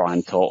sort of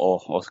Brian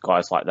To'o or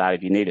guys like that.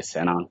 If you need a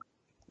centre,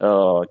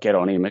 get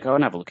on him. Go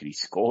and have a look at his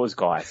scores,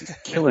 guys. He's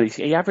killing.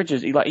 He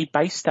averages. He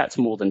base stats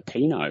more than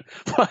Tino.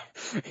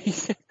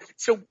 He's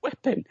a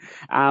weapon.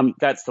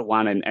 That's the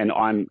one. And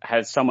I'm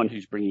has someone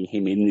who's bringing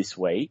him in this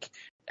week.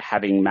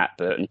 Having Matt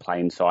Burton play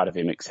inside of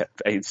him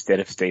instead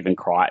of Stephen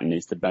Crichton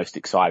is the most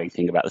exciting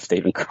thing about the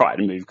Stephen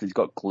Crichton move, because he's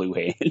got glue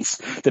hands,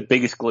 the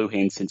biggest glue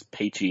hands since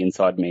Peachy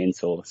inside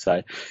Mansour.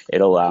 So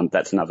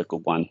that's another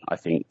good one. I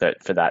think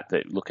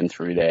that looking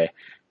through there,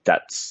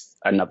 that's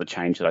another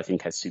change that I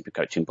think has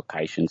Supercoach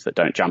implications that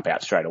don't jump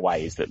out straight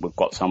away, is that we've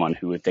got someone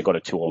who, if they've got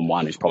a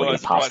 2-on-1, is probably going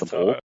to pass the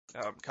ball.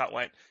 Can't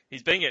wait.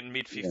 He's been getting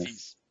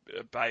mid-50s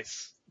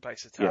base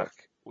attack.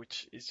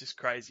 which is just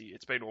crazy.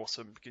 It's been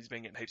awesome because he's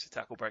been getting heaps of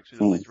tackle breaks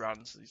with all these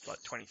runs. He's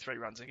like 23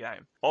 runs a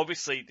game.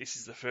 Obviously, this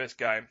is the first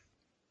game.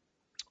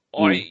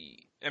 I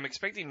am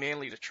expecting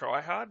Manly to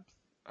try hard,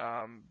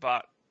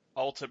 but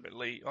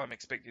ultimately I'm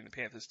expecting the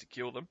Panthers to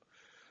kill them.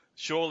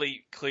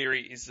 Surely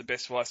Cleary is the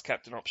best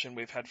vice-captain option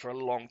we've had for a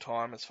long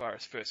time as far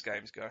as first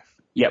games go.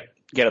 Yep,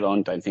 get it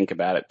on. Don't think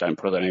about it. Don't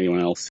put it on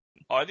anyone else.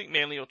 I think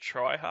Manly will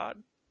try hard,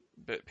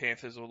 but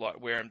Panthers will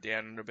like wear them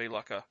down, and it'll be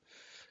like a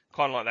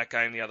kind of like that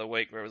game the other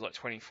week where it was like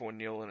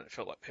 24-0 and it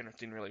felt like Penrith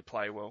didn't really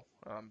play well.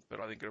 But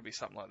I think it'll be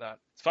something like that.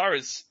 As far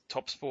as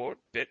top sport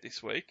bet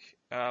this week,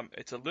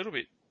 it's a little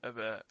bit of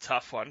a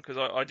tough one because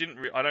I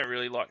don't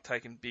really like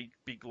taking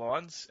big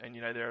lines, and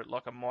they're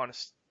like a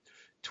minus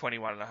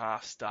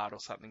 21.5 start or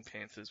something.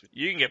 Panthers.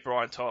 You can get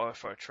Brian Tyler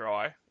for a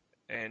try,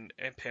 and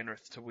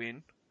Penrith to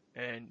win,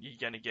 and you're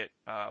going to get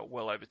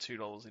well over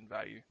 $2 in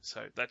value.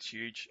 So that's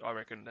huge. I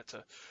reckon that's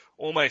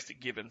almost a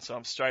given. So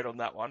I'm straight on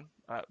that one.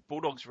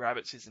 Bulldogs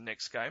Rabbits is the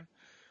next game.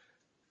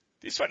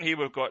 This one here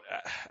we've got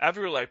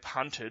Averillo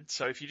punted.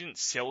 So if you didn't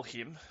sell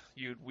him,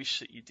 you'd wish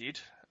that you did.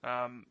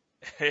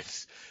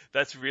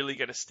 That's really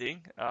going to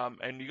sting.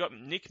 And you got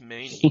Nick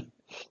Meaney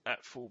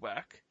at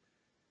fullback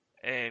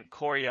and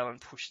Corey Allen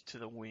pushed to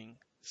the wing.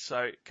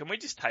 So can we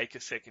just take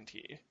a second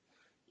here?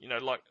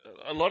 Like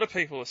a lot of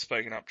people have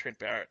spoken up Trent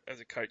Barrett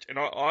as a coach, and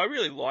I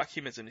really like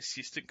him as an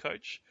assistant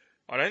coach.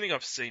 I don't think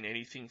I've seen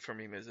anything from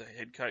him as a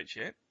head coach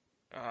yet.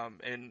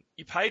 And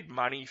you paid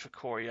money for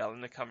Corey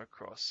Allen to come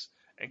across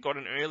and got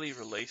an early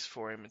release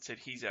for him and said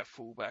he's our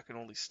fullback and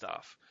all this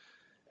stuff.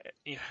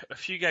 A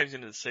few games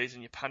into the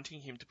season, you're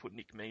punting him to put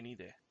Nick Meaney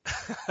there.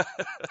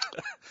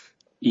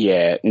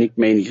 Yeah, Nick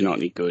Meaney's not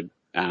any good.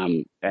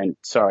 And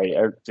sorry,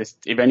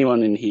 if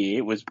anyone in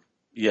here was,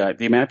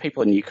 the amount of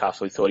people in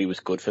Newcastle who thought he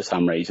was good for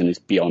some reason is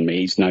beyond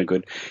me. He's no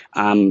good.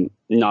 No,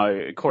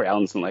 Corey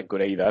Allen's not that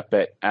good either,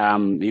 but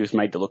he was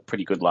made to look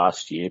pretty good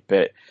last year.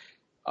 But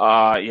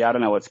I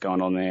don't know what's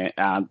going on there.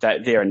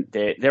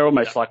 They're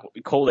almost like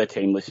call their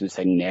team list and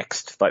say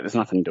next. Like there's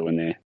nothing doing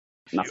there.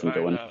 Nothing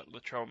doing.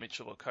 Latrell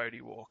Mitchell or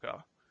Cody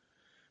Walker.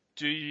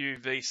 Do you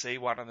VC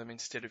one of them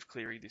instead of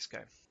Cleary this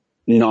game?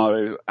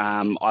 No,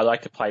 I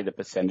like to play the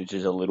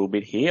percentages a little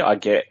bit here. I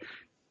get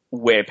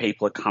where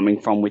people are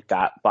coming from with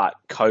that, but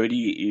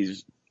Cody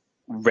is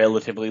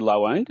relatively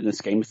low owned in the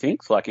scheme of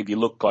things. Like if you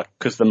look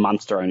because the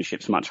Munster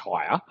ownership's much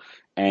higher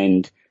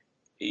and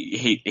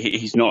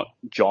he's not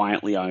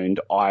giantly owned,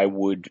 I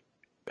would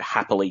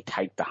happily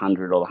take the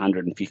 100 or the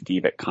 150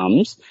 if it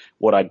comes.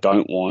 What I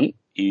don't want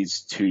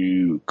is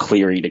to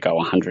Cleary to go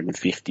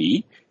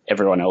 150.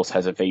 Everyone else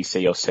has a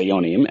VC or C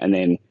on him, and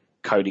then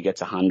Cody gets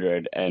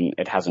 100 and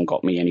it hasn't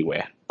got me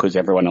anywhere because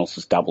everyone else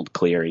has doubled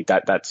Cleary.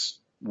 That's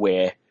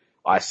where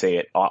I see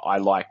it. I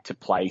like to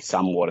play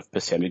somewhat of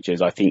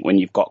percentages. I think when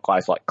you've got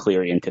guys like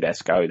Cleary and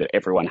Tedesco that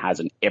everyone has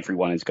and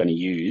everyone is going to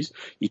use,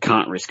 you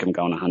can't risk them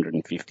going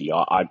 150.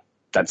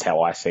 That's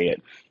how I see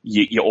it.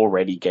 You're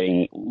already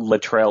getting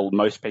Latrell.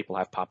 Most people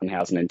have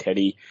Pappenhausen and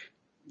Teddy.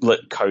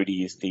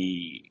 Cody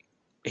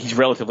he's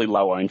relatively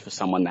low owned for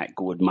someone that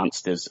good.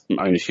 Munster's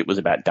ownership was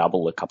about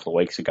double a couple of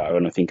weeks ago,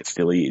 and I think it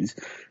still is.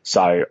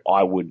 So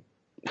I would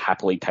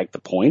happily take the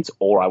points,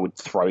 or I would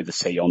throw the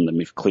C on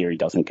them if Cleary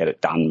doesn't get it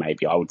done.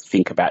 Maybe I would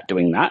think about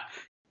doing that.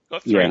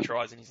 Got 3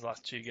 tries in his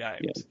last 2 games.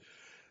 Yeah.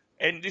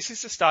 And this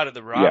is the start of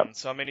the run. Yep.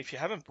 So, I mean, if you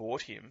haven't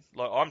bought him,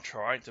 like I'm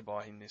trying to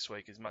buy him this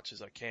week as much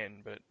as I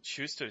can, but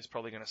Schuster is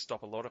probably going to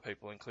stop a lot of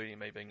people, including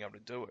me, being able to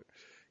do it.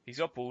 He's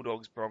got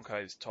Bulldogs,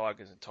 Broncos,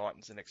 Tigers and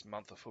Titans the next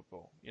month of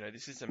football.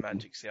 This is the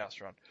Magic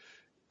South run.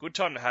 Good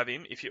time to have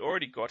him. If you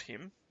already got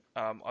him,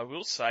 I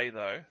will say,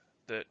 though,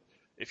 that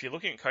if you're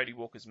looking at Cody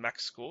Walker's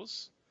max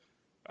scores,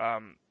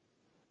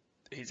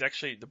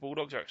 the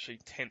Bulldogs are actually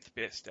 10th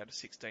best out of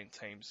 16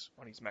 teams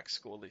on his max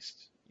score list.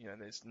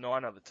 There's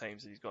 9 other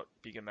teams that he's got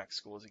bigger max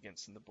scores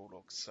against than the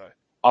Bulldogs. So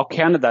I'll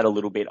counter that a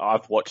little bit.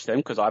 I've watched them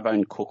because I've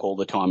owned Cook all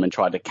the time and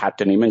tried to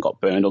captain him and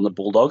got burned on the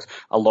Bulldogs.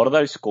 A lot of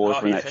those scores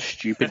were in that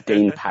stupid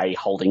Dean Pay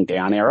holding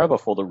down era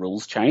before the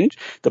rules changed.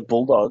 The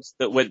Bulldogs,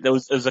 there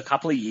was a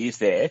couple of years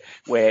there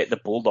where the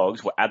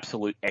Bulldogs were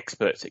absolute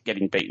experts at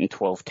getting beaten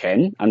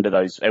 12-10 under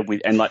those,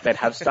 and like they'd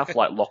have stuff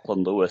like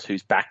Lachlan Lewis,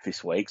 who's back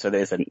this week. So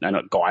there's a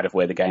guide of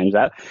where the game's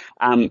at.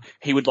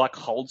 He would like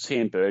hold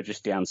Sam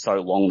Burgess down so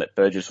long that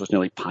Burgess was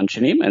nearly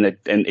punching him,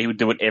 and he would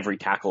do it every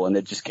tackle, and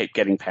they'd just keep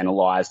getting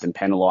penalised, and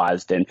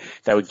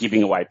they were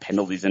giving away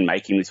penalties and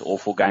making this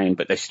awful game,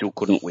 but they still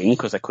couldn't win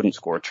because they couldn't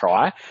score a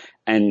try.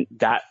 And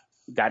that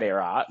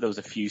era, there was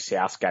a few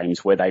South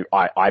games where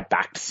I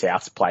backed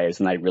South players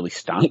and they really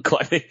stunk.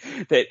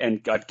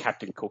 And I'd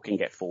captain Cook and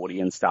get 40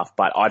 and stuff,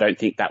 but I don't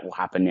think that will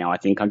happen now. I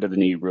think under the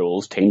new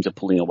rules, teams are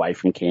pulling away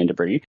from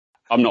Canterbury.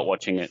 I'm not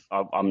watching it.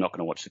 I'm not going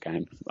to watch the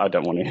game. I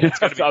don't want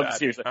to. I'm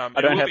seriously. I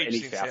don't have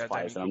any South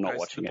players and I'm not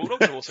watching it. The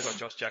Bulldogs have also got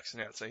Josh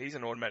Jackson out, so he's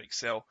an automatic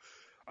sell.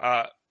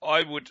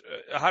 I would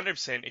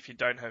 100% if you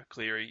don't have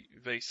Cleary,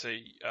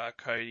 VC,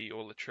 Cody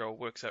or Latrell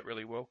works out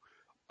really well.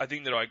 I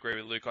think that I agree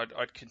with Luke.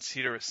 I'd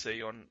consider a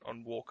C on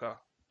Walker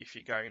if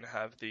you're going to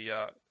have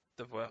the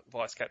the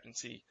vice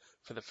captaincy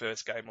for the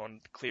first game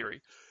on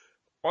Cleary.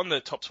 On the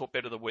top sport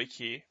bet of the week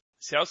here,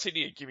 South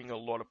Sydney are giving a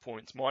lot of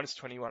points, minus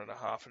 21.5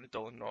 at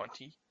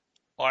 $1.90.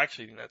 I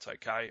actually think that's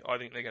okay. I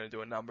think they're going to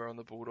do a number on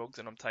the Bulldogs,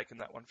 and I'm taking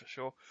that one for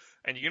sure.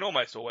 And you can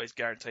almost always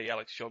guarantee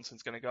Alex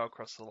Johnson's going to go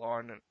across the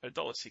line. And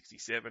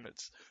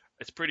 $1.67,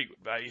 it's pretty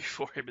good value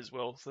for him as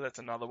well. So that's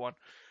another one.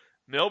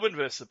 Melbourne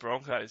versus the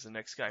Broncos, the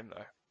next game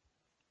though.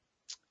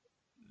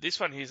 This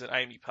one here's at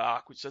Amy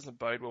Park, which doesn't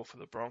bode well for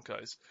the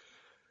Broncos.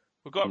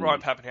 We've got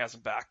Ryan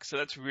Papenhuyzen back, so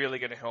that's really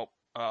going to help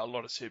a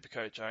lot of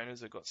Supercoach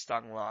owners that got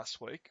stung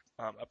last week.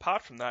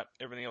 Apart from that,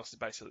 everything else is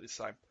basically the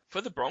same.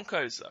 For the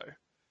Broncos though,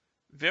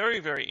 very,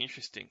 very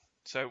interesting.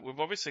 So we've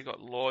obviously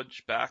got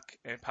Lodge back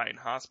and Payne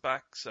Haas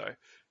back. So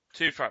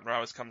 2 front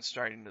rowers coming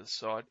straight into the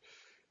side.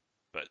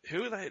 But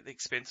who are they at the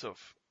expense of?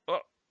 Oh,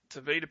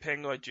 Tavita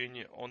Pangai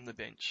Jr. on the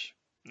bench.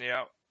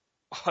 Now,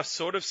 I've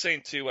sort of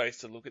seen 2 ways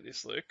to look at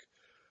this, Luke.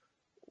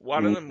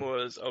 One of them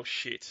was, oh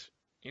shit,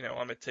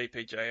 I'm a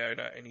TPJ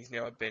owner and he's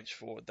now a bench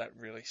forward. That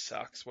really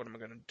sucks. What am I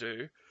going to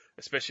do?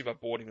 Especially if I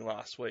bought him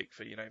last week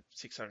for,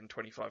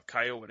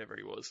 $625K or whatever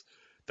he was.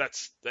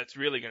 That's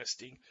really going to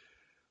sting.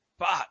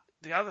 But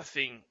the other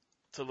thing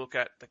to look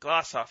at, the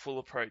glass half full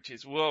approach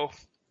is, well,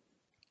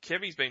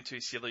 Kevy's been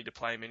too silly to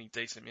play many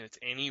decent minutes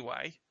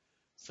anyway,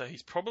 so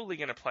he's probably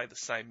going to play the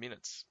same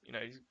minutes.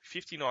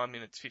 59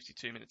 minutes,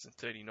 52 minutes, and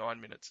 39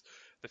 minutes.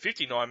 The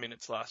 59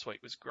 minutes last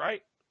week was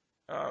great,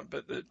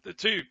 but the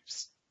 2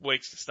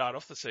 weeks to start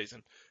off the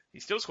season,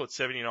 he still scored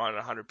 79 and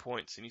 100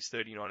 points in his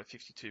 39 and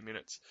 52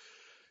 minutes.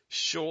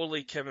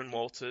 Surely Kevin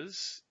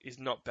Walters is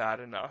not bad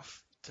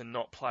enough to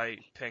not play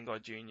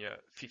Pangai Jr.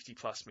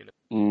 50-plus minutes.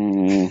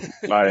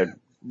 I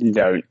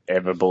don't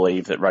ever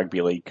believe that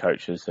rugby league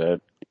coaches are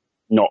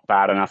not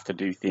bad enough to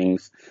do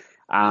things.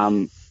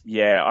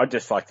 I'd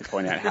just like to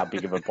point out how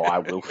big of a buy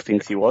Wilf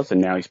thinks he was, and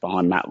now he's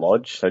behind Matt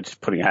Lodge, so just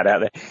putting that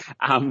out there.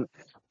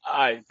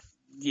 I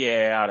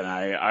don't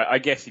know. I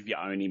guess if you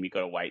own him, you've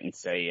got to wait and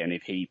see, and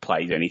if he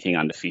plays anything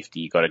under 50,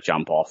 you've got to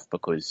jump off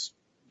because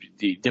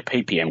the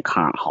PPM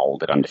can't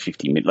hold it under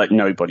 50 minutes. Like,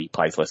 nobody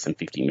plays less than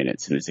 50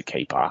 minutes and is a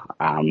keeper.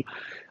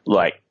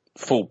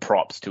 Full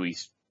props to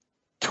his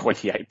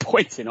 28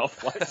 points in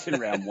offloads in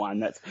round 1.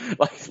 That's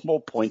like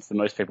more points than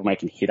most people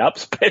make in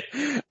hit-ups. But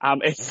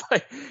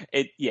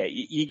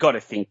you got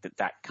to think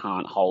that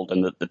can't hold,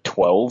 and that the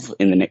 12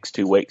 in the next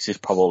 2 weeks is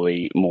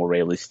probably more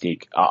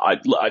realistic. I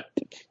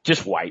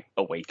just wait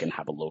a week and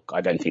have a look.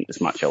 I don't think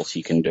there's much else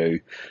you can do,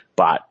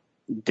 but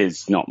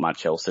there's not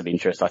much else of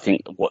interest. I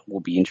think what will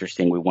be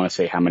interesting, we want to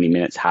see how many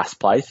minutes Haas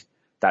plays.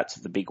 That's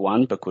the big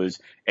one, because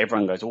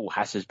everyone goes, oh,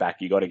 Haas is back,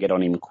 you got to get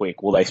on him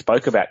quick. Well, they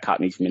spoke about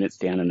cutting his minutes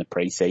down in the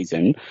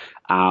preseason.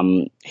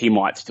 He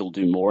might still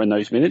do more in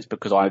those minutes,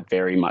 because I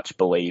very much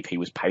believe he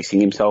was pacing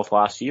himself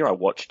last year. I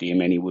watched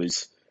him and he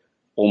was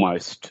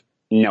almost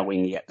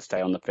knowing he had to stay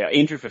on the field.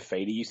 Andrew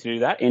Fafita used to do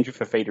that. Andrew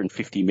Fafita in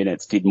 50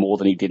 minutes did more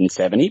than he did in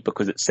 70,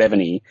 because at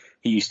 70,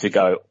 he used to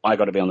go, I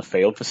got to be on the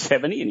field for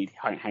 70, and he'd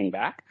hang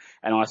back.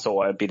 And I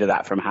saw a bit of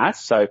that from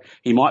Haas. So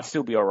he might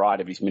still be all right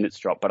if his minutes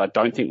drop, but I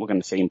don't think we're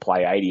going to see him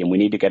play 80, and we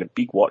need to get a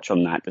big watch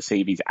on that to see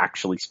if he's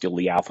actually still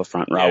the alpha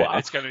front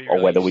rower, or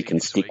whether we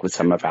can stick with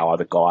some of our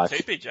other guys.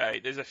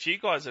 TPJ, there's a few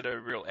guys that are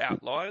real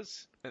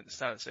outliers at the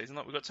start of the season.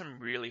 Like, we've got some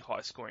really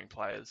high-scoring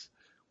players,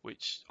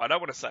 which I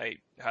don't want to say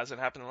hasn't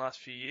happened in the last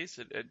few years.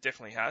 It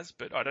definitely has,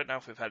 but I don't know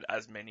if we've had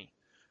as many.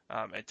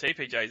 And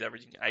TPJ is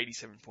averaging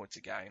 87 points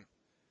a game.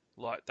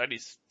 Like, that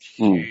is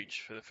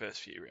huge for the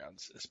first few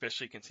rounds,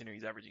 especially considering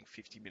he's averaging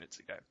 50 minutes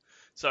a game.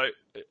 So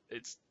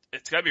it's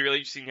going to be really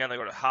interesting now. They've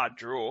got a hard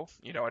draw.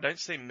 I don't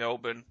see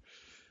Melbourne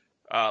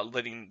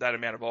letting that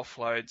amount of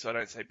offloads. I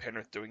don't see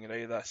Penrith doing it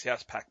either.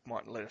 South Pack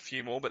might let a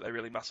few more, but they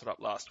really muscled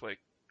up last week.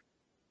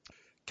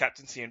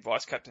 Captaincy and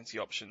vice-captaincy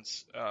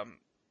options.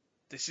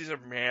 This is a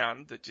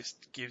round that just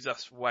gives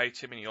us way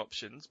too many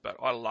options, but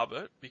I love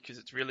it because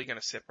it's really going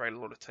to separate a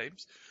lot of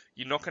teams.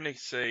 You're not going to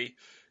see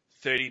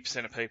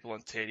 30% of people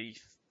on Teddy,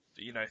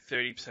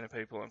 30% of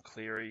people on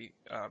Cleary,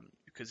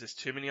 because there's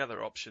too many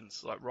other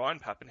options. Like, Ryan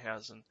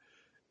Papenhuyzen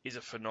is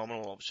a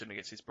phenomenal option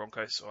against this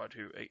Broncos side,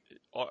 who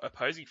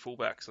opposing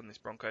fullbacks on this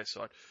Broncos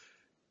side,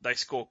 they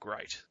score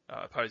great.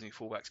 Opposing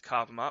fullbacks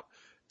carve them up.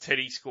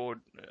 Teddy scored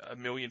 1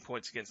 million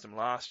points against them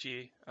last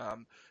year.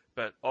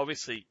 But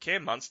obviously,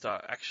 Cam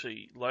Munster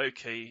actually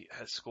low-key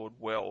has scored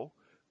well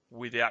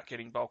without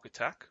getting bulk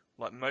attack.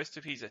 Like, most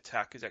of his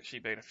attack has actually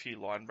been a few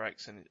line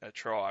breaks and a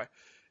try.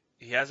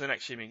 He hasn't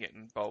actually been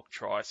getting bulk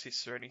try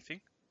assists or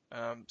anything.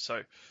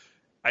 So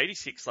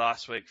 86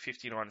 last week,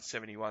 59 and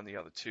 71 the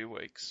other 2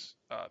 weeks.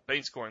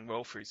 Been scoring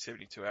well for his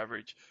 72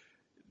 average.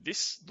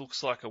 This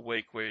looks like a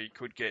week where he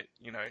could get,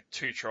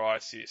 2 try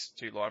assists,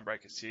 2 line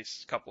break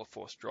assists, a couple of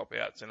forced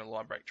dropouts, and a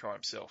line break try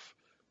himself.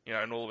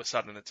 And all of a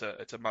sudden it's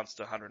a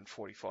Munster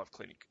 145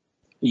 clinic.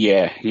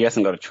 Yeah, he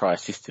hasn't got a try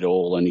assist at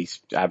all, and he's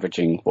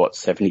averaging,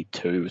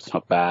 72? It's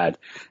not bad.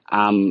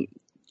 I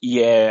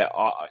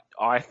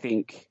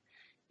think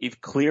if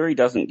Cleary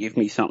doesn't give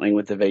me something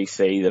with the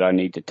VC that I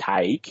need to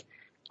take,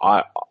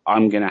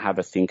 I'm going to have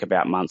a think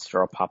about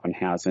Munster or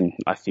Pappenhausen.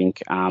 I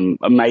think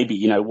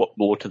maybe, what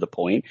more to the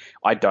point,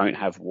 I don't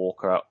have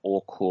Walker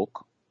or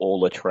Cook or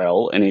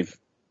Latrell, and if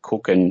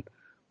Cook and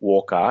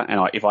Walker,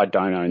 and if I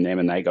don't own them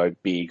and they go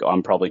big,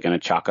 I'm probably going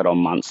to chuck it on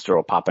Munster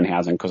or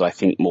Pappenhausen because I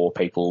think more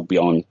people will be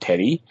on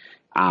Teddy.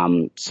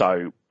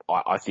 So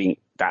I think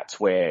that's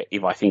where,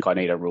 if I think I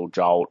need a real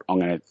jolt, I'm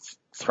going to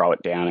throw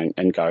it down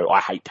and go,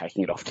 I hate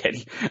taking it off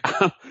Teddy.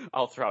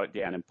 I'll throw it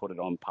down and put it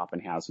on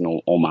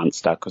Pappenhausen or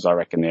Munster because I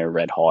reckon they're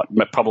red hot.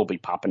 But probably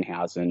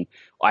Pappenhausen.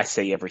 I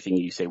see everything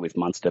you see with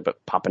Munster,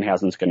 but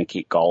Pappenhausen's going to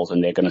kick goals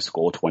and they're going to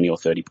score 20 or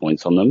 30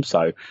 points on them.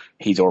 So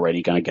he's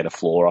already going to get a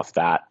floor off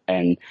that.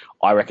 And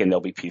I reckon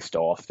they'll be pissed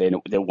off. They're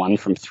 1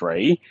 from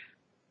 3.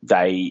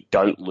 They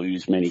don't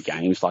lose many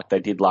games like they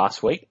did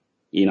last week.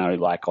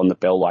 Like on the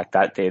bell like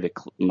that, they're the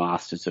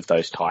masters of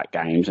those tight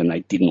games and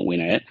they didn't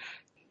win it.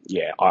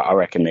 Yeah, I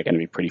reckon they're going to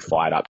be pretty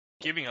fired up.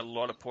 Giving a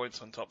lot of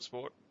points on Top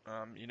Sport.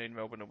 You need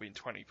Melbourne to win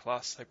 20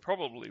 plus. They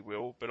probably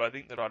will, but I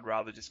think that I'd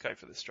rather just go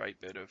for the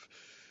straight bet of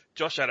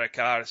Josh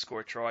Adokar to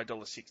score a try,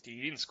 $1.60.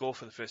 He didn't score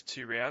for the first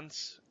 2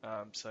 rounds,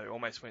 so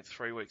almost went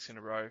 3 weeks in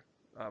a row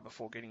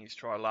before getting his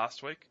try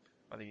last week.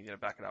 I think he's going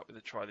to back it up with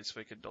a try this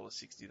week at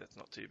 $1.60. That's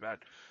not too bad.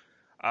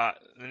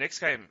 The next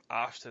game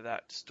after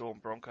that Storm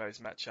Broncos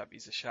matchup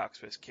is the Sharks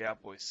versus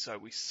Cowboys. So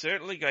we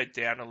certainly go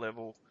down a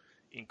level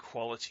in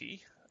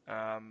quality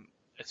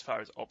as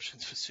far as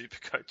options for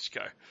Supercoach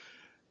go.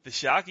 The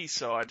Sharkies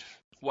side,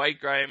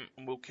 Wade Graham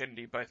and Will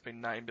Kennedy both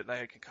been named, but they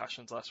had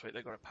concussions last week.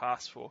 They got a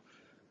pass for.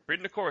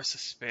 Britton Nakora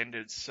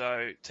suspended,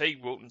 so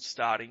Teague Wilton's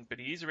starting, but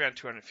he is around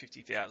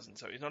 $250,000,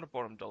 so he's not a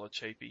bottom dollar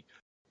cheapie.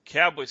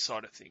 Cowboys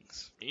side of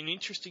things. An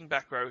interesting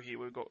back row here.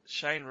 We've got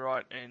Shane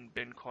Wright and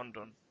Ben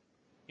Condon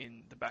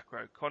in the back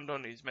row.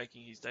 Condon is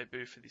making his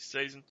debut for this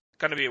season.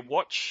 Going to be a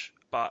watch,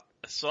 but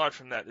aside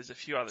from that, there's a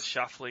few other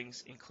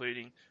shufflings,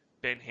 including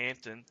Ben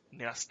Hampton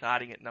now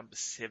starting at number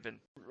 7.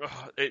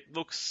 Oh, it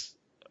looks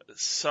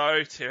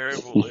so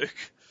terrible, Luke.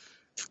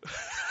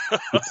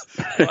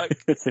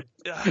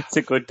 It's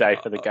a good day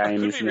for the game, isn't it? I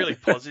could isn't be really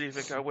it? positive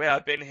and go, wow,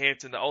 Ben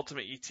Hampton, the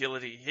ultimate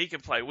utility. He can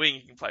play wing,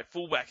 he can play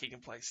fullback, he can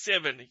play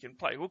 7, he can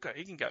play hooker,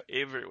 he can go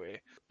everywhere.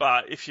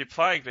 But if you're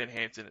playing Ben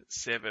Hampton at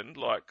 7,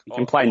 you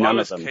can play none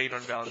of them. I was keen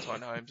on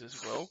Valentine Holmes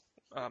as well.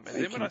 And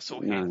then when I saw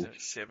Hampton at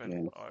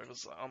 7, I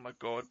was like, oh my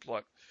God,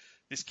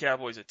 this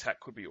Cowboys attack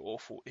could be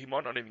awful. He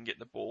might not even get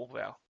the ball,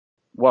 Val.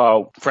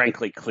 Well,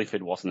 frankly,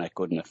 Clifford wasn't that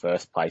good in the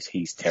first place.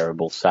 He's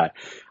terrible. So,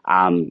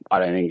 I don't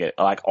think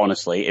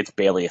honestly, it's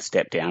barely a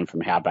step down from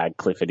how bad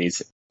Clifford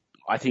is.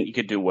 I think you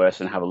could do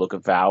worse and have a look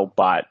at Val,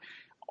 but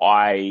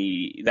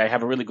they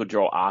have a really good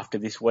draw after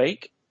this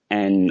week.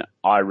 And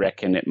I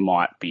reckon it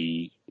might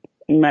be,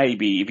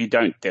 maybe if you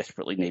don't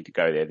desperately need to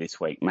go there this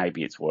week,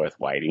 maybe it's worth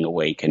waiting a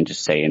week and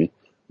just seeing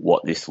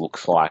what this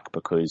looks like,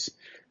 because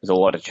there's a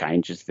lot of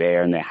changes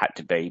there and there had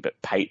to be, but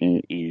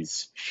Peyton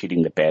is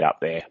shitting the bed up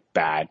there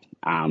bad.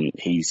 I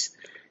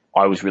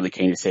was really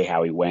keen to see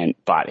how he went,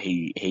 but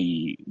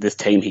this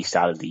team he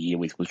started the year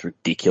with was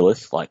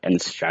ridiculous, and the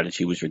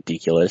strategy was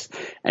ridiculous,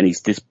 and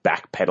he's just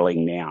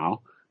backpedaling now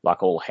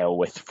like all hell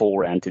with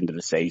 4 rounds into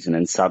the season,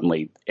 and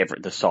suddenly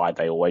the side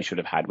they always should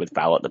have had with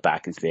Val at the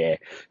back is there.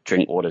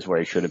 Drinkwater's where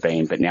he should have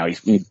been, but now he's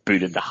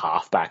booted the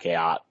halfback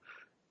out.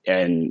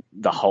 And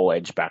the whole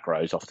edge back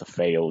rows off the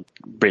field,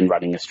 been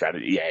running a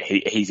strategy. Yeah,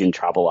 he's in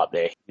trouble up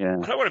there. Yeah.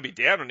 I don't want to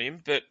be down on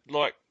him, but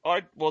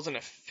I wasn't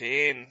a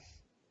fan.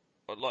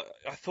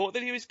 I thought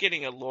that he was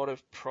getting a lot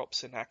of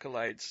props and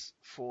accolades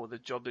for the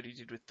job that he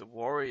did with the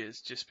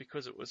Warriors, just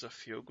because it was a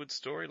feel-good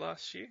story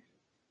last year,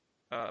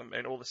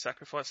 and all the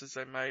sacrifices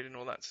they made and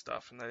all that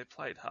stuff, and they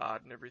played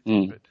hard and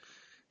everything. But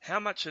how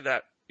much of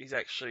that is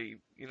actually,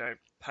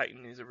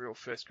 Peyton is a real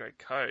first-grade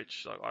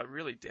coach? I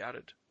really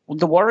doubted. Well,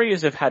 the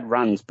Warriors have had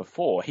runs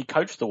before. He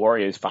coached the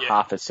Warriors for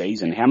half a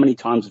season. How many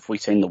times have we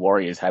seen the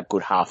Warriors have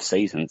good half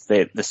seasons?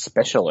 They're the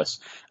specialists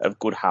of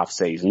good half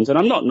seasons. And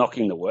I'm not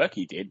knocking the work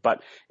he did,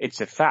 but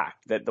it's a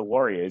fact that the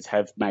Warriors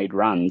have made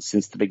runs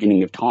since the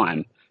beginning of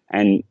time.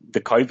 And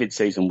the COVID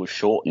season was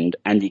shortened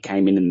and he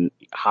came in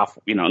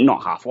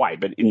not halfway,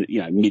 but in,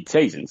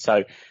 mid-season.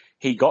 So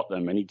he got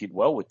them and he did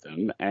well with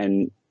them,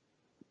 and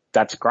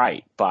that's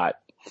great. But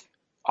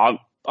I'm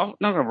not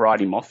going to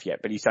write him off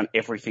yet, but he's done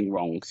everything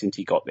wrong since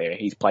he got there.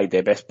 He's played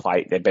their best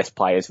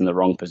players in the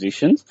wrong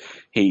positions.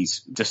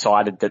 He's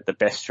decided that the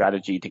best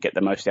strategy to get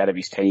the most out of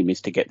his team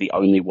is to get the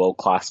only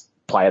world-class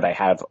player they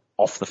have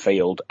off the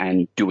field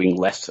and doing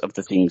less of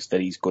the things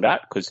that he's good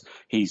at, because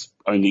he's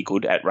only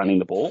good at running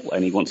the ball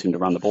and he wants him to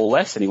run the ball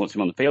less and he wants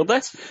him on the field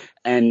less.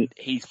 And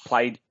he's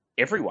played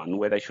everyone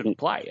where they shouldn't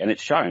play, and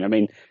it's shown. I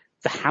mean,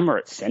 the hammer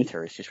at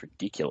centre is just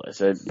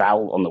ridiculous.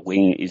 Val on the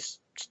wing is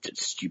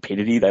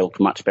stupidity. They looked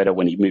much better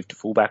when he moved to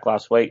fullback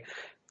last week.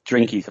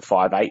 Drinky's a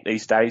 5'8"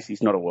 these days.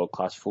 He's not a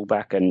world-class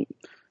fullback, and,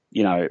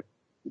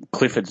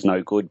 Clifford's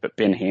no good, but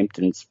Ben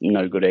Hampton's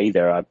no good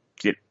either.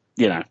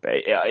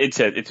 it's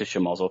a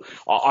schmozzle.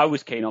 I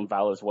was keen on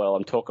Val as well.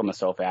 I'm talking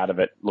myself out of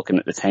it looking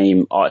at the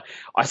team. I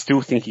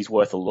still think he's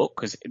worth a look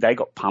because they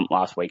got pumped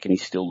last week and he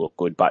still looked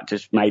good. But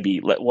just maybe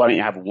why don't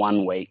you have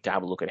 1 week to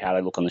have a look at how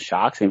they look on the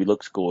Sharks, and if he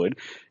looks good,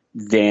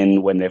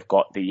 then when they've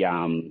got the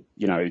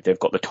they've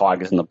got the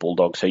Tigers and the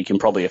Bulldogs, so you can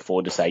probably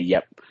afford to say,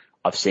 yep,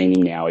 I've seen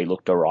him now. He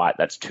looked all right.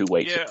 That's 2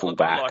 weeks at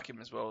fullback. I like him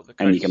as well.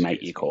 And you can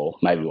make your call.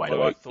 Maybe wait a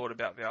week. I thought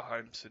about Val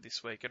Holmes for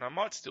this week, and I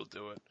might still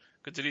do it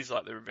because it is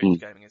like the revenge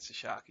game against the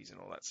Sharkies and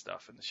all that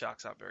stuff, and the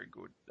Sharks aren't very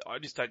good. I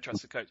just don't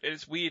trust the coach. And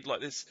it's weird.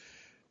 Like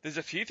there's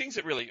a few things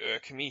that really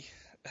irk me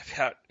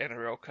about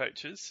NRL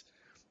coaches,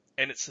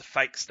 and it's the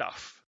fake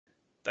stuff.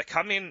 They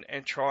come in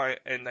and try,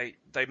 and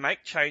they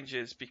make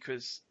changes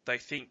because they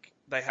think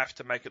they have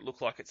to make it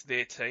look like it's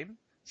their team.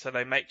 So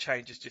they make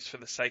changes just for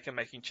the sake of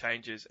making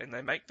changes, and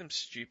they make them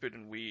stupid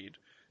and weird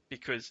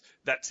because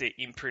that's their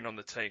imprint on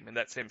the team, and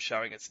that's them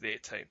showing it's their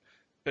team.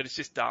 But it's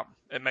just dumb.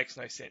 It makes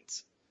no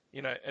sense,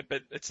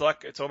 But it's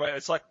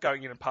like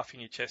going in and puffing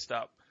your chest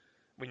up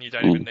when you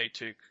don't even need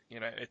to.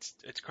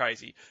 It's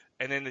crazy.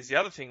 And then there's the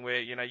other thing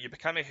where you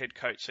become a head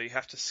coach, so you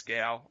have to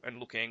scowl and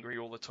look angry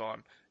all the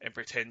time and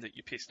pretend that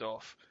you're pissed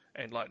off.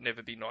 And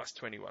never be nice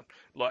to anyone.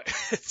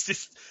 It's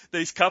just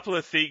these couple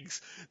of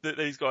things that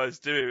these guys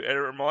do, and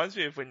it reminds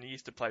me of when you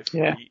used to play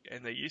footy,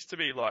 and there used to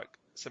be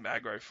some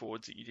aggro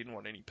forwards that you didn't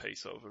want any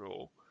piece of at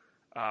all.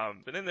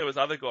 But then there was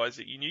other guys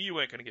that you knew you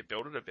weren't going to get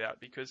belted about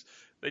because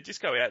they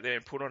just go out there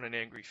and put on an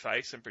angry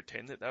face and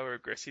pretend that they were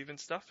aggressive and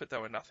stuff, but they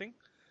were nothing.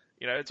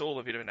 It's all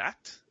a bit of an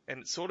act, and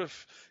it's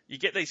you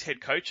get these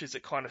head coaches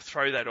that kind of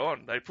throw that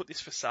on. They put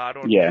this facade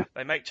on. Yeah.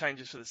 They make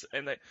changes for this,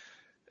 and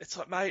it's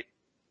like, mate.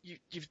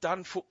 You've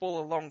done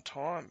football a long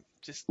time.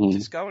 Just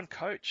go and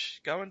coach.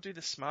 Go and do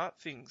the smart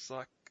things.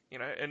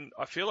 And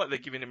I feel like they're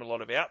giving him a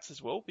lot of outs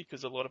as well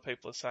because a lot of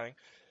people are saying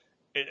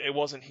it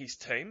wasn't his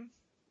team.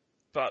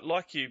 But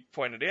like you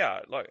pointed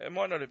out, it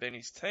might not have been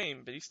his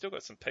team, but he's still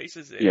got some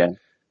pieces there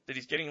that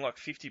he's getting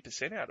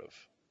 50% out of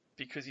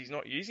because he's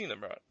not using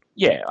them right.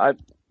 Yeah,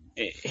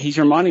 he's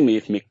reminding me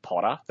of Mick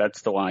Potter.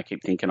 That's the one I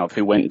keep thinking of,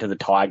 who went into the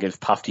Tigers,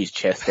 puffed his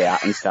chest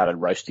out and started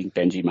roasting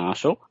Benji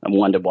Marshall and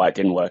wondered why it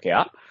didn't work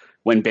out.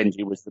 When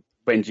Benji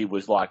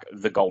was like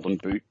the golden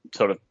boot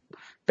sort of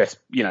best,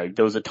 there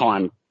was a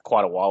time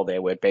quite a while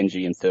there where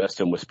Benji and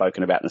Thurston were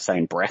spoken about in the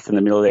same breath in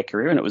the middle of their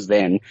career, and it was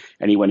then,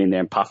 and he went in there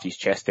and puffed his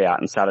chest out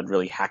and started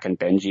really hacking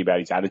Benji about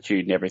his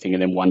attitude and everything,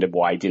 and then wondered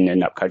why he didn't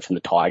end up coaching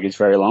the Tigers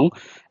very long.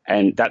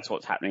 And that's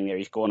what's happening there.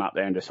 He's gone up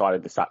there and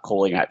decided to start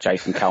calling out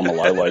Jason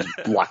Taumalolo's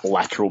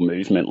lateral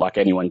movement like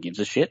anyone gives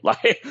a shit.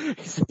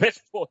 He's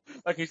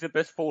the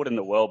best forward in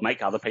the world.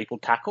 Make other people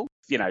tackle.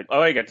 I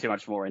won't get too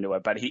much more into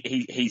it, but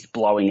he's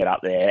blowing it up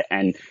there.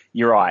 And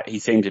you're right, he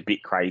seems a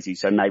bit crazy,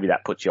 so maybe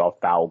that puts you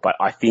off Val. But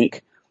I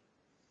think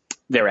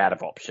they're out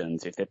of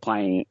options. If they're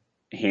playing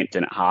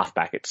Hampton at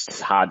halfback,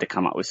 it's hard to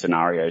come up with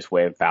scenarios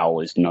where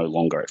Val is no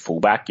longer at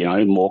fullback.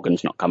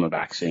 Morgan's not coming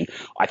back soon.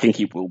 I think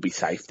he will be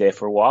safe there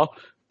for a while.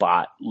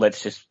 But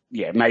let's just,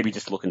 maybe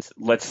just look and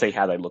let's see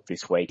how they look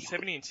this week.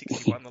 70 and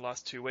 61 the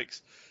last 2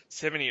 weeks.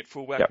 70 at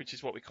fullback, which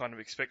is what we kind of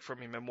expect from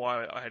him, and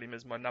why I had him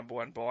as my number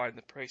one buy in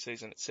the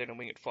preseason at centre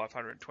wing at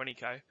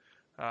 520k.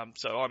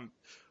 So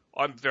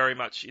I'm very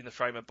much in the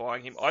frame of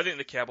buying him. I think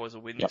the Cowboys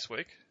will win this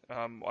week.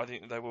 I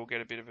think they will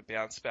get a bit of a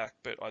bounce back,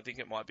 but I think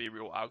it might be a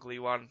real ugly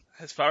one.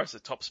 As far as the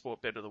top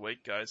sport bet of the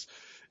week goes,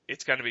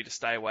 it's going to be to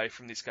stay away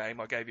from this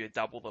game. I gave you a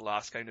double the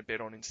last game to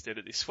bet on instead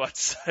of this one,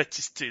 so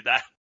just do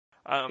that.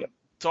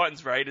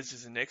 Titans Raiders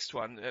is the next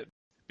one.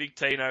 Big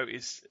Tino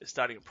is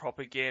starting a prop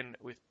again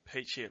with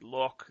Peachy at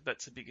lock.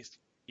 That's the biggest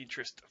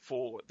interest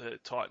for the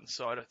Titans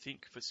side, I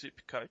think, for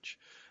Supercoach.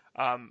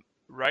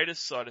 Raiders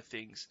side of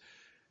things,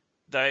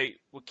 they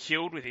were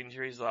killed with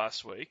injuries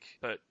last week,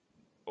 but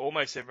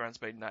almost everyone's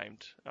been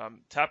named.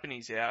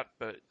 Tapani's out,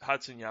 but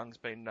Hudson Young's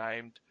been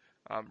named.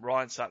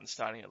 Ryan Sutton's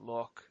starting at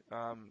lock.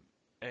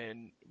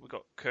 And we've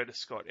got Curtis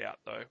Scott out,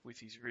 though, with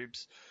his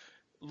ribs.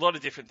 A lot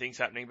of different things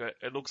happening, but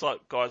it looks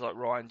like guys like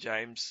Ryan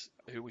James,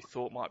 who we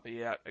thought might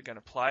be out, are going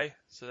to play.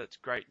 So that's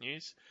great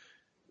news.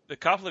 A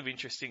couple of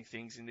interesting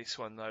things in this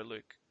one, though,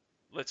 Luke.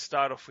 Let's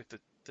start off with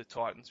the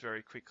Titans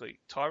very quickly.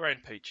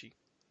 Tyrone Peachy.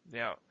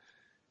 Now,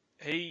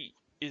 he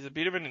is a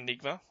bit of an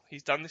enigma.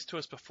 He's done this to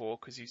us before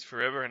because he's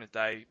forever and a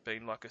day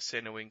been like a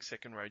centre wing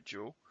second row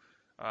duel.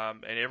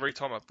 And every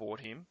time I've bought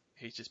him,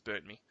 he's just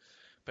burnt me.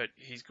 But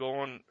he's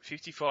gone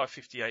 55,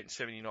 58, and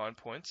 79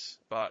 points.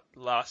 But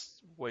last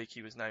week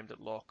he was named at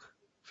lock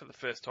for the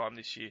first time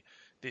this year.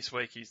 This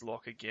week he's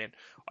lock again.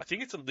 I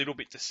think it's a little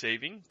bit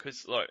deceiving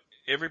because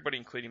everybody,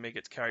 including me,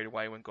 gets carried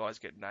away when guys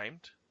get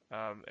named.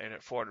 And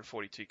at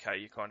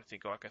 442k, you kind of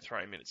think, I can throw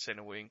him in at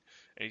centre wing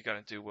and he's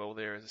going to do well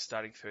there as a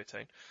starting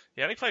 13.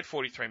 He only played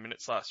 43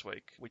 minutes last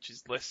week, which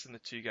is less than the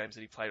 2 games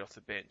that he played off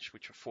the bench,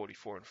 which were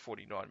 44 and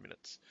 49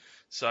 minutes.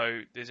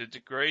 So there's a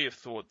degree of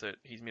thought that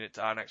his minutes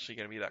aren't actually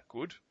going to be that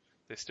good.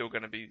 They're still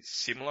going to be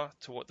similar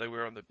to what they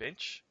were on the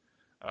bench,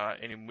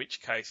 and in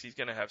which case he's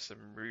going to have some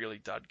really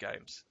dud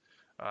games.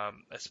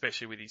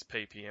 especially with his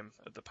PPM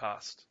of the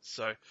past.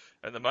 So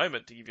at the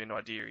moment, to give you an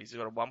idea, he's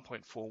got a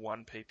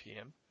 1.41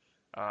 PPM,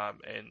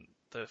 and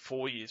the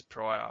 4 years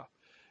prior,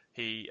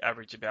 he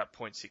averaged about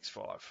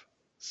 0.65.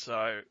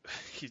 So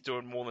he's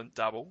doing more than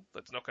double.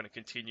 That's not going to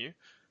continue.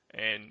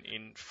 And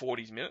in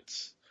 40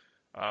 minutes,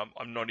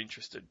 I'm not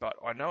interested. But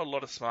I know a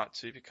lot of smart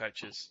super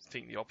coaches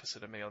think the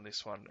opposite of me on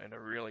this one and are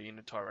really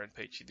into Tyrone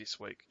Peachey this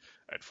week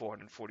at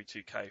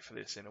 442k for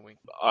their centre wing.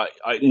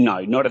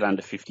 No, not at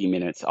under 50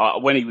 minutes.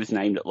 When he was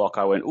named at lock,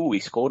 I went, he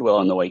scored well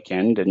on the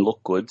weekend and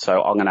looked good,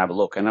 so I'm going to have a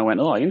look. And I went,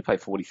 I'm going to play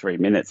 43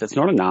 minutes. That's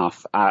not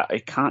enough.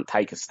 It can't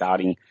take a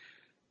starting.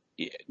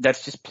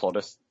 That's just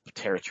plotter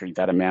territory,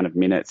 that amount of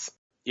minutes.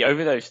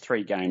 Over those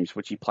 3 games,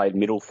 which he played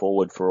middle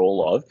forward for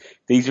all of,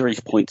 these are his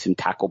points in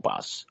tackle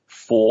bus.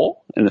 4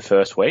 in the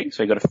first week,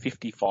 so he got a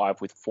 55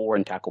 with 4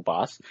 in tackle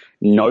bus,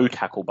 no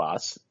tackle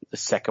bus the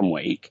second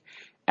week,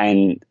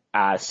 and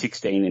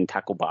 16 in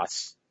tackle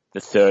bus the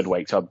third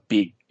week, so a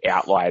big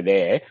outlier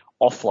there.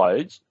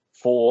 Offloads,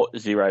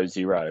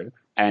 4-0-0,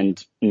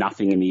 and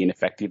nothing in the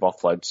ineffective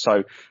offloads.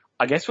 So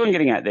I guess what I'm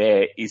getting at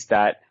there is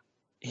that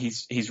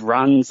his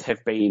runs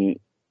have been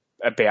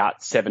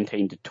about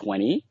 17 to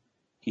 20.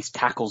 His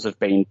tackles have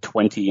been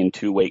 20 in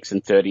 2 weeks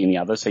and 30 in the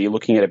other. So you're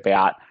looking at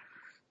about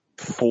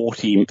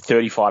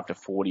 35 to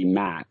 40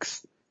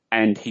 max.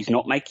 And he's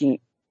not making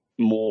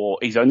more.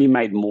 He's only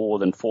made more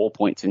than 4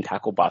 points in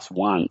tackle bus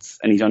once.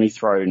 And he's only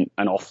thrown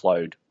an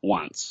offload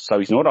once. So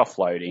he's not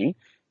offloading.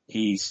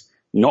 He's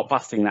not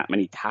busting that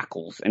many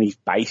tackles. And his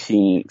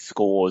basing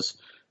scores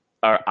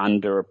are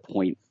under a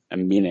point a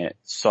minute.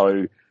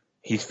 So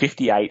his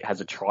 58 has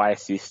a try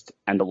assist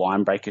and a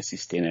line break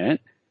assist in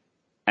it.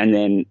 And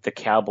then the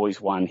Cowboys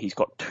one, he's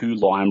got 2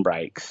 line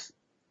breaks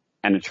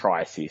and a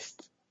try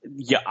assist.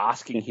 You're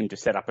asking him to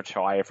set up a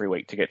try every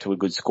week to get to a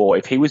good score.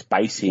 If he was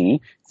basing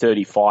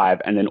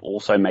 35 and then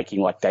also making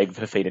like David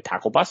Fafita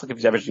tackle bus, like if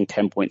he's averaging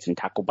 10 points in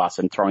tackle bus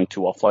and throwing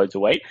 2 offloads a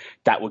week,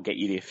 that would get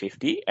you to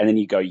 50. And then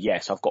you go,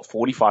 yes, I've got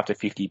 45 to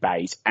 50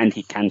 bays and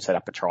he can set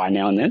up a try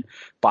now and then.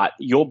 But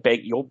you're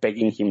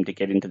begging him to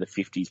get into the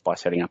 50s by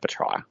setting up a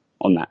try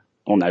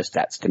on those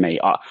stats to me.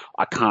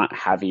 I can't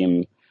have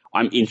him.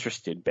 I'm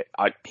interested, but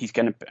he's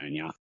going to burn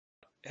you.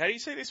 How do you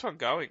see this one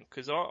going?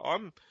 Because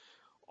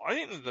I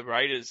think that the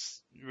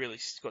Raiders really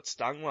got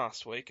stung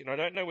last week, and I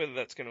don't know whether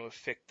that's going to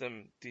affect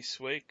them this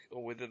week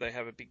or whether they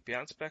have a big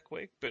bounce back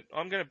week. But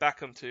I'm going to back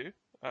them too.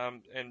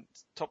 And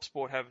Top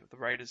Sport have the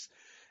Raiders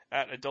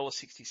at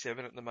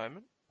 $1.67 at the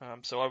moment.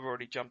 So I've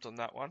already jumped on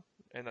that one,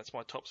 and that's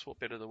my Top Sport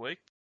bet of the week.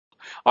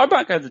 I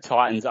might go the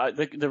Titans.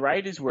 The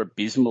Raiders were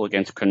abysmal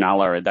against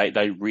Cronulla.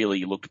 They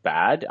really looked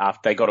bad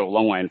after they got a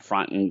long way in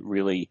front and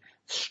really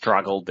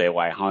struggled their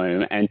way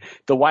home. And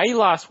the way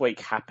last week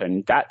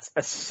happened, that's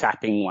a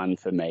sapping one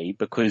for me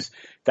because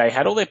they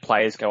had all their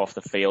players go off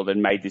the field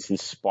and made this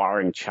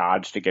inspiring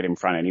charge to get in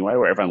front anyway,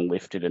 where everyone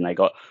lifted and they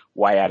got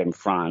way out in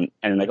front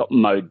and then they got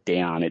mowed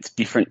down. It's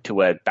different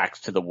to a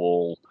backs to the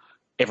wall.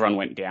 Everyone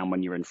went down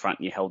when you're in front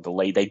and you held the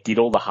lead. They did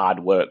all the hard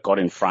work, got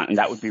in front, and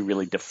that would be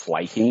really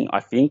deflating, I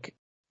think.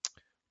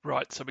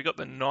 Right, so we got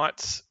the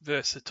Knights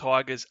versus the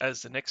Tigers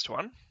as the next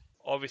one.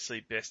 Obviously,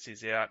 Best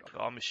is out.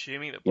 I'm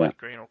assuming that Blake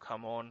Green will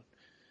come on.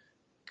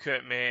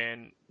 Kurt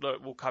Mann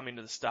will come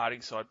into the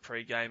starting side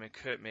pre-game, and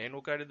Kurt Mann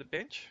will go to the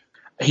bench.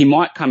 He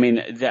might come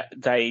in.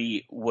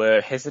 They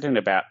were hesitant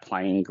about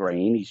playing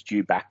Green. He's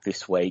due back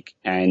this week,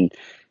 and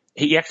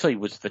he actually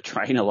was the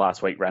trainer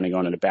last week running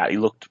on and about.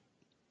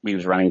 He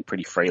was running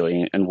pretty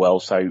freely and well,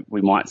 so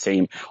we might see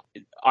him.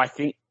 I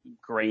think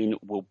Green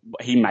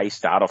he may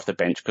start off the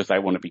bench because they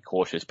want to be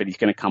cautious, but he's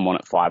going to come on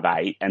at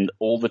 5'8", and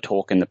all the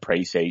talk in the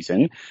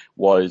preseason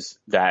was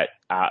that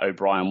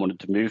O'Brien wanted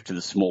to move to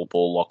the small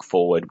ball lock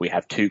forward. We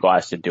have 2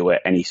 guys to do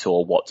it, and he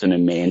saw Watson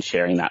and Mann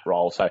sharing that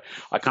role. So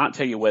I can't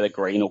tell you whether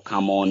Green will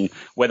come on,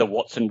 whether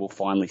Watson will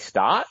finally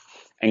start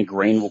and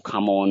Green will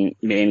come on,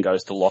 Mann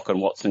goes to lock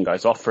and Watson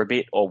goes off for a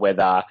bit, or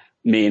whether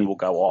Mann will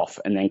go off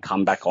and then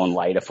come back on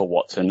later for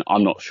Watson.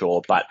 I'm not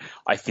sure, but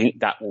I think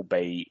that will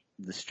be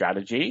the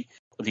strategy.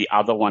 The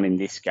other one in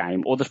this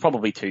game, or there's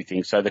probably 2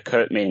 things. So the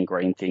Kurt Mann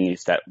Green thing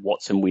is that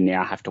Watson, we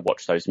now have to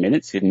watch those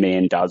minutes. If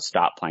Mann does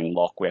start playing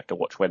lock, we have to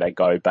watch where they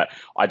go, but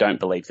I don't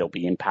believe they'll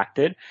be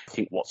impacted. I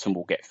think Watson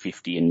will get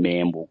 50 and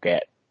Mann will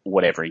get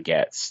whatever he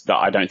gets.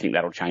 I don't think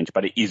that'll change,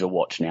 but it is a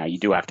watch now. You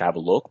do have to have a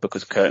look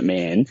because Kurt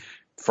Mann,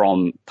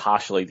 from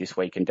partially this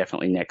week and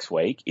definitely next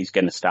week, is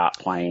going to start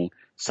playing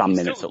some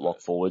minutes at lock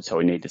forward, so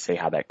we need to see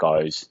how that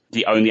goes.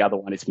 The only other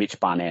one is Mitch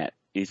Barnett.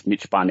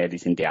 Mitch Barnett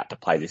is in doubt to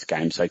play this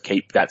game, so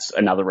that's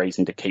another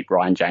reason to keep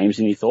Ryan James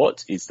in your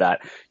thoughts, is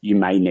that you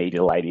may need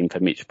to lay in for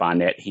Mitch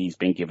Barnett. He's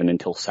been given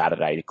until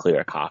Saturday to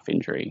clear a calf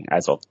injury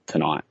as of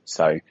tonight,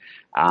 so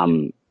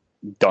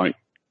don't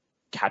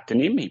captain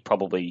him.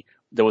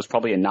 There was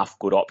probably enough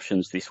good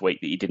options this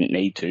week that you didn't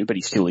need to, but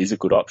he still is a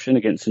good option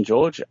against St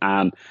George.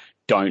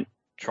 Don't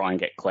try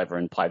and get clever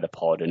and play the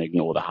pod and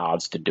ignore the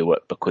halves to do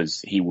it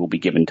because he will be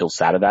given till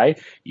Saturday.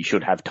 You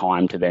should have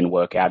time to then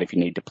work out if you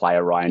need to play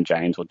a Ryan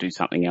James or do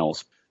something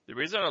else.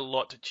 There isn't a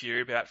lot to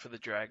cheer about for the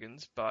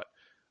Dragons, but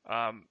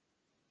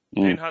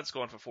Ben Hunt's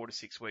gone for 4 to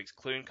 6 weeks.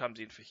 Clune comes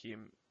in for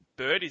him.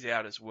 Bird is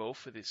out as well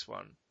for this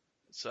one.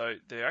 So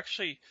they're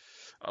actually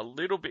a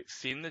little bit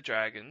thin, the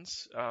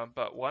Dragons.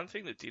 But one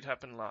thing that did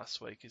happen last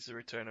week is the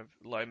return of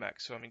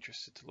Lomax, who I'm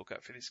interested to look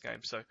at for this game.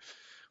 So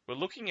we're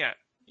looking at,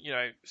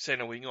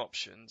 centre wing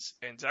options.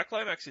 And Zach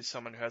Lomax is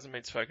someone who hasn't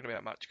been spoken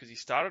about much because he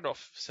started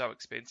off so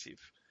expensive.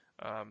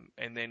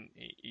 And then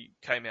he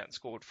came out and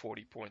scored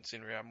 40 points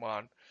in round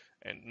one.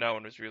 And no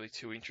one was really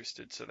too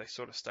interested, so they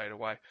sort of stayed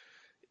away.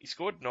 He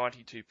scored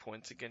 92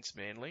 points against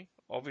Manly.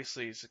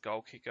 Obviously, as a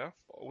goal kicker,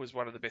 was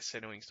one of the best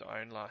centre wings to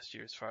own last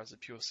year as far as the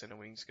pure centre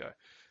wings go.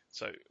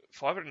 So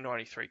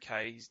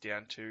 593k he's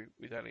down to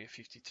with only a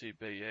 52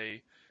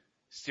 BE.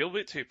 Still a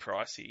bit too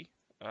pricey,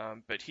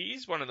 but he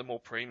is one of the more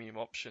premium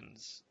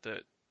options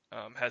that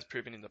has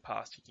proven in the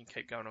past he can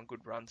keep going on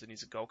good runs, and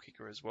he's a goal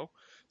kicker as well.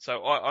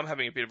 So I'm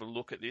having a bit of a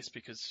look at this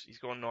because he's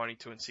gone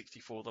 92 and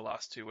 64 the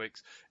last 2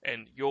 weeks,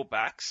 and your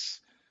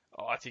backs,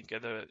 I think, are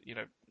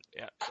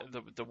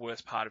the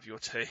worst part of your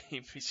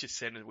team is your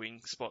centre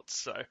wing spots.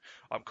 So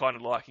I'm kind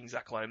of liking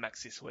Zach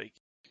Lomax this week.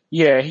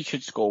 Yeah, he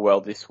should score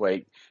well this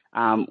week.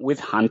 With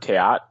Hunt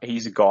out,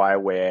 he's a guy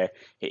where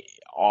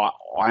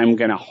I'm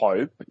going to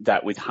hope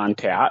that with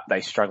Hunt out, they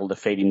struggle to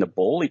feed him the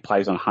ball. He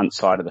plays on Hunt's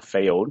side of the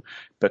field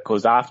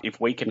because if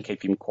we can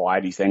keep him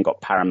quiet, he's then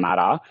got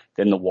Parramatta,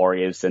 then the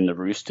Warriors, then the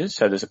Roosters.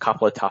 So there's a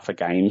couple of tougher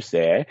games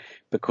there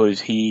because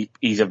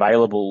he's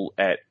available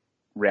at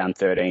round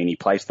 13. He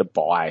plays the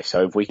bye.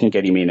 So if we can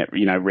get him in at,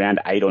 round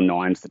 8 or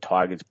 9's the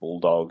Tigers,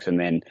 Bulldogs, and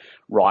then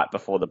right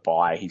before the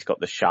bye, he's got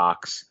the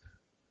Sharks,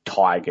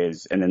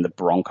 Tigers, and then the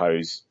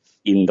Broncos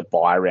in the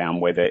bye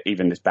round, where they're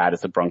even as bad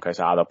as the Broncos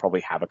are, they'll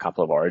probably have a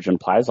couple of Origin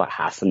players like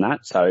Haas and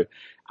that. So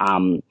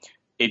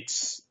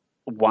it's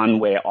one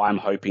where I'm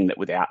hoping that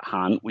without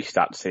Hunt, we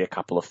start to see a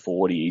couple of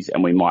 40s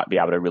and we might be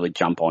able to really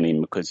jump on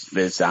him because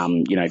there's,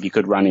 if you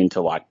could run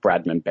into like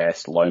Bradman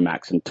Best,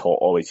 Lomax and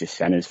always your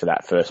centres for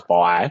that first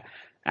bye,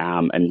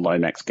 and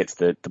Lomax gets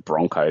the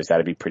Broncos,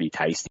 that'd be pretty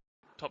tasty.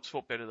 Top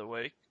sport bet of the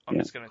week. I'm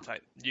just going to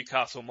take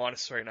Newcastle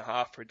minus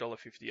 3.5 for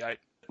 $1.58.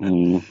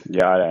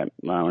 Yeah, I don't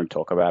want to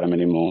talk about them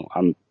anymore.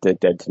 They're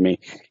dead to me.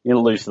 You're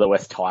going to lose to the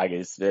West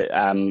Tigers.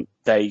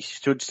 They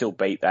should still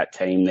beat that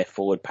team. Their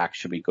forward pack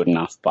should be good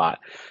enough, but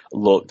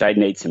look, they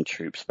need some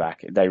troops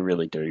back. They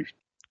really do.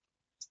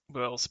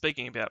 Well,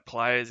 speaking about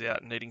players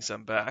out needing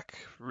some back,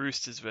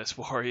 Roosters versus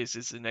Warriors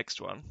is the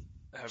next one.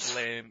 Have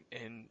Lamb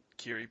and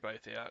Keary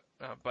both out.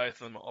 Both of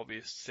them are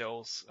obvious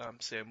sells.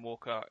 Sam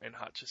Walker and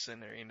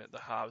Hutchison are in at the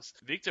halves.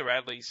 Victor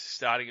Radley's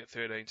starting at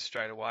 13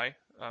 straight away.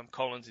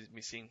 Collins is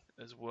missing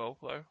as well,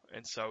 though,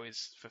 and so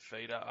is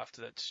Fafita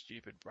after that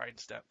stupid brain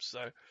snap. So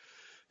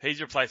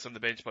he's replaced on the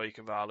bench by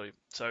Ikavalu.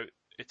 So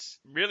it's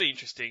really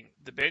interesting.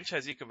 The bench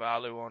has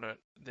Ikavalu on it,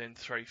 then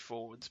 3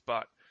 forwards,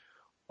 but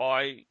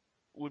I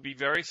would be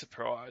very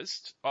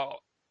surprised.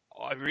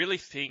 I really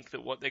think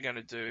that what they're going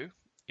to do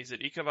is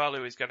that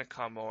Ikavalu is going to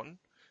come on,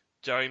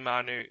 Joey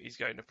Manu is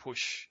going to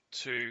push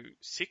to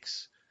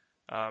 6,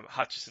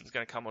 Hutchison's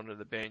going to come onto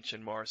the bench,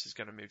 and Morris is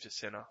going to move to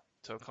centre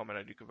to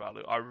accommodate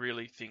Ikavalu. I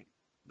really think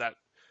that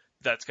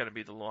that's going to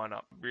be the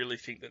lineup. I really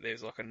think that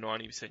there's like a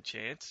 90%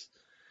 chance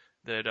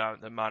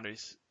that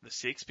Manu's the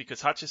 6,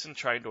 because Hutchison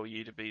trained all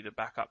year to be the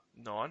backup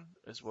 9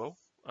 as well,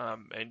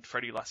 and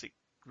Freddie Lussick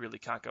really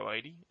can't go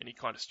 80, and he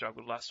kind of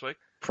struggled last week.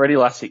 Freddie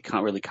Lussick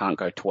can't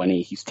go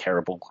 20. He's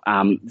terrible.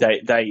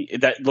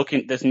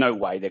 There's no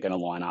way they're going to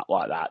line up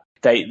like that.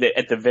 They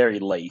at the very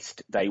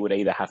least, they would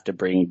either have to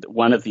bring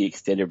one of the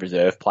extended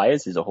reserve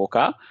players as a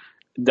hooker.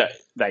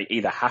 They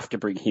either have to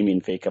bring him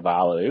in for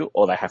Ikavalu,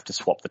 or they have to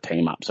swap the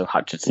team up. So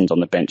Hutchison's on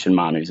the bench and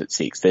Manu's at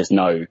 6.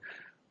 I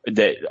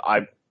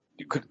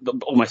could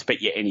almost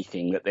bet you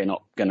anything that they're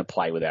not going to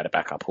play without a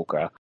backup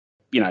hooker.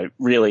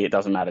 Really it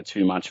doesn't matter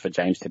too much for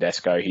James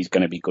Tedesco. He's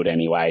going to be good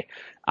anyway.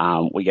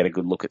 We get a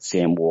good look at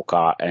Sam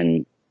Walker,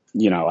 and,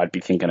 I'd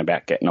be thinking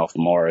about getting off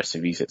Morris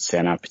if he's at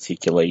centre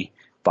particularly,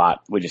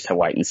 but we just have to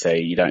wait and see.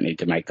 You don't need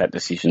to make that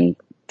decision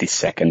this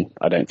second,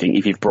 I don't think.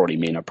 If you've brought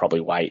him in, I'd probably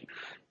wait.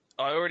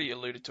 I already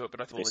alluded to it, but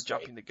I thought the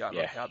jumping the gun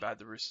on how bad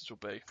the Roosters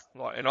will be.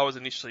 And I was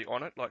initially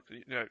on it.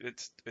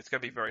 It's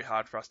going to be very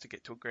hard for us to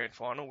get to a grand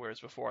final, whereas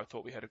before I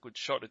thought we had a good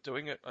shot at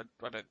doing it.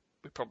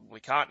 We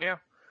probably can't now.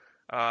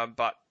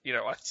 But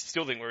I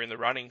still think we're in the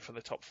running for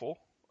the top 4.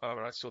 And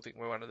I still think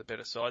we're one of the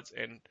better sides.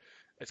 And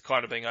it's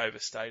kind of being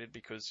overstated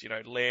because,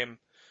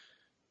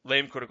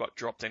 Lamb could have got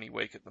dropped any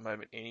week at the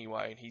moment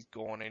anyway, and he's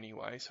gone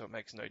anyway, so it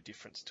makes no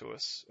difference to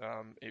us.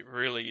 It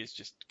really is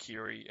just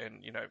Keary,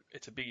 and,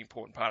 it's a big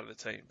important part of the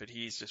team, but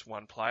he is just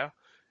one player.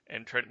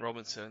 And Trent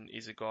Robinson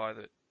is a guy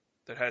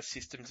that has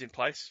systems in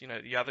place.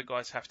 The other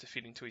guys have to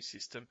fit into his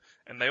system,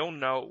 and they all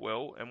know it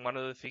well. And one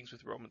of the things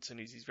with Robinson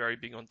is he's very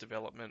big on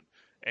development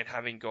and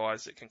having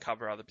guys that can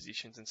cover other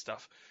positions and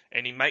stuff.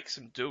 And he makes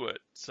them do it,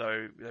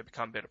 so they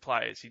become better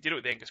players. He did it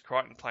with Angus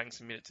Crichton playing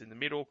some minutes in the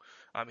middle.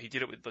 He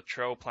did it with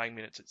Latrell playing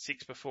minutes at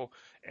 6 before.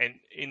 And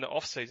in the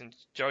off-season,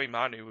 Joey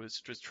Manu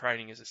was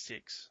training as a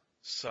 6.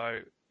 So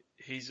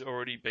he's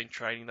already been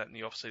training that in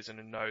the off-season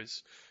and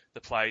knows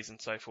the plays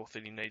and so forth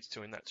that he needs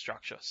to in that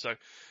structure. So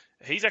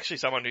He's actually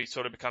someone who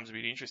sort of becomes a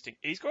bit interesting.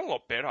 He's got a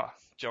lot better,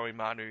 Joey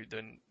Manu,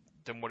 than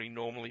what he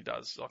normally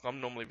does. Like,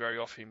 I'm normally very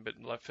off him, but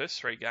in the first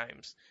 3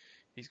 games,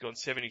 he's gone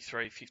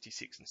 73,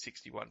 56, and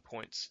 61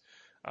 points,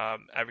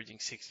 averaging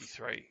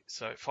 63.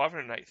 So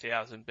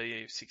 508,000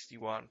 BE of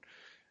 61.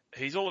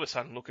 He's all of a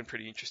sudden looking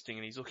pretty interesting,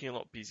 and he's looking a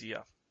lot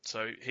busier.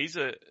 So he's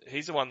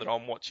the one that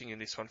I'm watching in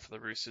this one for the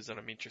Roosters that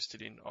I'm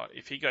interested in.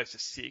 If he goes to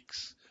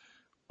 6,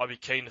 I'd be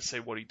keen to see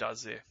what he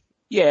does there.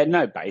 Yeah,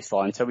 no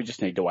baseline, so we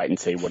just need to wait and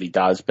see what he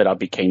does, but I'd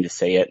be keen to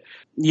see it.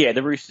 Yeah,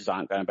 the Roosters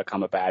aren't going to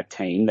become a bad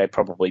team. They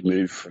probably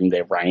move from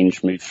their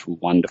range, moves from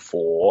 1 to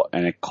 4,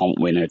 and a comp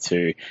winner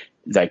to,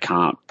 they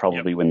can't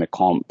probably win the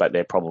comp, but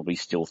they're probably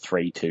still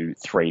 3 to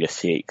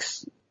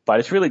 6. But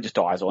it's really just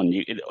eyes on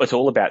you. It's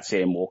all about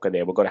Sam Walker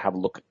there. We've got to have a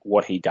look at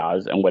what he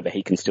does and whether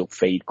he can still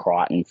feed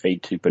Crichton,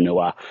 feed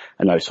Tupanua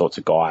and those sorts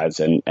of guys,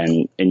 and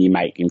you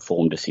make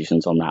informed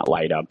decisions on that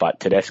later. But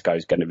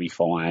Tedesco's going to be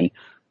fine.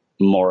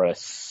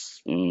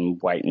 Morris,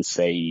 wait and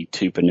see.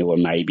 Tupanua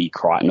maybe.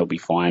 Crichton will be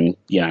fine.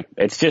 You know,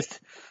 it's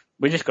just,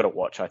 we just got to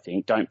watch, I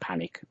think. Don't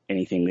panic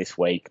anything this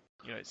week.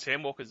 You know,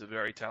 Sam Walker's a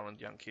very talented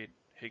young kid.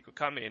 He could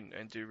come in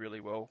and do really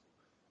well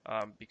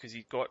because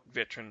he's got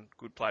veteran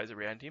good players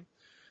around him.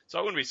 So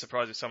I wouldn't be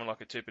surprised if someone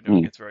like a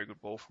Tupanua gets a very good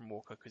ball from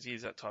Walker, because he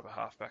is that type of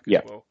halfback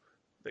as well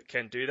that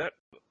can do that.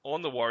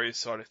 On the Warriors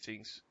side of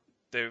things,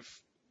 they've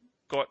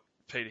got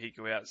Peter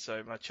Hiku out,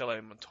 so Marcelo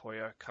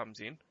Montoya comes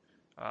in.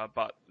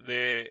 But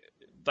they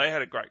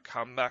had a great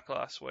comeback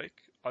last week.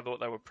 I thought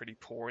they were pretty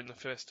poor in the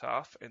first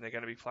half, and they're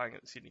going to be playing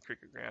at the Sydney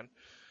Cricket Ground.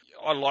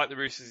 I like the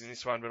Roosters in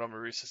this one, but I'm a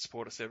Roosters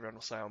supporter, so everyone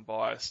will say I'm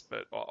biased,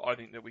 but I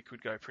think that we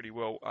could go pretty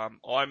well.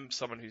 I'm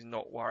someone who's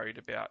not worried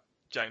about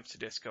James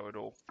Tedesco at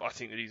all. I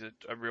think that he's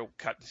a real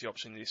captaincy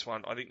option in this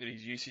one. I think that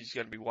his usage is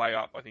going to be way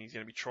up. I think he's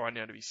going to be trying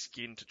out of his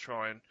skin to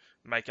try and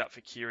make up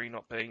for Keary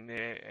not being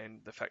there,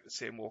 and the fact that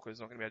Sam Walker is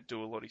not going to be able to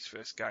do a lot his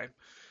first game.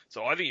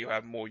 So I think he'll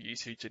have more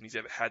usage than he's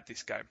ever had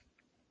this game.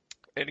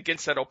 And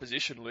against that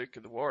opposition, Luke,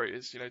 of the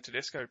Warriors, you know,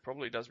 Tedesco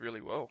probably does really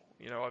well.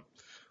 You know,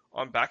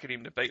 I'm backing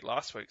him to beat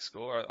last week's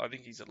score. I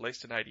think he's at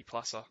least an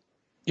 80-pluser.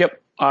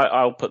 Yep,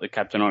 I'll put the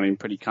captain on him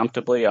pretty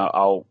comfortably.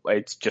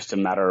 It's just a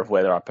matter of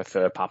whether I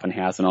prefer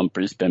Pappenhausen on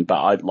Brisbane,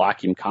 but I'd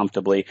like him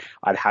comfortably.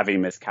 I'd have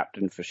him as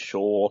captain for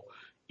sure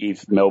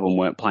if Melbourne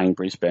weren't playing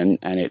Brisbane,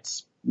 and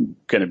it's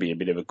going to be a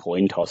bit of a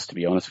coin toss, to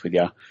be honest with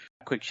you.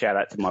 Quick shout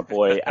out to my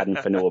boy Adam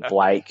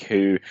Fanua-Blake,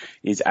 who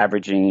is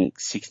averaging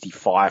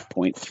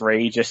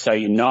 65.3, just so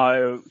you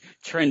know,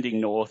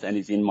 trending north and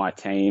is in my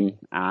team.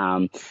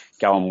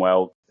 Going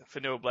well.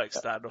 Fanua-Blake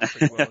started off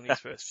pretty well in his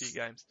first few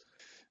games.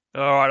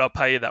 All right, I'll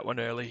pay you that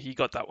one early. You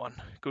got that one.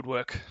 Good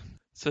work.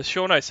 So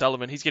Sean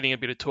O'Sullivan, he's getting a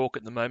bit of talk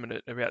at the moment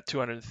at about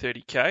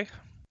 230k.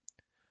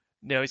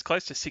 Now, he's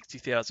close to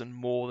 60,000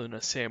 more than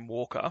a Sam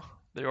Walker.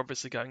 They're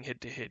obviously going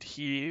head-to-head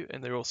here,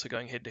 and they're also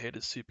going head-to-head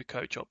as super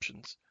coach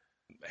options.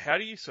 How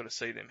do you sort of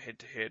see them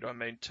head-to-head? I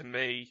mean, to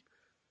me,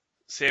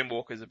 Sam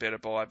Walker's a better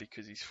buy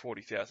because he's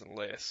 40,000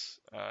 less,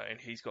 and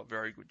he's got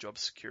very good job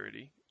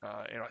security.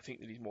 And I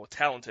think that he's more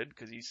talented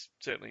because he's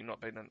certainly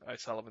not been an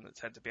O'Sullivan that's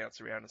had to bounce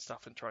around and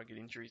stuff and try and get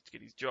injuries to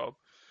get his job.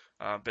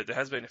 But there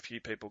has been a few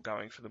people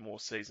going for the more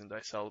seasoned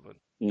O'Sullivan.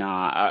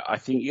 Nah, I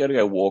think you got to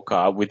go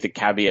Walker, with the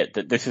caveat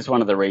that this is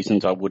one of the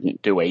reasons I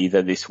wouldn't do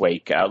either this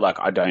week.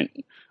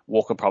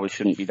 Walker probably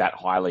shouldn't be that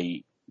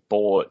highly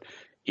bought,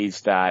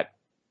 is that,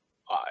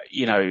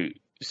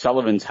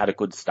 Sullivan's had a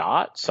good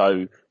start.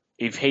 So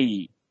if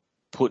he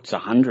puts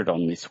 100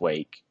 on this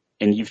week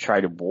and you've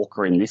traded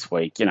Walker in this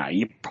week,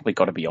 you probably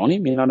got to be on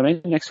him, you know what I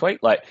mean, next week.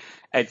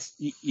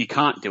 You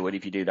can't do it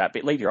if you do that,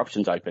 but leave your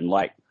options open.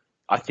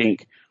 I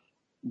think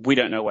we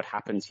don't know what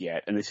happens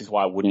yet, and this is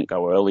why I wouldn't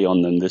go early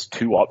on them. There's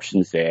 2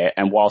 options there,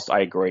 and whilst I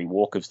agree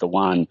Walker's the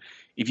one,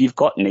 if you've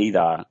got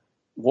neither,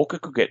 Walker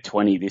could get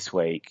 20 this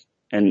week,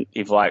 and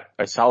if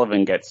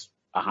O'Sullivan gets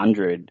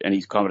 100 and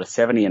he's got a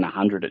 70 and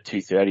 100 at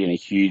 230 and a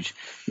huge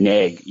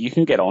neg, you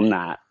can get on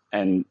that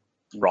and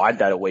ride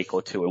that a week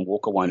or two, and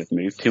Walker won't have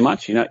moved too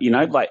much.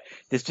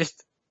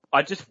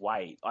 I just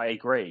wait. I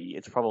agree.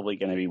 It's probably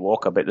going to be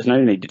Walker, but there's no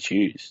need to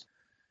choose.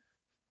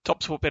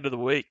 Top sport bet of the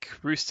week,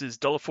 Roosters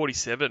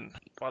 $1.47.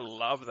 I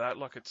love that.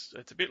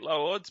 It's a bit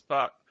low odds,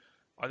 but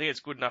I think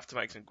it's good enough to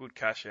make some good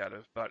cash out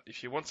of. But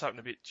if you want something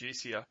a bit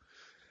juicier,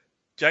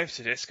 James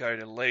Tedesco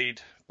to lead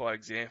by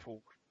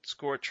example,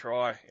 score a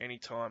try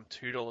anytime,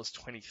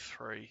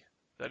 $2.23.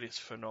 That is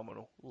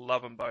phenomenal.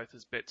 Love them both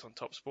as bets on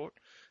Top Sport.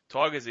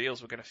 Tigers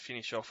Eels were going to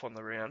finish off on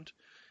the round,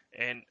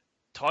 and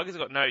Tigers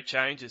got no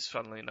changes,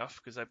 funnily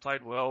enough, because they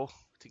played well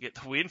to get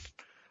the win.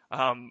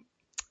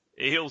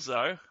 Eels,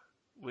 though,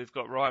 we've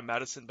got Ryan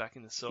Madison back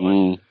in the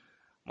side.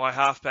 My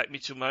halfback,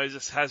 Mitchell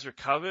Moses, has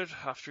recovered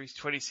after his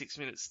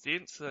 26-minute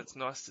stint, so that's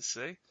nice to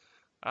see.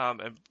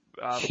 And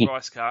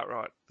Bryce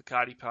Cartwright, the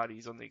Cardi Party,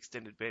 is on the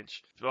extended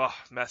bench. Oh,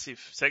 massive.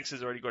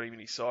 Sengster's already got him in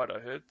his side, I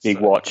heard. Big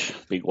watch.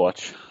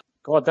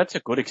 God, that's a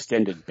good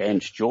extended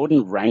bench.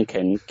 Jordan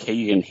Rankin,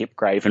 Keegan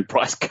Hipgrave, and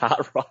Bryce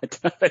Cartwright.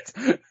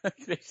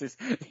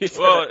 It's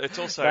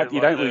also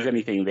you don't lose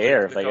anything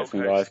there if they get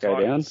some guys go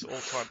down.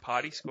 All-time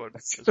party squad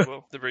as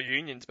well. The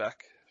reunion's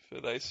back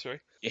for those three.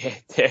 Yeah,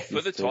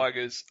 for the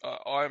Tigers,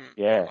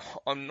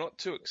 I'm not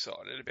too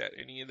excited about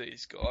any of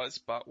these guys,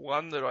 but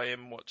one that I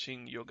am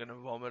watching, you're going to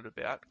vomit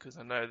about because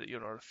I know that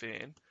you're not a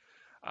fan.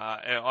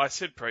 And I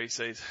said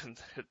pre-season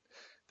that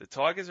the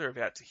Tigers are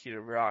about to hit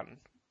a run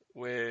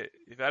where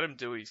if Adam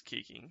Dewey's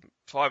kicking,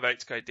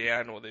 5'8" go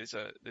down, or there's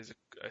a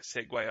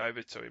segue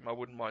over to him, I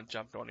wouldn't mind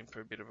jumping on him for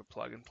a bit of a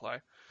plug and play.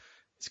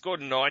 He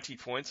scored 90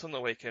 points on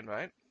the weekend,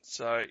 mate.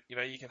 So,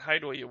 you can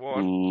hate all you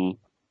want.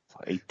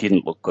 He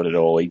didn't look good at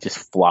all. He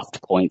just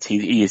fluffed points.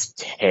 He is a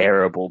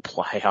terrible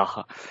player.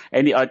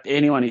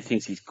 Anyone who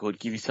thinks he's good,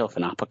 give yourself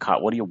an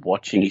uppercut. What are you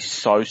watching? He's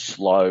so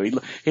slow.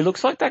 He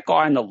looks like that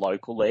guy in the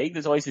local league.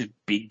 There's always this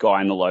big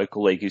guy in the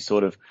local league who's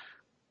sort of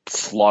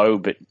slow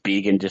but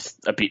big and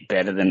just a bit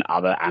better than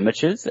other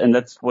amateurs, and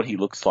that's what he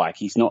looks like.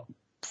 He's not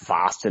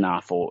fast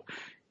enough, or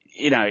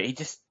he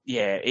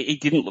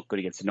didn't look good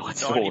against the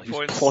Knights at all. He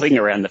was plodding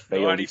around the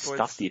field. He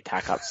stuffed the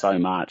attack up so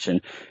much,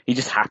 and he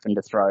just happened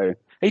to throw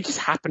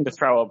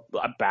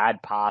a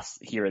bad pass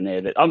here and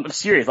there. I'm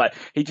serious. Like,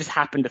 he just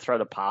happened to throw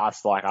the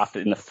pass, like,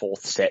 after in the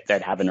fourth set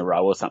they'd have in a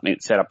row or something,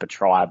 set up a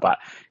try, but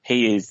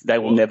they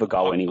will never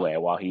go anywhere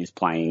while he's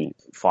playing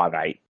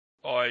 5'8".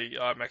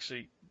 I'm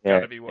actually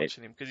going to be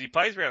watching him because he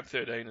plays round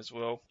 13 as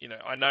well.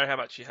 I know how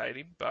much you hate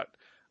him, but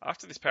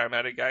after this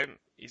Parramatta game,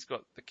 he's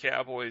got the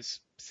Cowboys,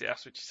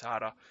 South, which is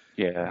harder.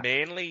 Yeah.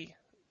 Manly,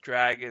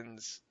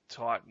 Dragons,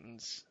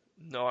 Titans,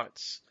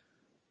 Knights,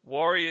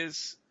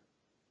 Warriors,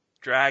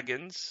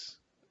 Dragons,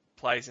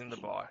 plays in the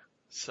bye.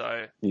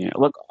 So yeah,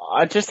 look,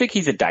 I just think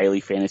he's a daily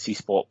fantasy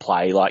sport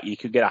play. Like, you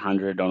could get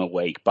 100 on a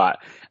week, but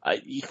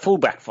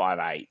fullback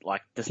 5'8",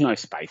 like, there's no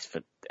space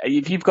for.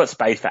 If you've got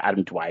space for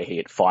Adam Dwyer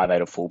at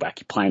 5'8" or fullback,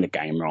 you're playing the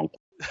game wrong.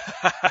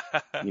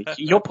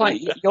 You're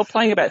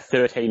playing about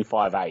 13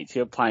 5'8".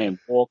 You're playing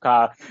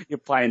Walker, you're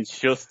playing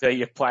Schuster,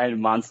 you're playing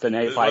Munster,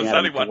 now you're playing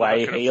Adam Dwyer.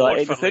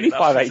 It's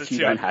 35'8" you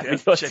don't have in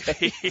your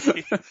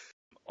team.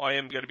 I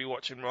am going to be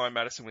watching Ryan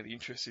Madison with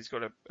interest. He's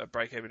got a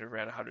break even of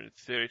around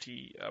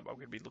 130. I'm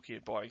going to be looking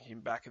at buying him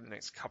back in the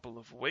next couple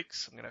of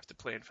weeks. I'm going to have to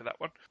plan for that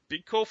one.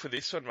 Big call for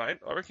this one, mate.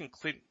 I reckon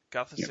Clint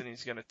Gutherson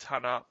is going to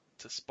ton up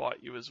to spite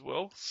you as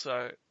well.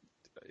 So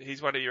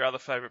he's one of your other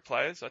favourite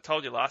players. I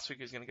told you last week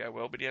he was going to go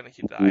well, but he only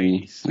hit the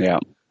 80s.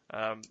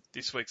 Yeah.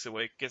 This week's the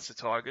week against the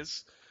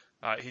Tigers.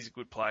 He's a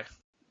good play.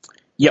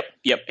 Yep.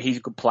 He's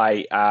a good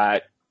play.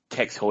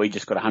 Tex Hoy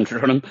just got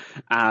 100 on him.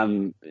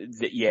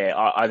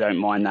 I don't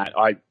mind that.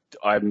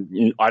 I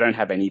don't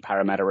have any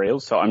Parramatta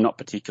Eels, so I'm not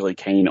particularly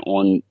keen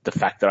on the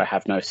fact that I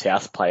have no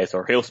South players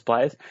or Eels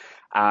players.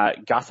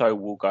 Gutho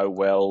will go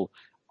well.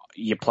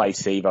 You play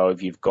Sivo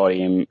if you've got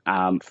him.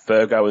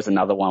 Fergo is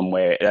another one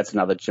where that's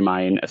another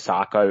Jermaine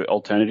Asako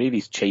alternative.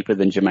 He's cheaper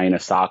than Jermaine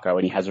Asako,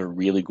 and he has a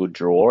really good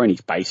draw, and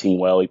he's basing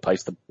well. He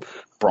plays the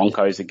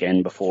Broncos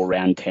again before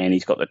round 10.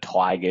 He's got the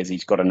Tigers.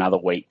 He's got another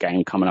week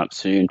game coming up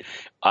soon.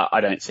 I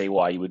don't see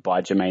why you would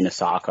buy Jermaine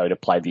Asako to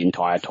play the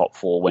entire top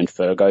four when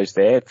Fergo's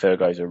there.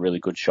 Fergo's a really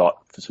good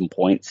shot for some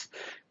points.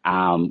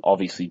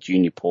 Obviously,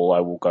 Junior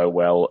Paulo will go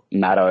well.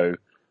 Matto,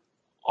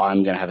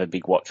 I'm going to have a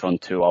big watch on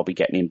too. I'll be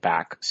getting him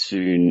back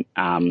soon.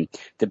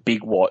 The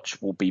big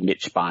watch will be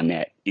Mitch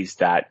Barnett, is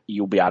that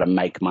you'll be able to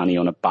make money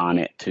on a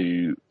Barnett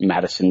to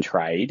Madison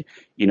trade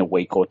in a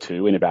week or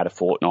two, in about a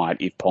fortnight,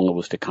 if Ponga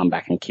was to come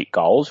back and kick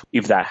goals.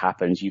 If that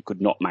happens, you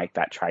could not make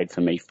that trade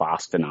for me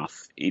fast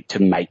enough to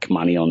make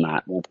money on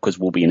that, because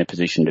we'll be in a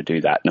position to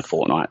do that in a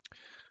fortnight.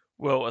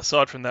 Well,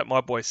 aside from that,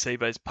 my boy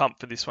Sivo's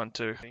pumped for this one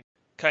too. He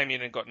came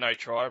in and got no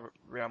try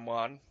round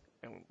one.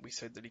 And we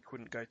said that he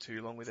couldn't go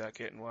too long without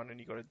getting one, and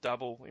he got a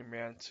double in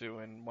round 2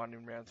 and one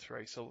in round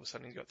 3. So all of a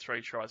sudden he's got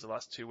 3 tries the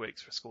last 2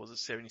 weeks for scores of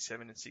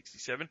 77 and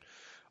 67.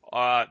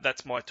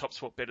 That's my top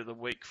spot bet of the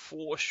week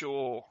for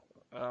sure.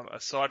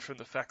 Aside from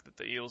the fact that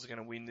the Eels are going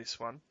to win this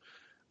one,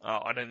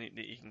 I don't think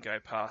that you can go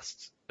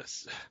past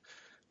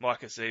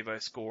Micah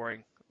Sivo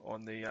scoring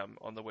on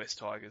the West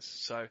Tigers.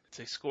 So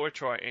to score a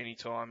try any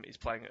time is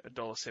playing at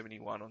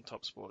 $1.71 on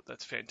Top Sport.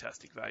 That's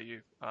fantastic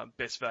value.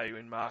 Best value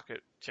in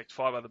market. Checked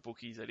 5 other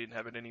bookies. They didn't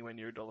have it anywhere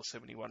near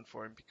 $1.71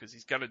 for him because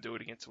he's going to do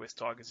it against the West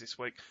Tigers this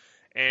week.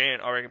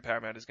 And I reckon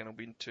Parramatta's going to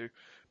win too.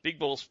 Big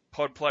balls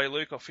pod play,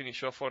 Luke. I'll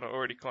finish off on. I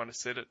already kind of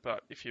said it,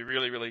 but if you're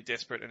really, really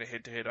desperate and a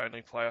head-to-head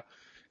only player,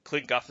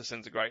 Clint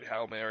Gutherson's a great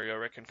Hail Mary, I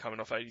reckon, coming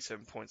off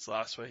 87 points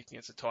last week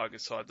against a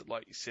Tigers side that,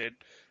 like you said,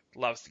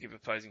 loves to give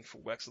opposing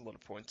fullbacks a lot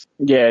of points.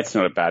 Yeah, it's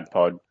not a bad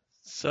pod.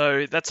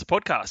 So that's the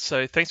podcast.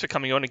 So thanks for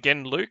coming on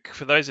again, Luke.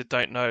 For those that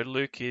don't know,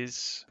 Luke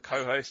is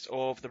co-host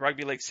of the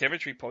Rugby League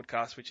Cemetery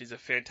podcast, which is a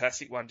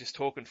fantastic one. Just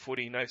talking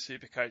footy, no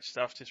Supercoach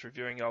stuff, just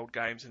reviewing old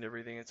games and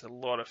everything. It's a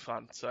lot of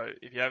fun. So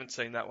if you haven't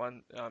seen that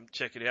one,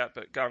 check it out.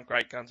 But going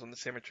great guns on the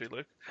Cemetery,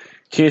 Luke.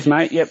 Cheers,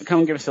 mate. Yep, come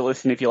and give us a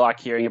listen if you like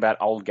hearing about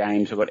old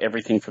games. We've got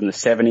everything from the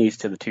 70s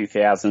to the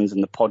 2000s,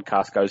 and the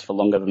podcast goes for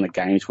longer than the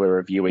games we're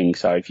reviewing.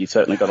 So if you've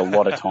certainly got a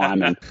lot of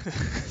time. And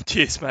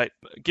Cheers, mate.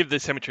 Give the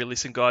Cemetery a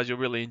listen, guys. You'll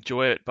really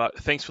enjoy it. But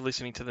thanks for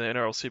listening to the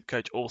NRL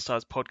Supercoach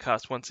All-Stars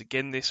podcast once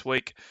again this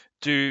week.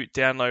 Do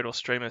download or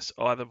stream us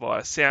either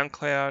via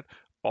SoundCloud,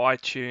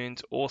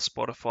 iTunes, or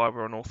Spotify.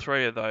 We're on all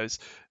three of those.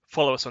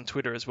 Follow us on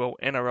Twitter as well,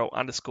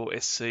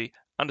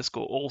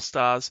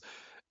 NRL_SC_All-Stars.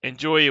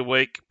 Enjoy your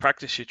week.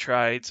 Practice your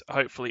trades.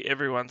 Hopefully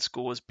everyone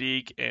scores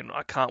big, and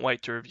I can't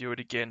wait to review it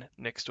again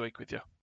next week with you.